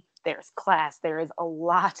money, there's class, there is a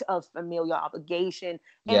lot of familial obligation.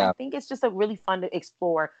 And I think it's just really fun to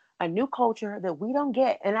explore a new culture that we don't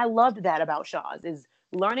get. And I loved that about Shahs, is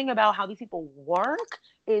learning about how these people work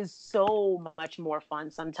is so much more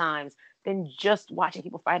fun sometimes than just watching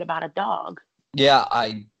people fight about a dog. Yeah,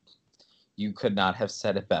 you could not have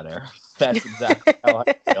said it better. That's exactly how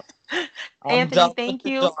I feel. I'm Anthony, done with thank the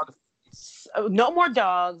you. dog. No more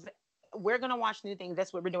dogs. We're going to watch new things.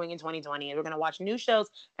 That's what we're doing in 2020. And we're going to watch new shows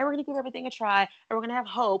and we're going to give everything a try. And we're going to have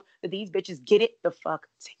hope that these bitches get it the fuck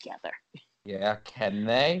together. Yeah, can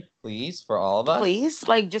they please for all of us? Please,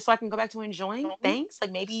 like just so I can go back to enjoying things,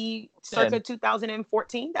 like maybe circa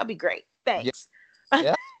 2014. That'd be great. Thanks.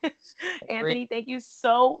 Yeah. Anthony, thank you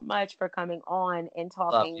so much for coming on and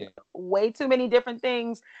talking way too many different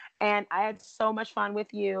things. And I had so much fun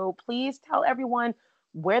with you. Please tell everyone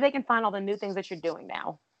where they can find all the new things that you're doing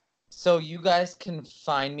now. So you guys can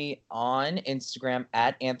find me on Instagram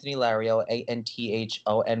at Anthony Lario,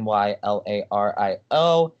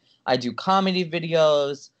 ANTHONYLARIO. I do comedy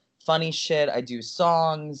videos, funny shit. I do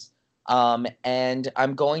songs. And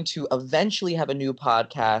I'm going to eventually have a new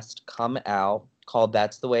podcast come out called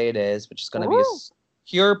That's the Way It Is, which is going to be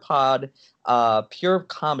a pure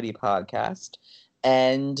comedy podcast.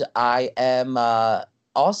 And I am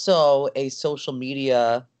also a social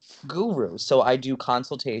media guru. So I do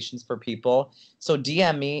consultations for people. So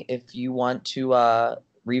DM me if you want to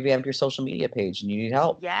revamp your social media page and you need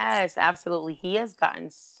help. Yes, absolutely. He has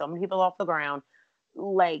gotten so many people off the ground.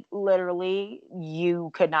 Like literally,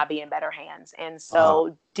 you could not be in better hands. And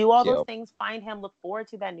so do all those things. Find him. Look forward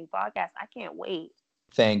to that new podcast. I can't wait.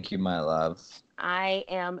 Thank you, my love. I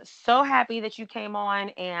am so happy that you came on,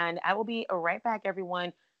 and I will be right back,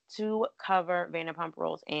 everyone, to cover Vanderpump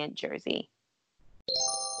Rules and Jersey.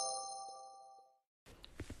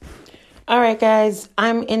 All right, guys,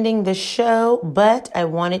 I'm ending the show, but I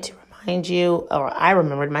wanted to remind you, or I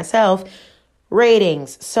remembered myself,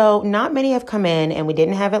 ratings. So not many have come in, and we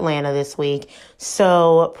didn't have Atlanta this week.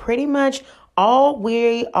 So pretty much all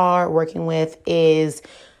we are working with is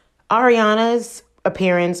Ariana's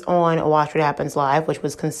appearance on Watch What Happens Live, which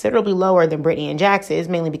was considerably lower than Brittany and Jax's,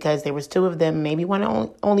 mainly because there was two of them, maybe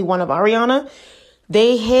only one of Ariana.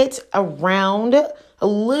 They hit around a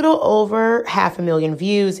little over 500,000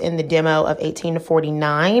 views in the demo of 18 to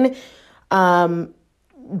 49.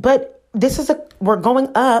 But we're going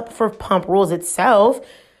up for Pump Rules itself.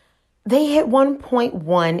 They hit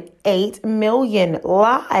 1.18 million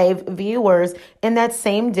live viewers in that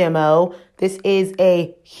same demo. This is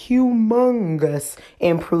a humongous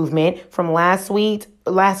improvement from last week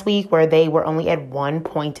where they were only at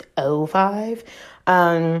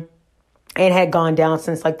 1.05. It had gone down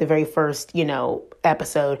since like the very first,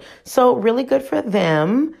 episode. So really good for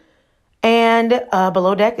them. And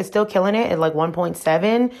Below Deck is still killing it at like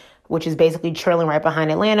 1.7, which is basically trailing right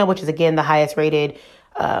behind Atlanta, which is again the highest rated.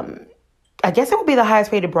 I guess it would be the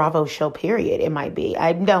highest rated Bravo show, period. It might be.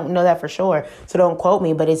 I don't know that for sure, so don't quote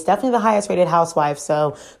me, but it's definitely the highest rated housewife.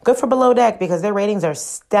 So good for Below Deck because their ratings are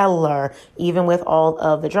stellar, even with all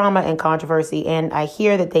of the drama and controversy. And I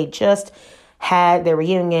hear that they just had their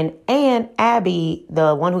reunion, and Abby,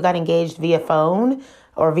 the one who got engaged via phone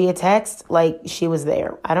or via text, like she was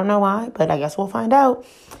there. I don't know why, but I guess we'll find out.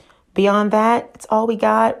 Beyond that, it's all we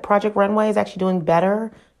got. Project Runway is actually doing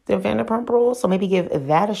better than Vanderpump Rules, so maybe give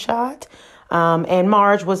that a shot. And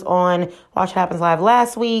Marge was on Watch What Happens Live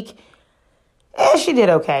last week. She did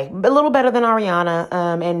okay. A little better than Ariana.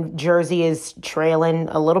 And Jersey is trailing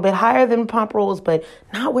a little bit higher than Pump Rules, but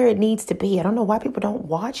not where it needs to be. I don't know why people don't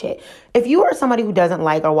watch it. If you are somebody who doesn't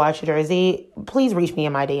like or watch Jersey, please reach me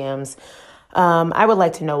in my DMs. I would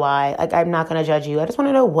like to know why. Like, I'm not going to judge you. I just want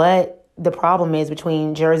to know what the problem is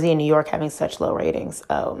between Jersey and New York having such low ratings.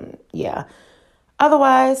 Yeah.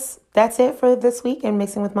 Otherwise, that's it for this week in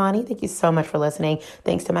Mixing with Monty. Thank you so much for listening.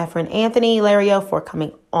 Thanks to my friend Anthony Lario for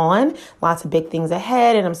coming on. Lots of big things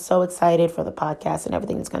ahead, and I'm so excited for the podcast and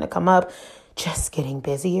everything that's going to come up. Just getting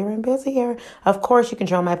busier and busier. Of course, you can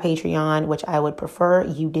join my Patreon, which I would prefer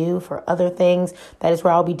you do for other things. That is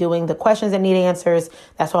where I'll be doing the questions that need answers.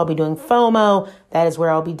 That's where I'll be doing FOMO. That is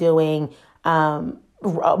where I'll be doing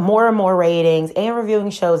more and more ratings and reviewing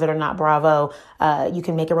shows that are not Bravo. You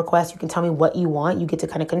can make a request. You can tell me what you want. You get to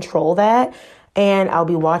kind of control that. And I'll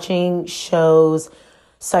be watching shows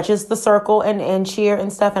such as The Circle and Cheer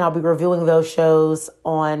and stuff. And I'll be reviewing those shows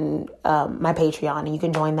on my Patreon. And you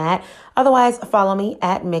can join that. Otherwise, follow me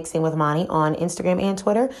at Mixing with Monty on Instagram and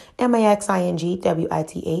Twitter.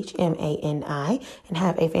 MAXINGWITHMANI. And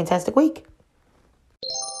have a fantastic week.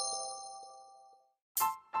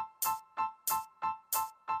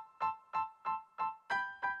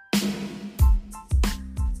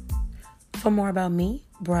 For more about me,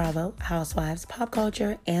 Bravo, Housewives, pop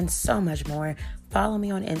culture, and so much more, follow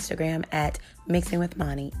me on Instagram at Mixing with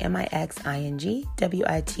Mani,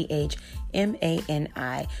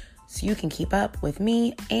 MixingWithMani, so you can keep up with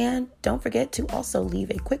me. And don't forget to also leave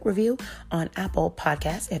a quick review on Apple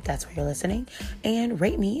Podcasts if that's where you're listening, and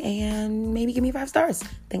rate me and maybe give me 5 stars.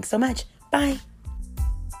 Thanks so much. Bye.